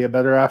Moore would be a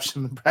better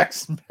option than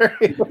Braxton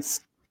Berrios.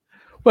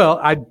 Well,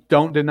 I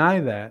don't deny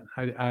that.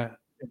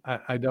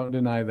 I don't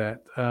deny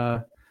that.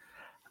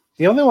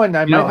 The only one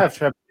I might have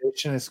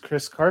trepidation is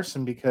Chris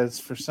Carson, because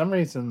for some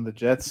reason the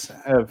Jets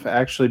have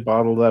actually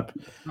bottled up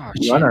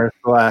runners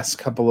the last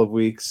couple of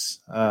weeks.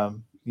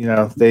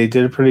 They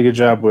did a pretty good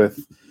job with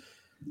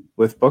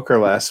Booker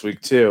last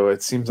week too.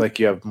 It seems like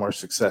you have more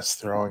success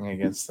throwing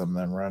against them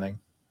than running.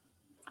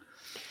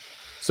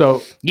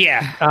 So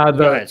yeah,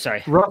 go ahead,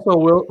 sorry.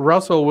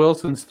 Russell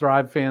Wilson's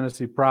Thrive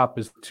Fantasy prop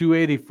is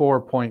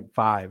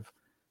 284.5.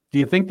 Do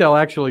you think they'll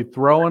actually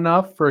throw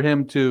enough for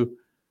him to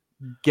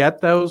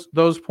get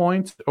those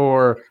points,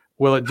 or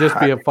will it just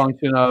be a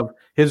function of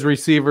his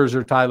receivers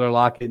are Tyler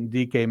Lockett and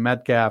DK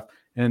Metcalf,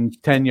 and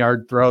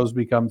 10-yard throws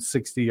become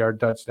 60-yard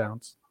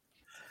touchdowns?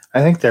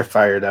 I think they're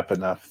fired up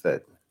enough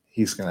that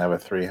he's going to have a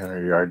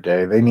 300-yard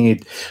day.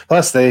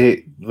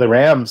 The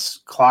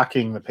Rams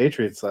clocking the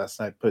Patriots last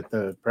night put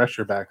the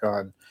pressure back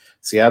on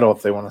Seattle.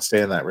 If they want to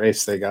stay in that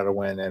race, they got to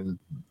win. And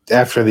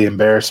after the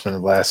embarrassment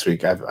of last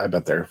week, I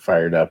bet they're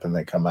fired up and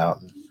they come out.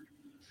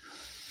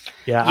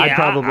 I'd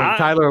probably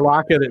Tyler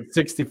Lockett at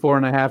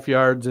 64.5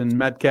 yards and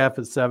Metcalf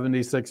at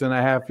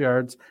 76.5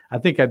 yards. I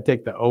think I'd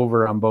take the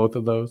over on both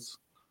of those.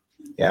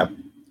 Yeah.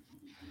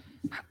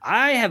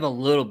 I have a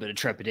little bit of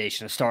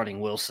trepidation of starting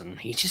Wilson.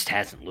 He just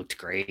hasn't looked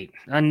great.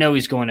 I know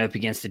he's going up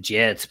against the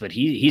Jets, but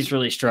he's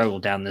really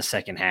struggled down the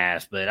second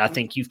half. But I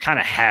think you kind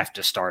of have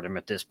to start him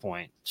at this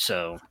point.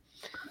 So,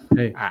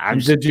 hey,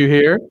 did you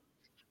hear?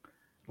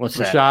 What's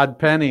that? Rashad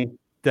Penny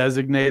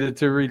designated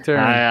to return.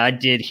 I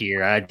did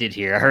hear. I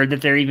heard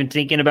that they're even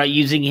thinking about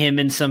using him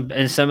in some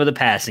of the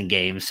passing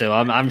games. So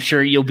I'm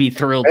sure you'll be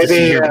thrilled to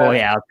see your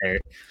boy out there.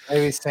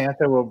 Maybe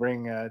Santa will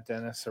bring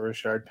Dennis a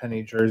Rashard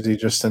Penny jersey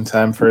just in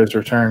time for his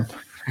return.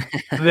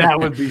 That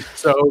would be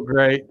so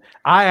great.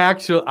 I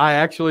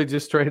actually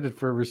just traded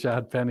for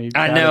Rashad Penny.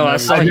 I know. I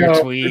saw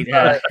your tweet.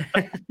 All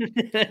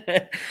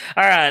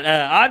right.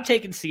 I'm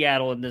taking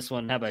Seattle in this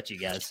one. How about you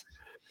guys?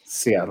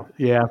 Seattle.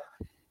 Yeah.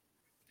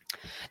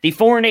 The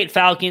 4-8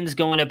 Falcons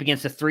going up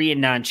against the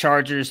 3-9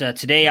 Chargers.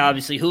 Today,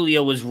 obviously,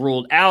 Julio was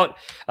ruled out.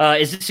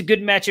 Is this a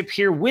good matchup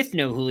here with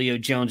no Julio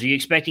Jones? Are you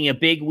expecting a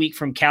big week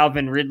from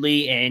Calvin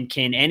Ridley? And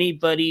can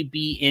anybody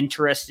be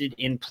interested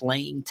in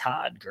playing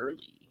Todd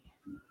Gurley?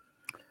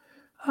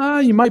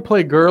 You might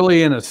play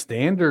Gurley in a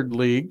standard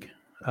league.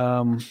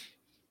 Even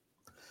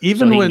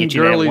so when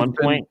Gurley's one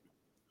point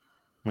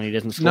when he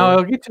doesn't score? No,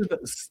 he'll get you the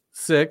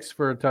 6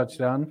 for a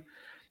touchdown.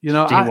 He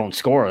won't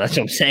score. That's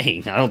what I'm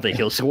saying. I don't think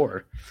he'll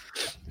score.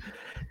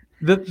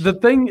 The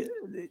thing,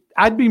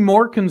 I'd be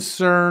more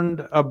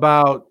concerned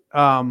about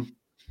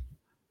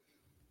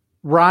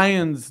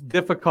Ryan's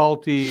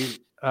difficulty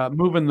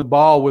moving the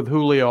ball with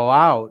Julio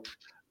out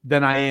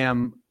than I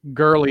am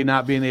Gurley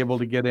not being able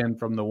to get in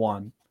from the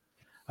 1.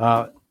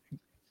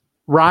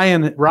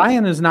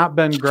 Ryan has not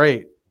been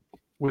great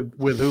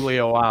with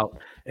Julio out,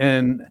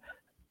 and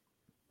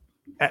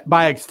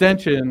by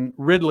extension,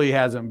 Ridley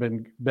hasn't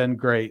been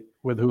great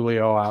with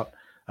Julio out.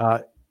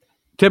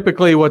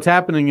 Typically what's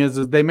happening is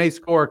they may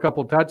score a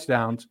couple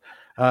touchdowns.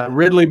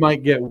 Ridley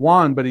might get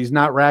 1, but he's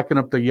not racking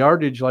up the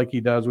yardage like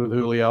he does with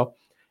Julio.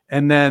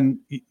 And then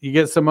you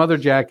get some other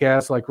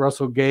jackass like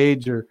Russell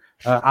Gage or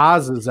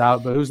Oz is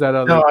out, but who's that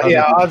other?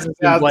 Oz is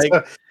out. Blake.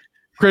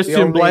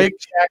 Christian Blake.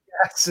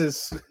 Jackass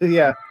is,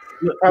 Levine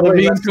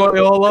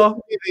Toyola.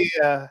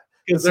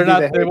 Because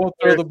they won't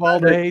throw the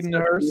ball to Hayden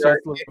Hurst. So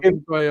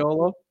Levine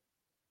Toyola.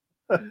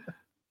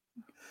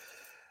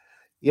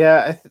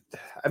 Yeah,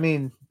 I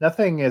mean,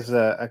 nothing is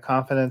a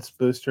confidence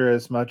booster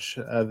as much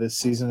this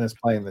season as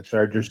playing the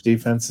Chargers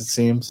defense, it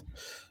seems.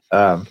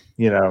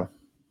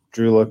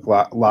 Drew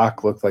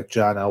Lock looked like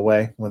John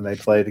Elway when they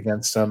played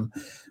against him.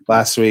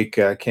 Last week,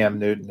 Cam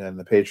Newton and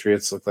the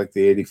Patriots looked like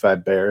the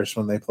 85 Bears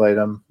when they played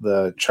them.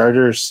 The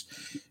Chargers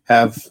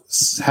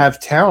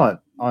have talent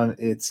on,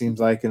 it seems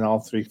like, in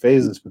all 3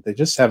 phases, but they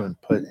just haven't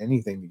put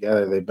anything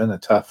together. They've been a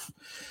tough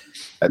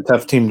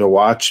team to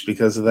watch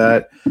because of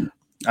that.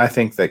 I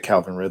think that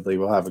Calvin Ridley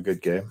will have a good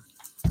game.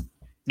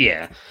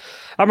 Yeah,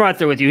 I'm right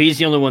there with you. He's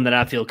the only one that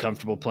I feel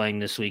comfortable playing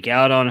this week.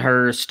 Out on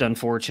Hurst,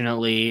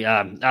 unfortunately.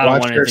 I don't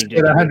want anything to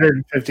do.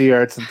 150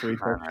 yards and 3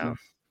 touchdowns.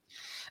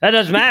 That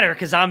doesn't matter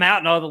because I'm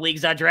out in all the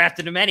leagues I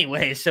drafted him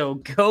anyway. So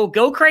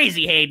go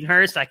crazy, Hayden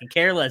Hurst. I can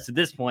care less at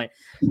this point.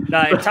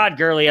 Todd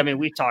Gurley, I mean,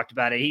 we've talked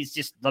about it. He's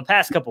just the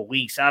past couple of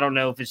weeks. I don't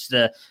know if it's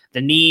the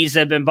knees that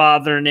have been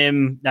bothering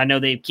him. I know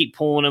they keep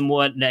pulling him.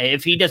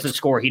 If he doesn't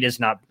score, he does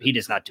not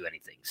do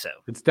anything. So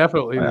it's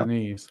definitely the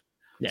knees.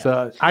 Yeah.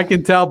 So I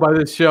can tell by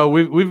this show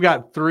we've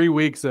got 3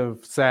 weeks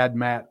of sad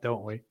Matt,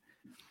 don't we?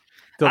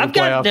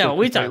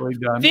 We've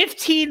done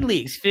 15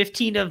 leagues,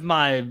 15 of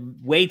my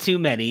way too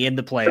many in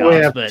the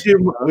playoffs.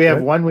 We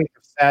have 1 week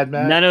of sad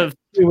Matt.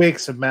 2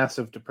 weeks of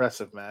massive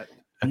depressive Matt.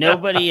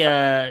 Nobody,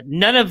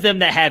 none of them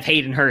that have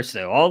Hayden Hurst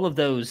though. All of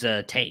those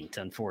tanked,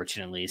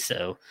 unfortunately.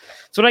 So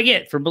that's what I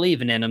get for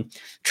believing in them.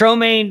 Troy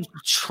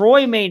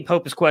Maine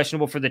Pope is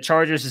questionable for the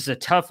Chargers. It's a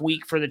tough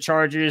week for the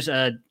Chargers.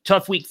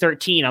 Tough week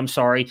 13. I'm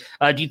sorry.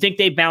 Do you think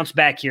they bounce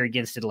back here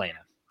against Atlanta?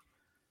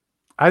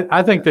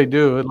 I think they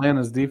do.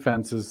 Atlanta's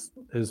defense is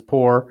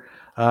poor.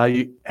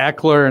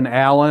 Eckler and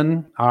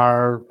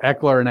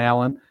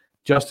Allen.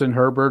 Justin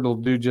Herbert will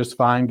do just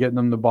fine getting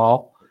them the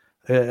ball.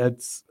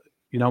 It's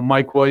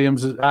Mike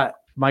Williams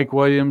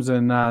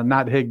and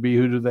not Higbee.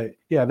 Who do they?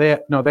 Yeah, they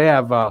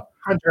have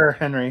Hunter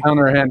Henry.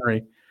 Hunter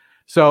Henry.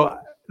 So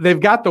they've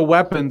got the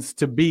weapons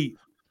to beat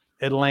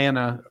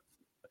Atlanta.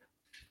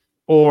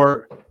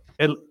 Or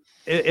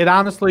it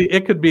honestly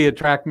it could be a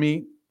track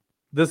meet.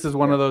 This is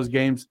one of those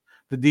games.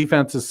 The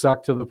defense has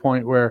sucked to the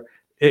point where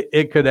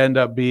it could end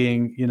up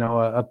being,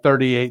 a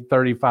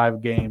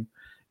 38-35 game,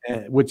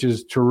 which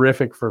is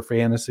terrific for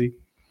fantasy,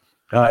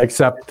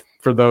 except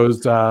for those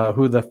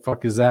who the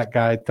fuck is that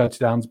guy?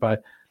 Touchdowns by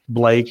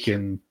Blake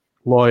and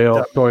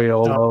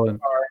Toyolo.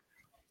 And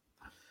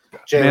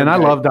man, I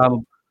love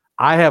Donald.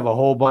 I have a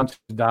whole bunch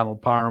of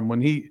Donald Parham.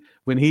 When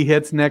he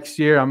hits next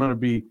year, I'm gonna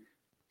be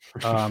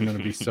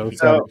so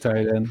sad at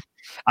tight end.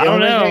 I don't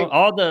know.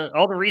 All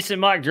the recent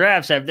mock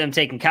drafts have them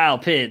taking Kyle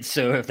Pitts.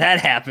 So if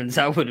that happens,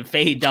 I would have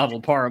faded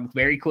Donald Parham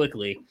very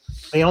quickly.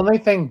 The only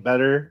thing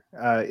better,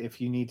 if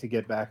you need to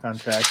get back on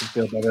track and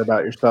feel better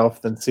about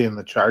yourself than seeing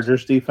the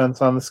Chargers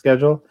defense on the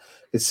schedule,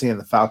 is seeing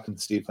the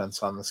Falcons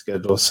defense on the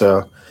schedule.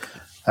 So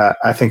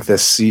I think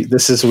this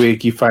is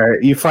week you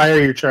fire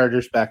your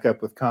Chargers back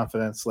up with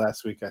confidence.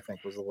 Last week I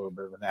think was a little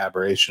bit of an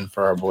aberration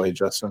for our boy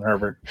Justin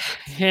Herbert.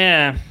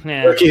 Yeah.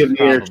 Rookie of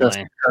the year,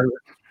 Justin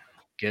Herbert.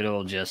 Good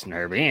old Justin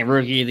Herbert. He ain't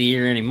rookie of the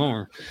year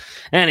anymore.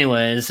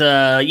 Anyways,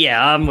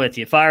 I'm with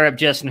you. Fire up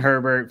Justin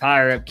Herbert.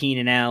 Fire up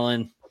Keenan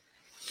Allen.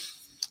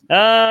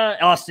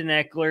 Austin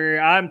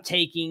Eckler. I'm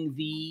taking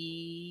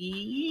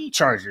the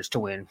Chargers to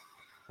win.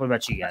 What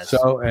about you guys?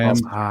 So am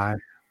I.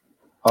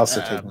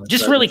 Also taking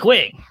just really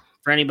quick.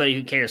 For anybody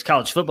who cares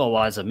college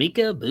football-wise,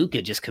 Emeka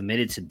Egbuka just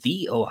committed to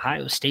The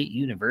Ohio State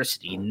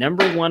University,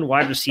 #1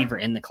 wide receiver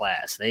in the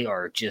class. They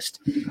are just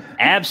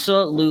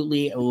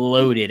absolutely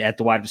loaded at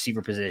the wide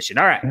receiver position.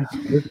 All right.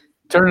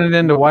 Turn it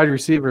into wide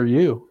receiver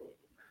U.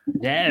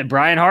 Yeah,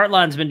 Brian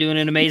Hartline's been doing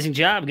an amazing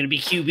job. Going to be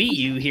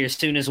QBU here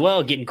soon as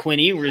well, getting Quinn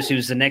Ewers,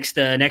 who's the next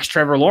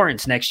Trevor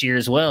Lawrence next year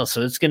as well.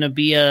 So it's going to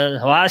be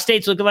Ohio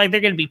State's looking like they're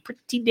going to be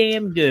pretty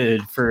damn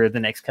good for the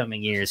next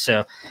coming years.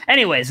 So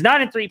anyways,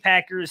 9-3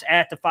 Packers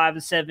at the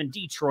 5-7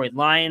 Detroit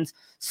Lions.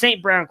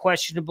 St. Brown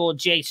questionable.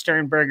 Jay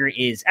Sternberger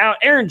is out.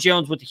 Aaron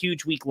Jones with a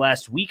huge week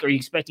last week. Are you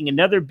expecting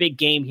another big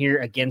game here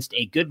against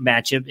a good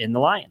matchup in the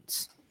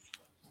Lions?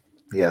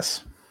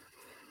 Yes.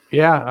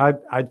 Yeah,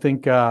 I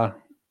think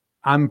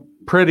I'm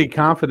pretty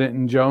confident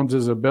in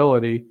Jones's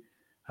ability.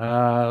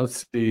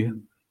 Let's see.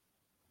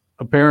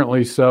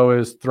 Apparently so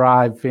is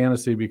Thrive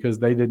Fantasy because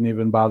they didn't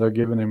even bother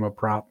giving him a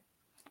prop.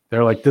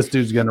 They're like, this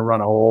dude's going to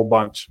run a whole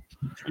bunch.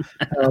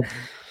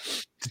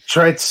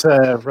 Detroit's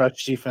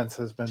rush defense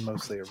has been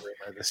mostly a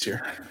rumor this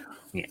year.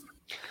 Yeah.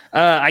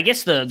 I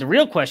guess the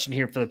real question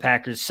here for the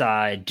Packers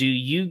side, do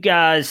you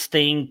guys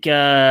think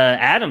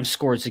Adams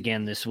scores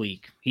again this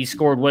week? He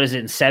scored,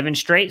 in 7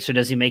 straight? So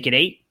does he make it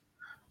 8?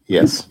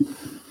 Yes.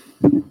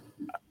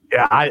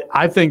 Yeah,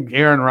 I think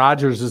Aaron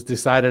Rodgers has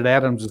decided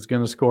Adams is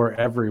going to score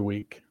every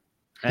week.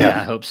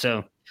 Yeah, I hope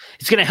so.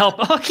 It's going to help.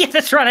 Oh, yeah,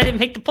 that's right. I didn't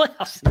make the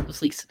playoffs.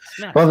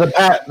 No. Well,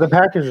 the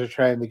Packers are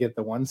trying to get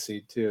the 1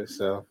 seed too,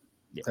 so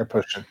they're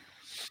pushing.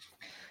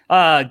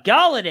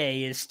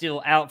 Galladay is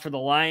still out for the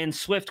Lions.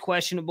 Swift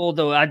questionable,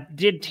 though I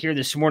did hear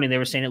this morning they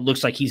were saying it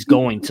looks like he's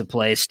going to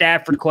play.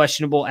 Stafford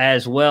questionable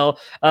as well.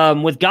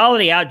 With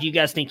Galladay out, do you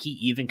guys think he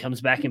even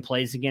comes back and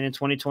plays again in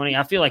 2020?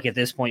 I feel like at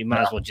this point you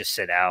might as well just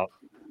sit out.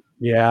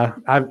 Yeah,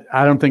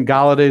 I don't think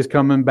Galladay's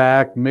coming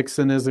back.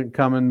 Mixon isn't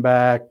coming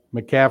back.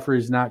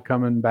 McCaffrey's not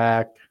coming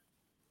back.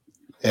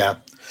 Yeah,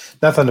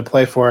 nothing to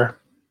play for.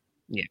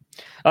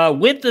 Yeah.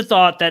 With the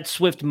thought that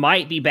Swift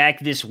might be back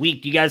this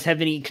week, do you guys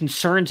have any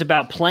concerns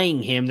about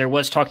playing him? There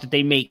was talk that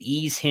they may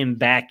ease him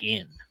back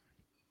in.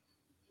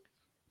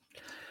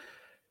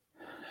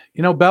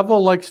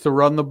 Bevel likes to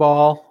run the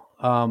ball,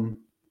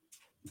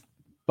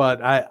 but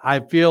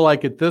I feel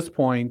like at this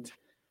point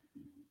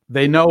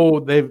they know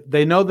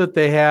that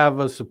they have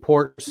a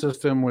support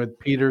system with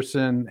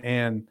Peterson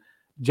and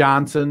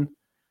Johnson.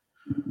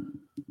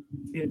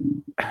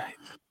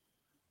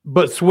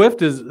 But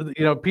Swift is,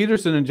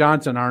 Peterson and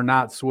Johnson are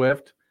not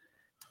Swift.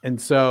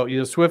 And so,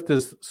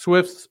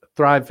 Swift's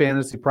Thrive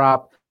Fantasy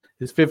prop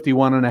is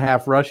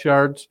 51.5 rush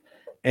yards.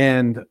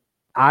 And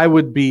I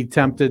would be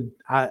tempted.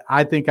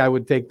 I think I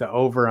would take the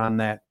over on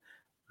that.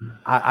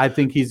 I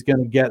think he's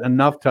going to get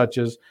enough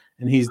touches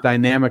and he's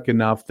dynamic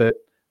enough that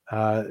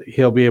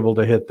he'll be able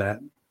to hit that.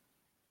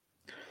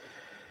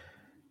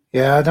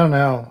 Yeah, I don't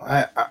know.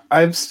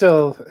 I'm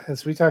still,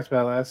 as we talked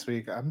about last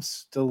week, I'm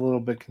still a little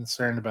bit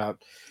concerned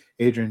about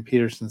Adrian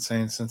Peterson,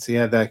 saying since he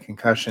had that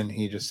concussion,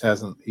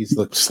 he's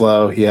looked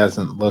slow. He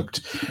hasn't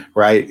looked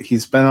right.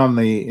 He's been on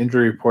the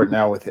injury report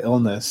now with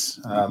illness.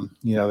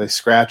 They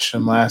scratched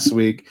him last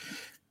week.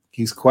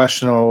 He's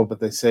questionable, but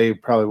they say he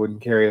probably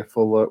wouldn't carry a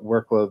full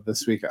workload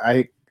this week.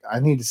 I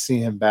need to see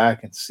him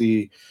back and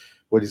see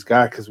what he's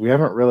got, because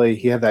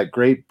he had that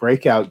great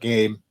breakout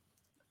game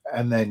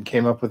and then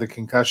came up with a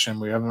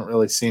concussion. We haven't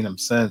really seen him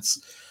since.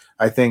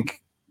 I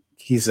think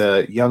he's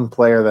a young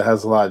player that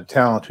has a lot of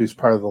talent who's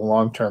part of the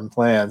long-term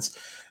plans,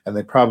 and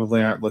they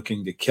probably aren't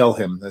looking to kill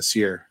him this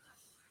year.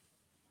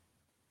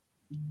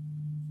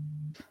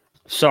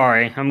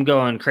 Sorry, I'm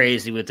going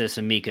crazy with this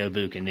Emeka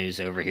Egbuka news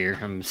over here.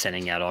 I'm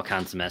sending out all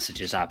kinds of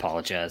messages. I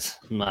apologize.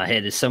 My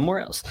head is somewhere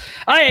else.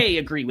 I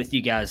agree with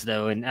you guys,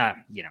 though, and,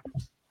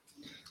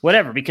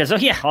 whatever, because,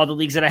 all the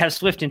leagues that I have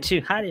Swift in,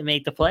 too, I didn't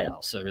make the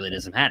playoffs, so it really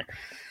doesn't matter.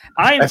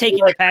 I am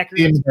taking the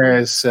Packers.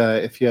 Whereas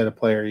if you had a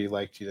player you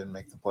liked, you didn't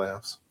make the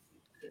playoffs.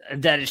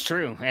 That is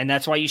true, and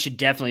that's why you should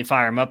definitely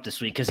fire him up this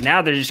week, because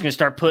now they're just going to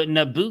start putting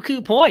up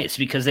buku points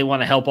because they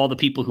want to help all the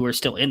people who are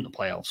still in the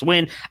playoffs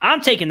win. I'm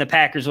taking the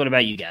Packers. What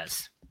about you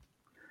guys?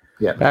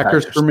 Yeah,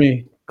 Packers for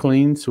me.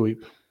 Clean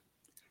sweep.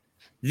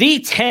 The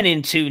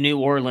 10-2 New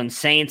Orleans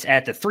Saints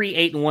at the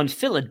 3-8-1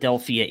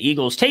 Philadelphia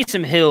Eagles.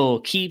 Taysom Hill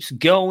keeps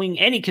going.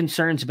 Any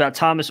concerns about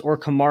Thomas or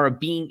Kamara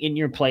being in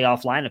your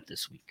playoff lineup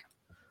this week?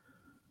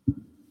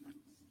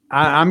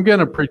 I'm going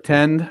to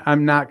pretend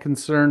I'm not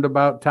concerned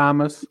about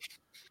Thomas.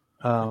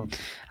 I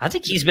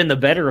think he's been the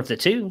better of the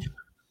two.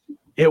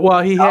 He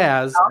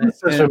has.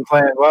 Thomas has been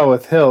playing well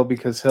with Hill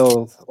because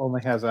Hill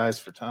only has eyes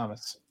for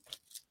Thomas.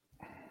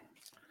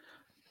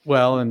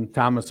 Well, and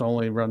Thomas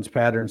only runs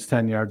patterns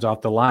 10 yards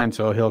off the line,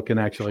 so Hill can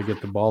actually get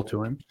the ball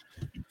to him.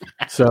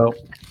 So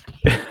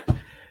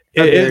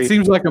it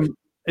seems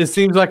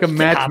like a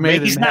match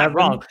made he's in not heaven.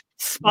 wrong.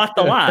 Spot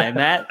the line,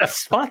 Matt.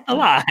 Spot the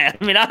line. I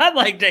mean, I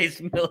like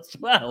Taysom Hill as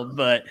well,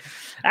 but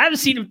I haven't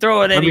seen him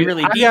throw it any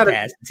really deep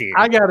passes here.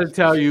 I got to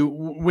tell you,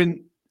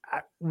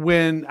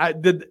 when I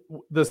did,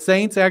 the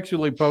Saints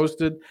actually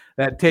posted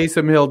that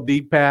Taysom Hill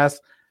deep pass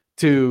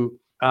to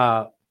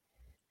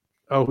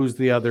who's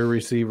the other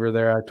receiver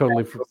there? I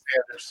totally forgot.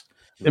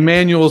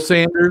 Emmanuel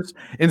Sanders.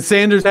 And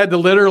Sanders had to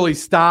literally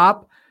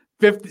stop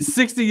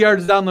 60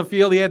 yards down the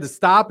field. He had to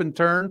stop and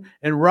turn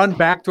and run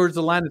back towards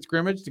the line of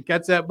scrimmage to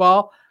catch that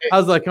ball. I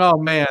was like, oh,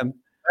 man.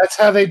 That's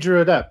how they drew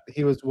it up.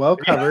 He was well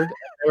covered.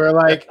 They were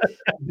like,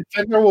 the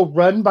defender will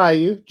run by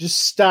you.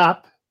 Just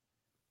stop.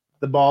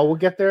 The ball will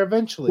get there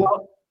eventually.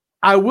 Well,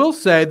 I will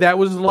say that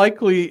was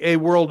likely a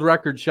world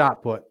record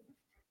shot put.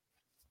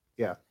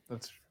 Yeah,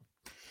 that's true.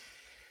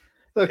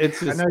 Look, it's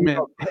just, I know you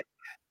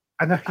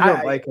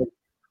don't like it.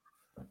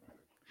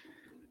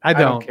 I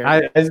don't.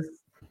 Care.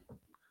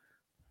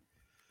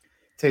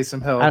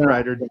 Taysom Hill,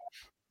 Ryder.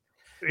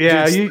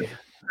 Yeah,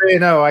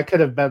 I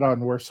could have bet on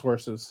worse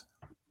horses.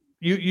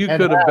 You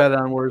could have bet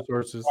on worse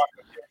horses,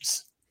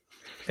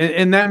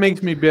 and that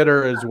makes me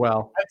bitter as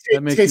well.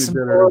 That makes me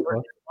bitter as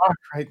well.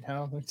 Right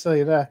now, let me tell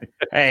you that.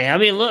 Hey, I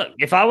mean, look,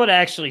 if I would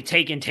have actually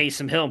taken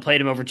Taysom Hill and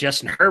played him over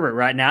Justin Herbert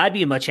right now, I'd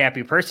be a much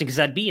happier person because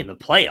I'd be in the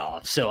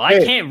playoffs. So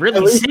I can't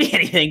really say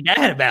anything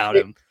bad about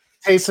him.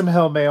 Taysom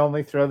Hill may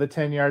only throw the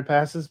 10-yard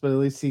passes, but at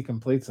least he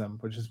completes them,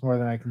 which is more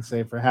than I can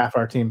say for half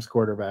our team's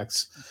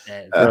quarterbacks.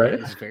 That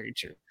is very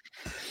true.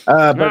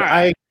 But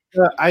right.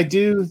 I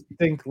do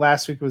think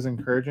last week was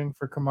encouraging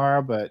for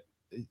Kamara, but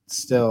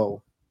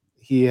still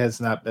he has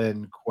not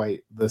been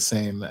quite the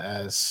same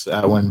as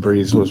when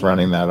Breeze was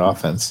running that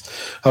offense.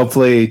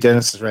 Hopefully,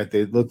 Dennis is right.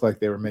 They looked like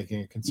they were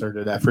making a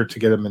concerted effort to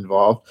get him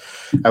involved.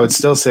 I would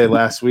still say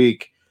last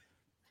week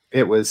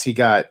he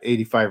got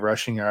 85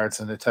 rushing yards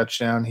and a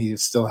touchdown. He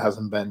still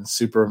hasn't been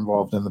super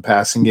involved in the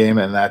passing game,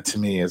 and that to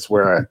me is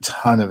where a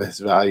ton of his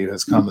value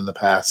has come in the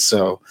past.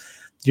 So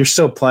you're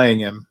still playing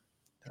him,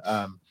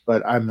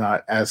 but I'm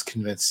not as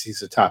convinced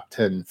he's a top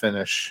 10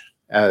 finish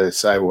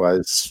as I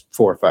was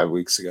 4 or 5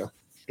 weeks ago.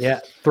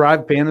 Yeah,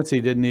 Thrive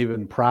Fantasy didn't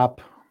even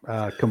prop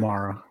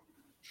Kamara.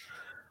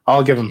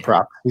 I'll give him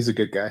prop. He's a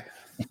good guy.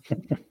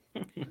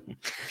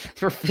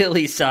 For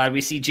Philly's side,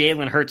 we see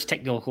Jalen Hurts'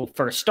 technical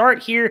first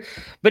start here,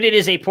 but it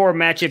is a poor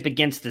matchup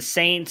against the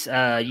Saints.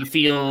 You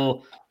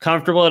feel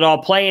comfortable at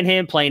all playing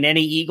him, playing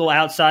any Eagle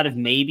outside of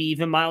maybe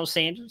even Miles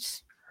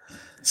Sanders?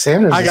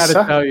 Sanders, I got to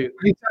tell you,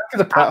 what are you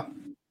talking about?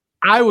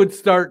 I would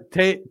start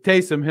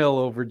Taysom Hill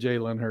over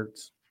Jalen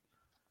Hurts.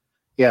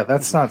 Yeah,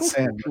 that's not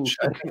sandwich.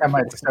 I think I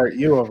might start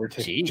you over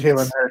to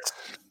Jalen Hurts.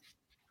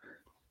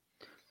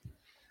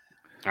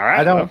 All right.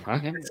 I don't.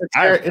 Okay. It's a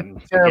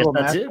terrible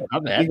match.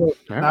 Eagles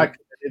not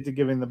committed to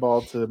giving the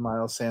ball to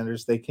Miles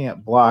Sanders. They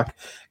can't block,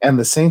 and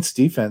the Saints'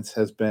 defense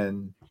has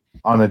been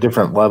on a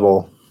different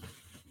level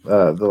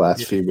the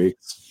last few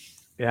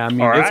weeks. Yeah, I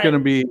mean it's going to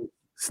be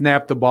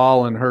snap the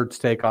ball and Hurts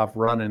take off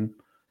running.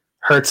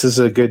 Hurts is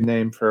a good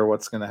name for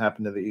what's going to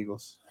happen to the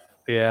Eagles.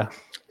 Yeah.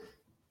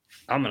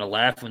 I'm going to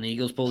laugh when the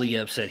Eagles pull the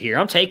upset here.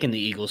 I'm taking the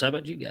Eagles. How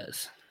about you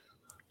guys?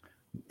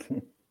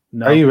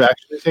 No. Are you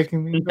actually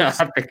taking the Eagles?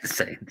 No, I picked the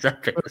Saints.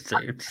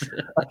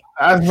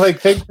 I was like,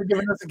 thanks for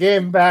giving us a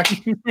game back.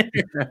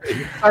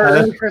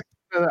 I'm taking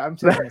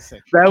the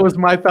Saints. That was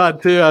my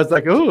thought, too. I was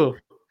like, ooh.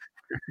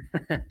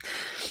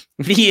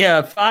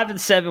 The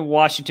 5-7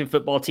 Washington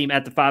football team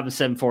at the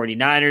 5-7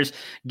 49ers.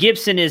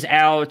 Gibson is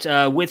out.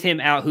 With him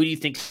out, who do you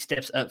think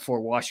steps up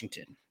for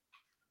Washington?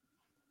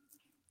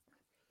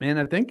 Man,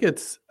 I think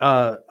it's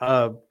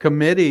a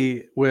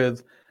committee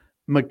with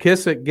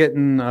McKissick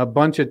getting a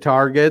bunch of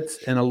targets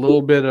and a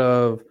little bit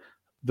of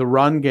the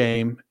run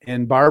game,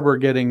 and Barber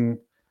getting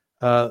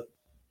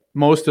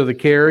most of the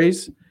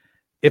carries.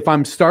 If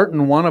I'm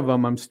starting one of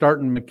them, I'm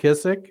starting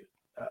McKissick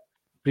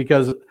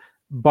because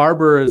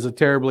Barber is a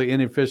terribly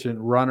inefficient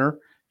runner.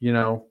 You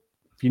know,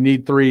 if you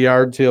need 3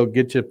 yards, he'll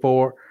get you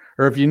 4.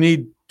 Or if you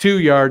need 2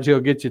 yards, he'll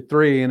get you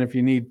 3. And if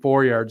you need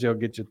 4 yards, he'll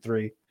get you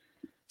 3.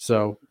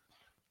 So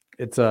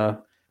it's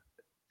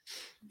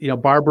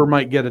Barber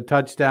might get a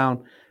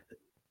touchdown.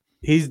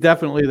 He's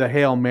definitely the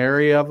Hail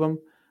Mary of them.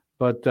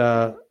 But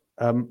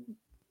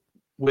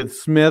with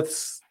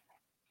Smith's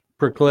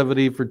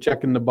proclivity for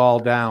checking the ball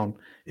down,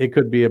 it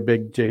could be a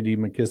big J.D.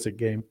 McKissick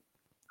game.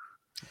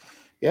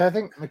 Yeah, I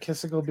think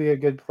McKissick will be a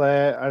good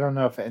play. I don't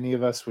know if any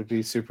of us would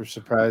be super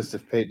surprised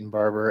if Peyton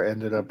Barber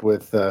ended up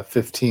with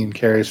 15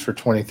 carries for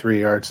 23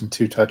 yards and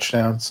 2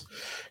 touchdowns,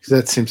 because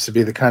that seems to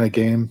be the kind of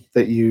game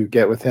that you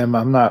get with him.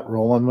 I'm not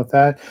rolling with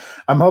that.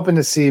 I'm hoping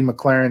to see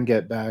McLaren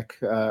get back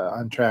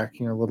on track.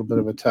 A little bit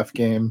of a tough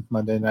game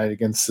Monday night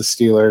against the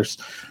Steelers.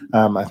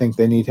 I think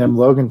they need him.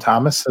 Logan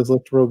Thomas has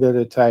looked real good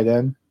at tight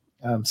end.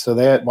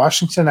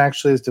 Washington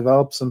actually has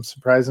developed some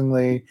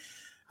surprisingly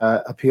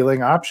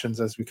appealing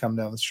options as we come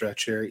down the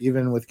stretch here,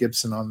 even with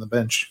Gibson on the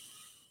bench.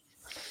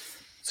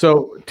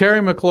 So Terry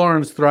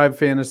McLaurin's Thrive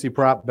Fantasy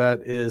prop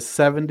bet is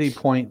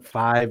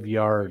 70.5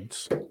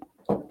 yards.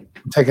 I'm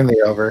taking the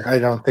over. I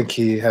don't think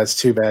he has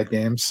 2 bad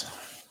games.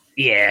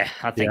 Yeah,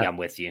 I think I'm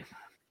with you.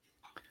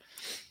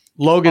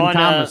 Logan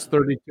Thomas,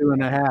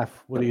 32.5.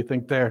 What do you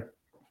think there?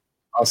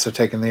 Also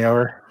taking the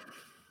over.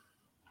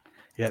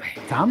 Yeah,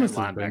 Thomas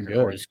has been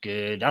good. Is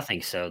good. I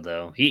think so,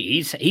 though.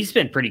 He's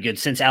been pretty good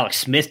since Alex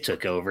Smith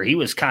took over. He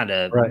was kind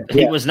of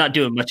he was not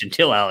doing much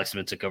until Alex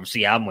Smith took over. So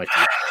yeah, I'm with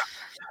you.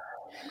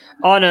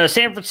 On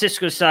San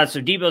Francisco side,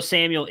 so Deebo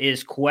Samuel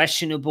is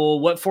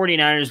questionable. What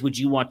 49ers would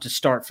you want to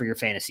start for your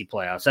fantasy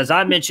playoffs? As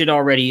I mentioned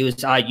already, it was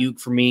Ayuk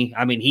for me.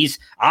 I mean,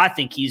 I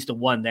think he's the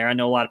one there. I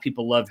know a lot of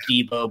people love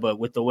Deebo, but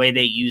with the way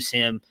they use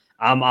him,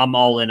 I'm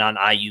all in on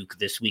Ayuk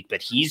this week.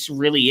 But he's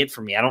really it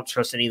for me. I don't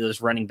trust any of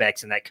those running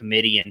backs in that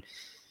committee. And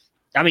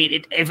I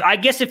mean, if I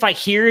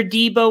hear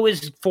Deebo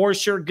is for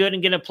sure good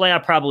and going to play,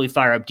 I'll probably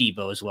fire up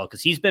Deebo as well,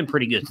 because he's been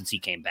pretty good since he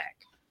came back.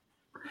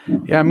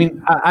 Yeah, I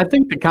mean, I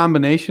think the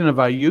combination of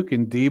Ayuk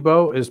and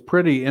Deebo is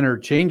pretty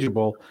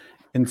interchangeable,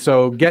 and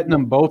so getting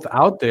them both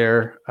out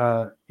there,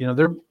 I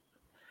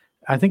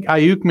think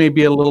Ayuk may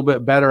be a little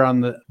bit better on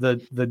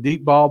the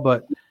deep ball,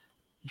 but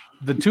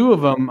the two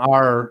of them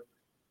are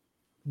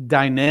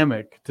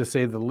dynamic, to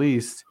say the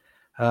least.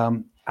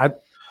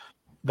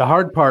 The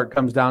hard part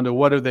comes down to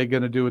what are they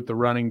going to do with the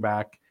running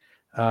back?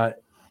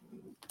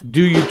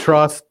 Do you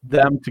trust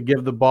them to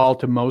give the ball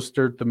to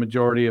Mostert the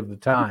majority of the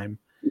time?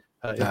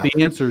 If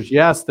the answer is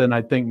yes, then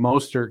I think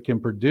Mostert can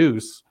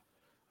produce.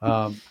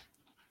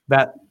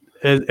 That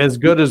as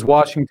good as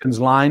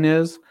Washington's line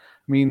is,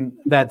 I mean,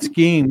 that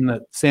scheme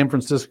that San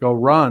Francisco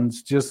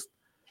runs just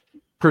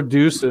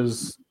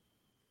produces.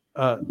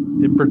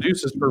 It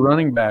produces for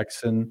running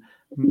backs, and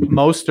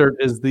Mostert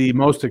is the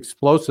most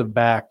explosive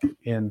back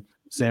in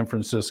San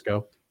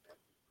Francisco.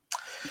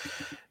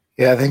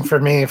 Yeah, I think for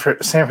me,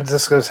 San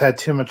Francisco's had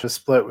too much of a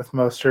split with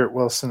Mostert,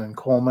 Wilson, and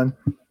Coleman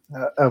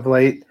of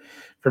late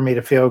for me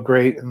to feel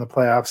great in the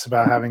playoffs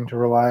about having to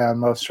rely on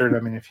Mostert. I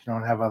mean, if you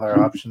don't have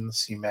other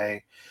options, you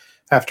may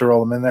have to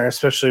roll him in there,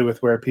 especially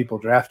with where people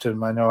drafted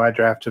him. I know I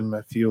drafted him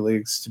a few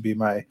leagues to be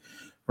my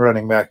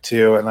running back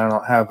too, and I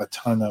don't have a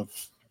ton of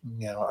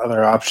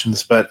other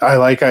options, but I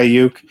like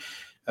Ayuk.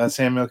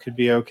 Samuel could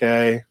be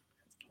okay.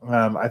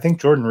 I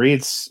think Jordan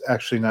Reed's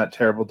actually not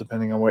terrible,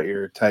 depending on what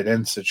your tight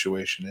end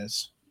situation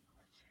is.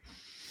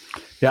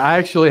 Yeah, I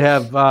actually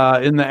have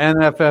in the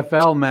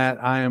NFFL,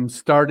 Matt, I am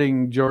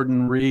starting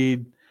Jordan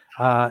Reed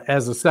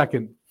as a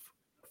second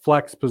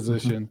flex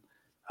position.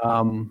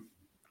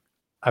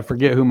 I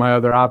forget who my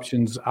other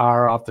options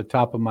are off the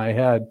top of my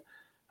head,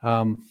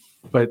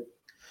 but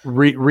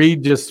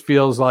Reed just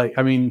feels like,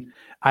 I mean,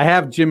 I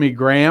have Jimmy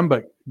Graham,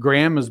 but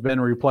Graham has been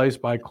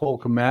replaced by Cole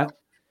Kmet.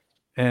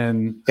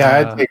 And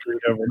I'd take Reed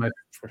over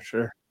for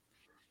sure.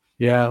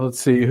 Yeah, let's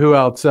see who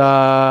else.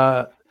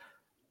 That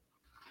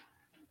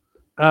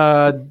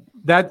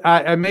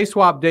I may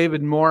swap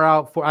David Moore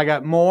out for. I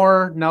got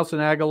Moore,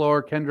 Nelson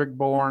Aguilar, Kendrick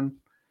Bourne.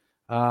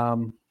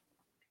 I'm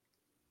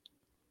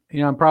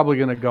probably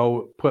going to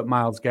go put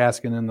Myles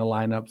Gaskin in the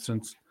lineup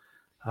since.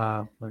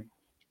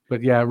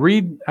 But yeah,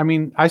 Reed. I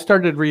mean, I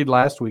started Reed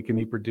last week and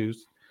he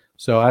produced,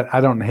 so I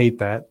don't hate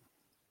that.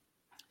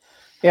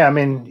 Yeah, I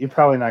mean, you're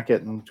probably not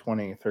getting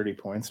 20, 30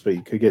 points, but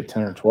you could get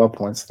 10 or 12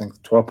 points. I think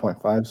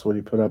 12.5 is what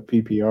he put up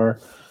PPR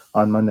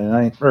on Monday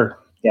night.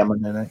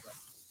 Monday night.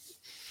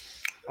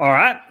 All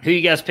right. Who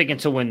you guys picking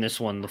to win this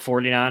one, the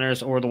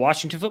 49ers or the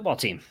Washington football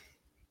team?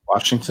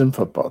 Washington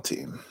football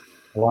team.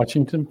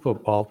 Washington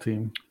football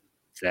team.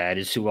 That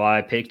is who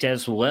I picked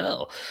as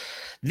well.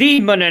 The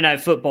Monday Night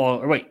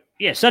Football –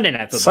 Sunday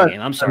Night Football game.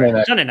 I'm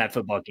sorry. Sunday Night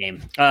Football game.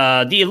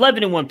 The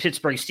 11-1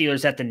 Pittsburgh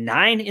Steelers at the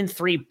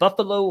 9-3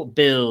 Buffalo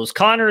Bills.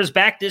 Connor is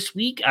back this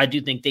week. I do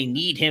think they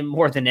need him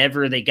more than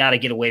ever. They got to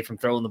get away from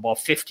throwing the ball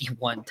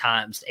 51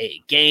 times a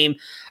game.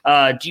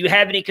 Do you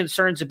have any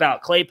concerns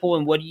about Claypool,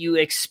 and what do you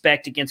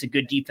expect against a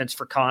good defense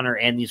for Connor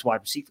and these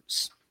wide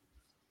receivers?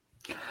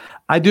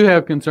 I do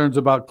have concerns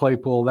about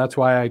Claypool. That's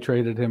why I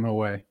traded him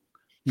away.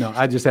 No,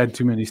 I just had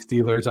too many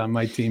Steelers on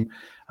my team.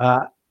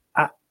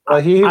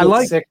 He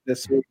was sick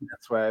this week.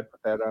 That's why I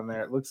put that on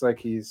there. It looks like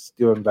he's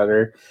doing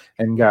better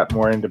and got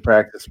more into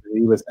practice, but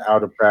he was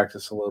out of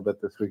practice a little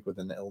bit this week with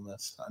an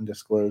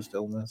undisclosed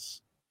illness.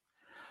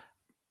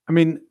 I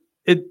mean,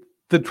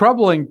 the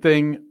troubling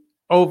thing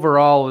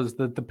overall is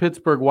that the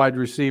Pittsburgh wide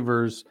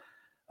receivers,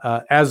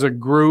 as a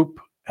group,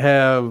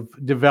 have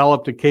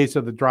developed a case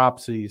of the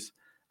dropsies.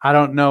 I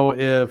don't know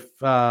if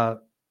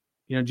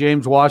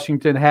James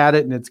Washington had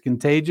it, and it's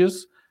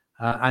contagious.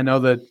 I know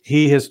that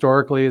he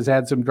historically has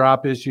had some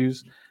drop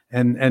issues,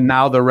 and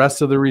now the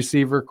rest of the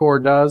receiver core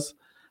does.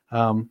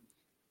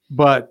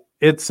 But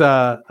it's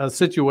a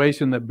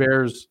situation that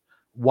bears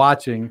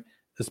watching,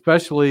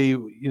 especially,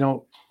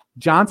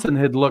 Johnson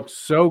had looked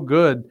so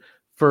good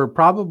for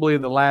probably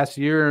the last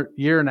year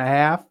and a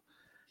half,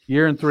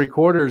 year and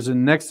 3/4.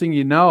 And next thing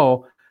you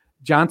know,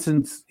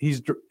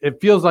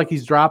 it feels like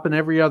he's dropping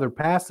every other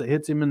pass that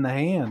hits him in the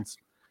hands.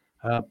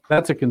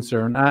 That's a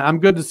concern. I'm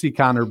good to see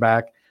Connor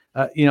back.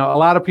 A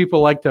lot of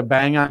people like to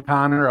bang on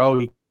Connor. Oh,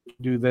 he can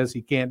do this,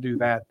 he can't do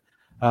that.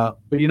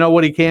 But you know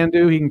what he can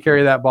do? He can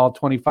carry that ball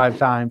 25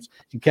 times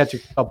and catch a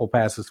couple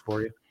passes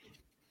for you.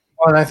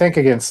 Well, and I think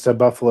against a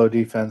Buffalo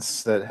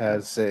defense that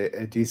has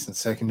a decent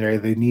secondary,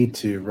 they need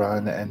to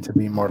run and to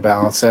be more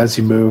balanced. As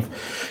you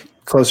move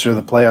closer to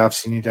the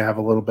playoffs, you need to have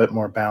a little bit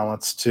more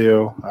balance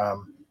too.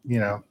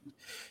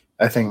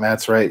 I think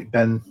Matt's right.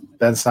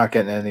 Ben's not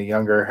getting any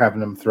younger.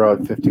 Having him throw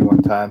it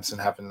 51 times and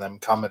having them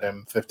come at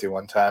him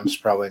 51 times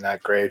probably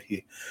not great.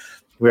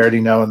 We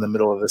already know in the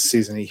middle of this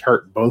season he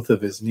hurt both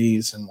of his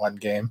knees in one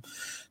game.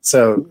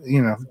 So,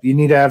 you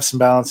need to have some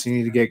balance. You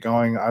need to get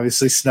going.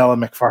 Obviously, Snell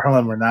and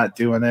McFarland were not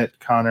doing it.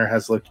 Connor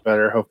has looked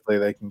better. Hopefully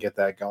they can get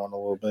that going a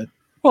little bit.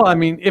 Well, I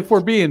mean, if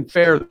we're being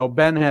fair, though,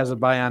 Ben has a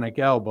bionic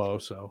elbow,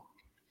 so.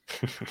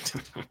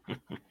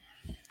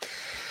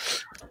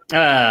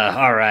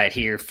 All right,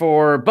 here.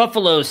 For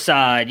Buffalo's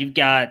side, you've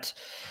got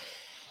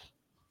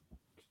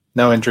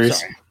no injuries.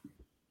 Sorry.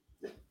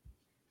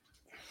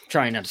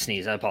 Trying not to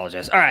sneeze. I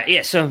apologize. All right,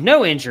 yeah, so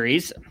no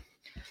injuries.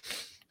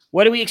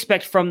 What do we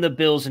expect from the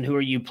Bills, and who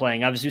are you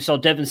playing? Obviously, we saw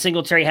Devin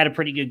Singletary had a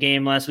pretty good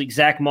game last week.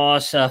 Zach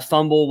Moss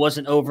fumble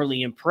wasn't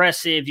overly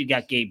impressive. You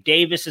got Gabe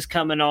Davis is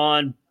coming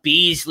on.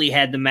 Beasley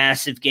had the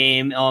massive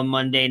game on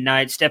Monday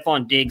night.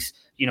 Stephon Diggs,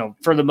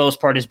 for the most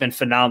part, has been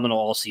phenomenal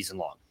all season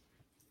long.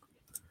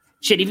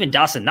 Shit, even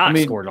Dawson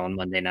Knox scored on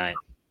Monday night.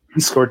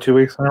 He scored 2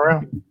 weeks in a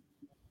row.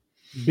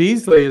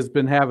 Beasley has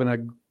been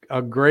having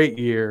a great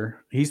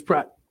year. He's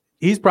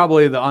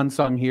probably the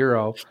unsung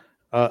hero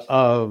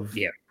of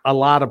a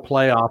lot of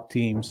playoff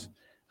teams.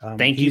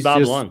 Thank you,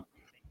 Bob Lung.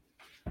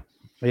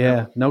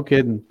 Yeah, no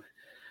kidding.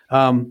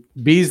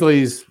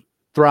 Beasley's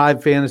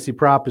Thrive fantasy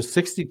prop is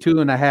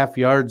 62.5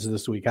 yards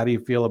this week. How do you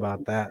feel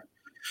about that?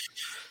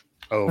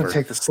 Over. I'll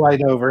take the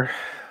slide over.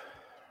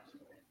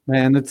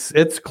 Man,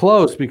 it's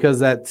close because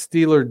that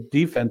Steeler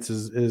defense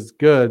is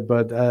good,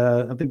 but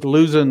I think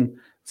losing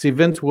 – see,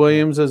 Vince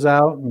Williams is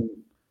out. And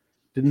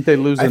didn't they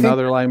lose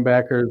another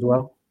linebacker as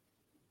well?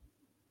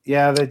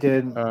 Yeah, they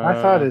did.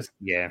 I thought it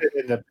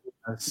ended up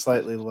a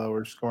slightly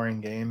lower scoring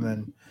game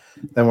than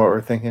what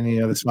we're thinking.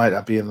 This might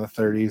not be in the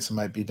 30s. It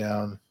might be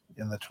down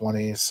in the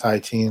 20s, high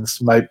teens.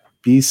 Might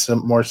be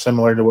more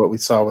similar to what we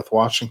saw with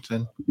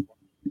Washington.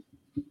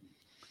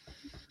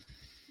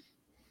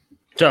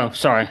 So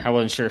sorry, I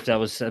wasn't sure if that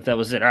was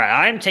it. All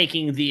right, I'm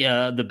taking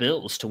the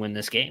Bills to win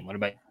this game. What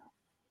about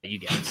you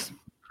guys?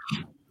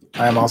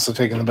 I am also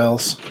taking the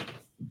Bills.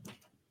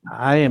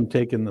 I am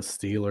taking the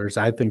Steelers.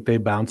 I think they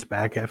bounce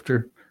back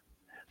after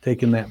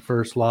taking that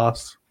first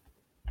loss.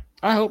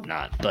 I hope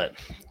not, but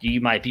you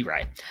might be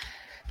right.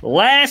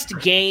 Last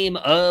game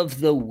of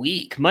the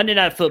week, Monday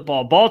Night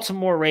Football,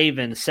 Baltimore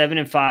Ravens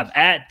 7-5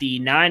 at the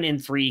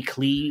 9-3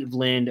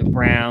 Cleveland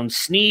Browns.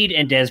 Snead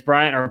and Dez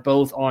Bryant are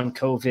both on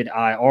COVID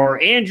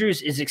IR.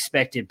 Andrews is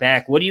expected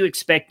back. What are you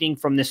expecting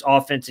from this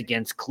offense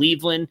against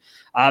Cleveland?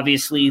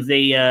 Obviously,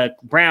 the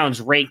Browns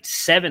ranked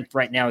 7th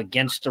right now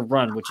against the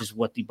run, which is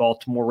what the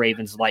Baltimore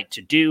Ravens like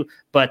to do,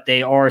 but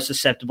they are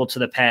susceptible to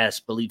the pass,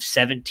 I believe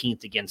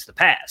 17th against the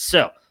pass.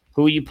 So,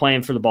 who are you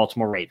playing for the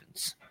Baltimore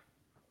Ravens?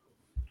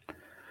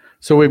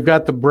 So we've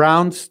got the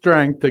Browns'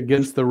 strength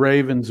against the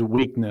Ravens'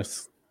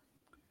 weakness.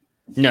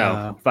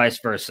 No, vice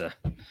versa.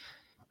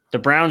 The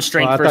Browns'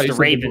 strength versus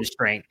the Ravens'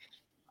 strength.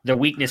 The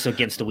weakness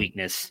against the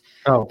weakness.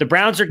 Oh. The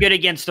Browns are good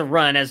against the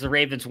run, as the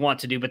Ravens want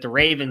to do, but the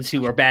Ravens,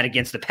 who are bad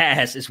against the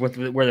pass, is where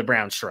the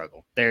Browns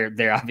struggle.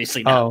 They're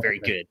obviously not very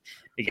good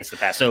against the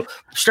pass. So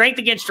strength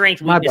against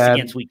strength, weakness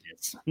against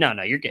weakness. No,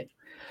 you're good.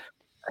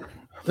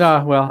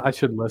 Well, I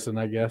should listen,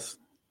 I guess.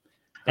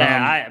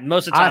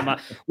 Most of the time,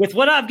 with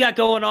what I've got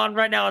going on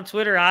right now on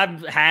Twitter,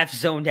 I'm half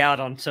zoned out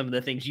on some of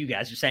the things you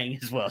guys are saying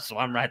as well. So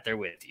I'm right there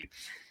with you.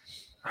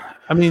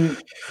 I mean,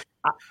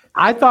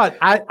 I thought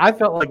I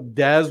felt like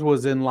Dez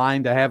was in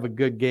line to have a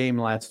good game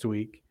last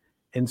week,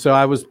 and so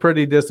I was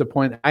pretty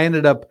disappointed. I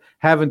ended up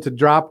having to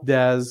drop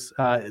Dez,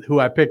 who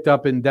I picked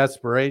up in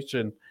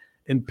desperation,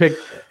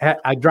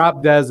 I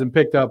dropped Dez and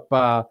picked up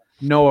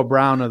Noah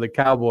Brown of the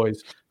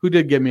Cowboys, who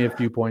did give me a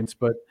few points,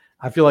 but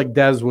I feel like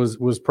Dez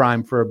was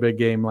primed for a big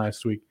game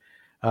last week.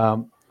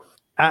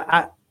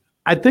 I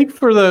think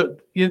for the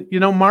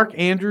Mark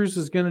Andrews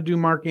is going to do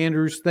Mark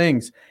Andrews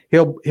things.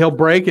 He'll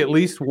break at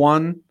least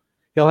one.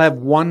 He'll have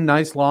one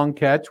nice long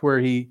catch where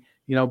he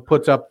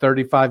puts up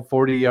 35,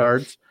 40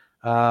 yards.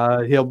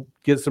 He'll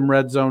get some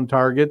red zone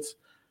targets.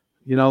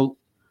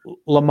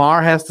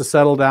 Lamar has to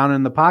settle down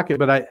in the pocket,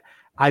 but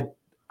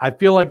I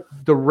feel like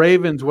the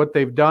Ravens, what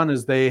they've done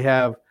is they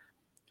have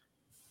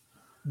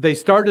they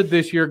started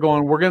this year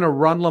going, we're going to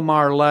run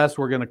Lamar less.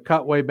 We're going to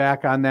cut way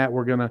back on that.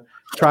 We're going to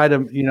try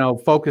to,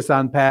 focus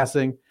on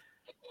passing.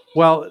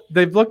 Well,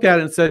 they've looked at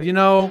it and said,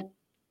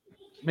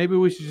 maybe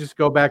we should just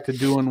go back to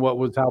doing what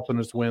was helping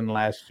us win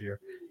last year.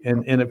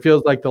 And it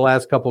feels like the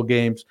last couple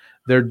games,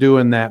 they're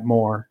doing that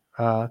more.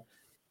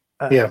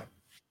 Yeah.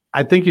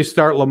 I think you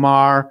start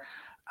Lamar.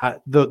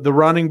 The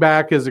running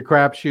back is a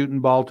crapshoot in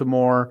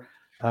Baltimore.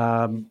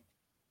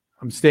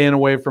 I'm staying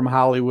away from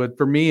Hollywood.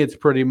 For me, it's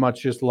pretty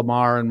much just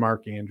Lamar and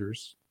Mark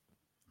Andrews.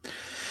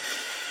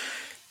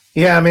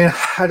 Yeah, I mean,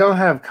 I don't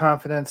have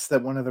confidence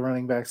that one of the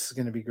running backs is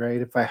going to be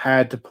great. If I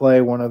had to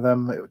play one of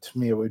them, to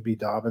me, it would be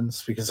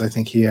Dobbins because I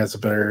think he has a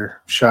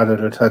better shot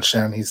at a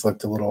touchdown. He's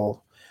looked a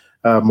little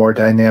more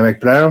dynamic,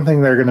 but I don't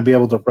think they're going to be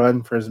able to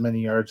run for as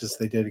many yards as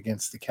they did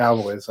against the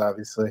Cowboys,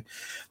 obviously.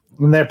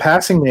 In their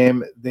passing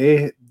game,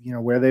 they,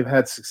 where they've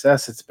had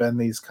success, it's been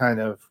these kind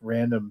of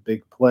random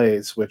big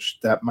plays, which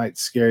that might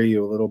scare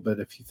you a little bit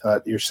if you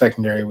thought your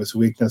secondary was a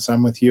weakness.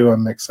 I'm with you.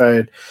 I'm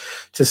excited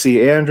to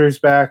see Andrews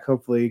back.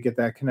 Hopefully you get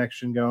that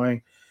connection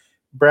going.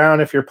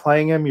 Brown, if you're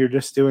playing him, you're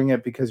just doing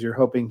it because you're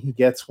hoping he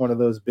gets one of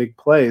those big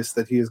plays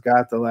that he's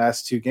got the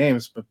last 2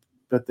 games,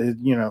 but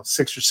the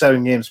 6 or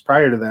 7 games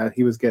prior to that,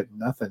 he was getting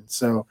nothing.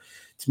 So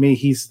to me,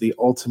 he's the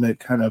ultimate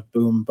kind of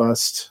boom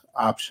bust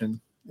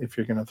option if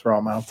you're going to throw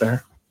him out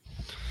there.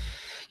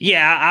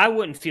 Yeah, I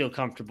wouldn't feel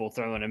comfortable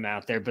throwing him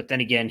out there. But then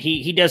again,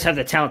 he does have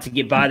the talent to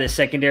get by the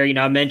secondary.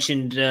 I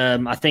mentioned,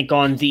 I think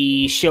on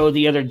the show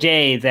the other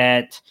day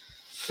that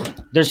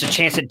there's a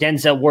chance that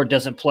Denzel Ward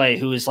doesn't play,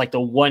 who is like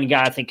the one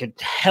guy I think could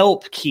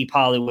help keep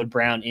Hollywood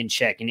Brown in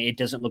check, and it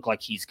doesn't look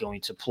like he's going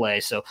to play.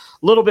 So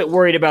a little bit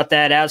worried about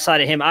that. Outside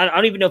of him, I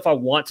don't even know if I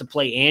want to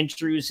play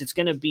Andrews.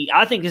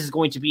 I think this is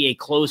going to be a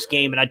close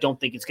game, and I don't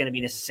think it's going to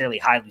be necessarily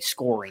highly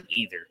scoring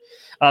either.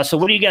 So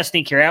what do you guys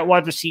think here? At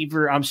wide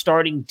receiver, I'm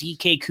starting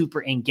DK, Cooper,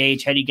 and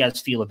Gage. How do you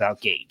guys feel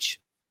about Gage?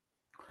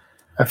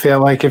 I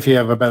feel like if you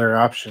have a better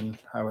option,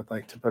 I would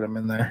like to put him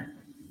in there.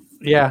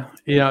 Yeah,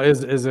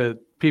 is it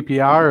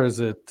PPR? Is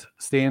it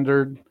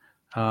standard?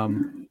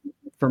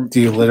 Do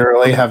you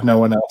literally have no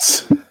one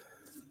else?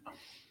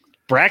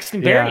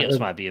 Braxton Berrios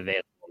might be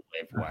available.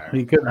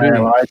 He could be.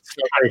 I'd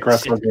still take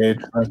Russell Gage.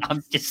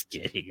 I'm just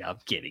kidding. I'm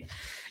kidding.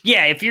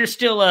 Yeah, if you're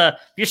still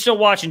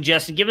watching,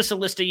 Justin, give us a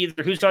list of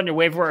either who's on your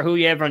waiver wire or who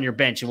you have on your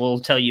bench, and we'll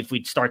tell you if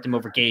we'd start them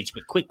over Gage,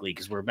 but quickly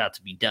because we're about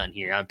to be done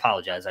here. I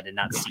apologize. I did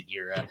not see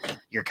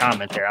your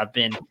comment there.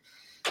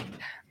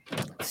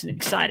 It's an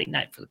exciting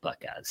night for the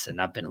Buckeyes,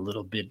 and I've been a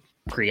little bit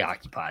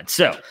preoccupied.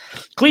 So,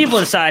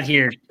 Cleveland side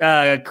here,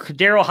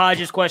 Daryl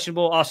Hodges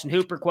questionable, Austin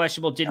Hooper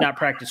questionable, did not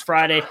practice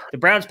Friday. The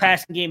Browns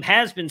passing game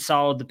has been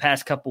solid the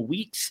past couple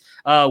weeks.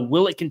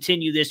 Will it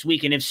continue this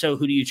week? And if so,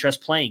 who do you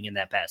trust playing in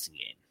that passing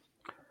game?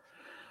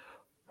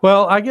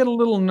 Well, I get a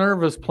little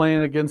nervous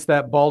playing against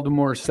that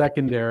Baltimore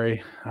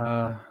secondary.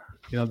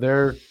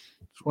 They're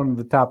one of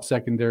the top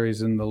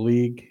secondaries in the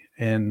league,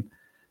 and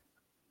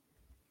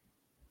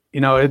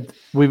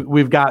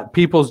we've got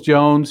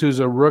Peoples-Jones, who's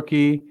a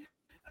rookie,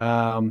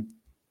 Rashard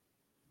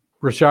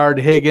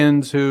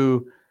Higgins,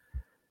 who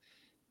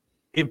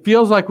it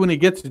feels like when he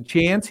gets a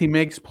chance, he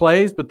makes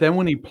plays, but then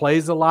when he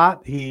plays a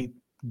lot, he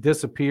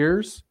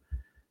disappears.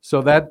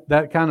 So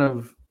that kind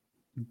of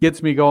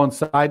gets me going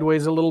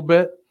sideways a little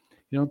bit.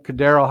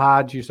 Daryl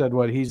Hodge, you said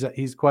what?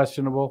 He's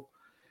questionable.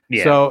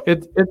 Yeah. So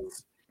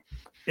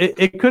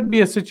it could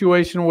be a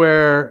situation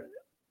where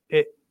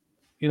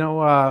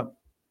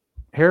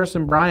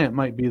Harrison Bryant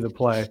might be the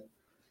play,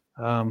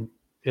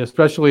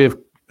 especially if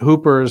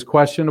Hooper is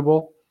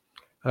questionable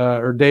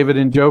or David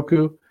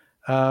Njoku.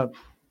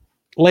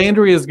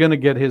 Landry is going to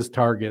get his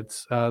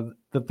targets.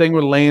 The thing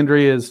with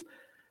Landry is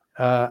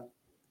I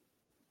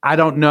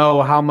don't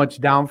know how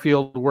much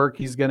downfield work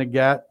he's going to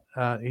get.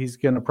 He's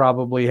going to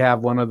probably have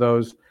one of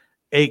those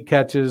 8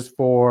 catches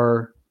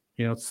for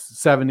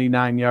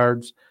 79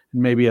 yards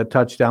and maybe a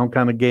touchdown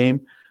kind of game,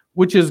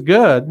 which is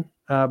good.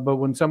 But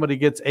when somebody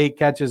gets 8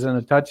 catches and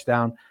a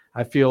touchdown,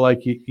 I feel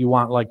like you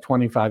want like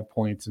 25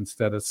 points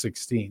instead of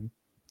 16.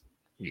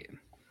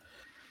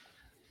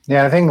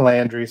 Yeah, I think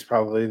Landry's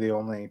probably the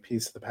only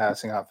piece of the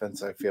passing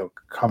offense I feel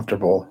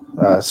comfortable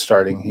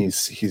starting.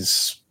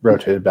 He's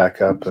rotated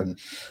back up, and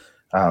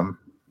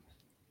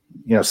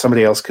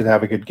somebody else could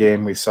have a good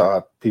game. We saw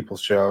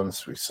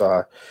Peoples-Jones. We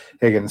saw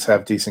Higgins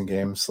have decent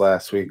games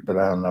last week, but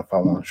I don't know if I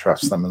want to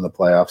trust them in the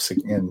playoffs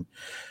in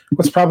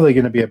what's probably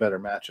going to be a better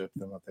matchup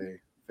than what they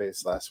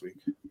faced last week.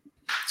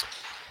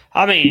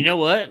 I mean, you know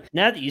what?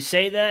 Now that you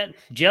say that,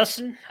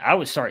 Justin, I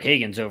would start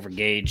Higgins over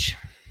Gage.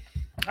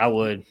 I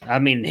would. I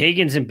mean,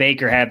 Higgins and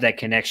Baker have that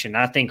connection.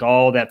 I think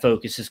all that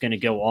focus is going to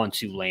go on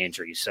to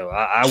Landry. So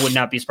I would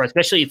not be surprised,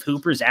 especially if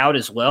Hooper's out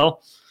as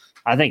well.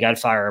 I think I'd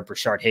fire up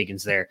Rashard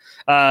Higgins there.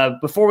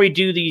 Before we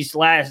do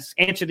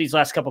answer these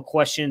last couple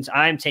questions,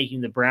 I'm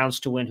taking the Browns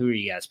to win. Who are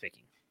you guys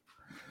picking?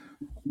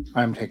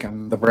 I'm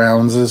taking the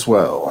Browns as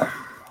well.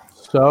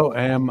 So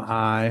am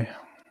I.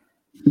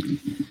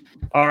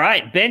 All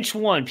right, bench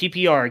one,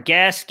 PPR,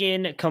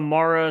 Gaskin,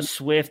 Kamara,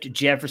 Swift,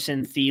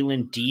 Jefferson,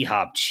 Thielen,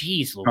 D-Hop.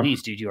 Jeez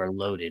Louise, dude, you are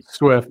loaded.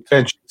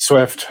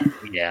 Swift.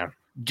 Yeah,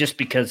 just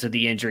because of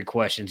the injury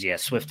questions. Yeah,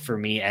 Swift for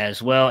me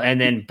as well. And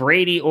then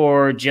Brady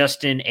or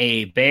Justin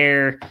A.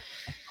 Bear.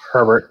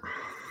 Herbert.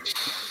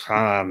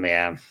 Oh,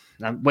 man.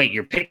 Wait,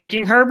 you're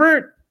picking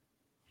Herbert?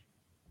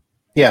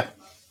 Yeah.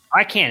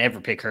 I can't ever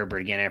pick Herbert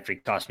again after he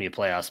cost me a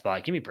playoff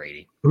spot. Give me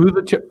Brady. Who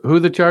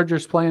the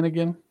Chargers playing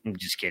again? I'm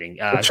just kidding.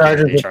 The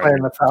Chargers are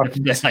playing the Falcons.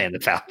 They're playing the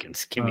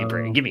Falcons. Give me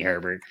Brady. Give me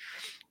Herbert.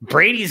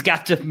 Brady's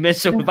got the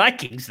Minnesota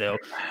Vikings, though.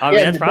 I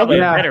mean, that's probably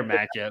a better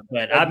matchup,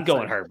 but I'm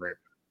going Herbert.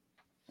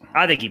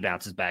 I think he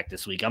bounces back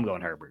this week. I'm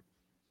going Herbert.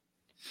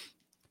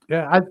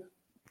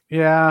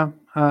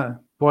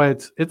 Boy,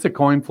 it's a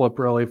coin flip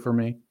really for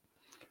me.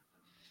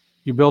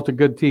 You built a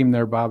good team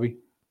there, Bobby.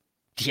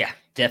 Yeah,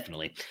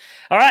 definitely.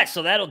 All right,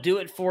 so that'll do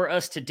it for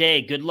us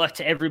today. Good luck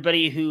to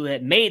everybody who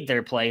had made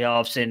their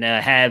playoffs and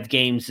have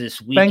games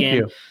this weekend. Thank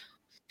you.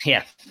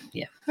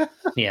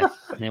 Yeah.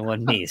 It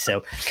wasn't me.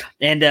 So,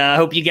 and I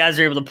hope you guys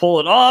are able to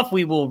pull it off.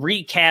 We will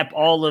recap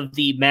all of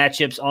the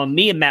matchups on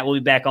me and Matt will be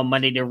back on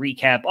Monday to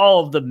recap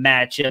all of the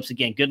matchups.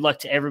 Again, good luck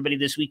to everybody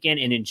this weekend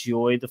and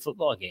enjoy the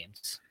football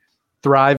games. Thrive.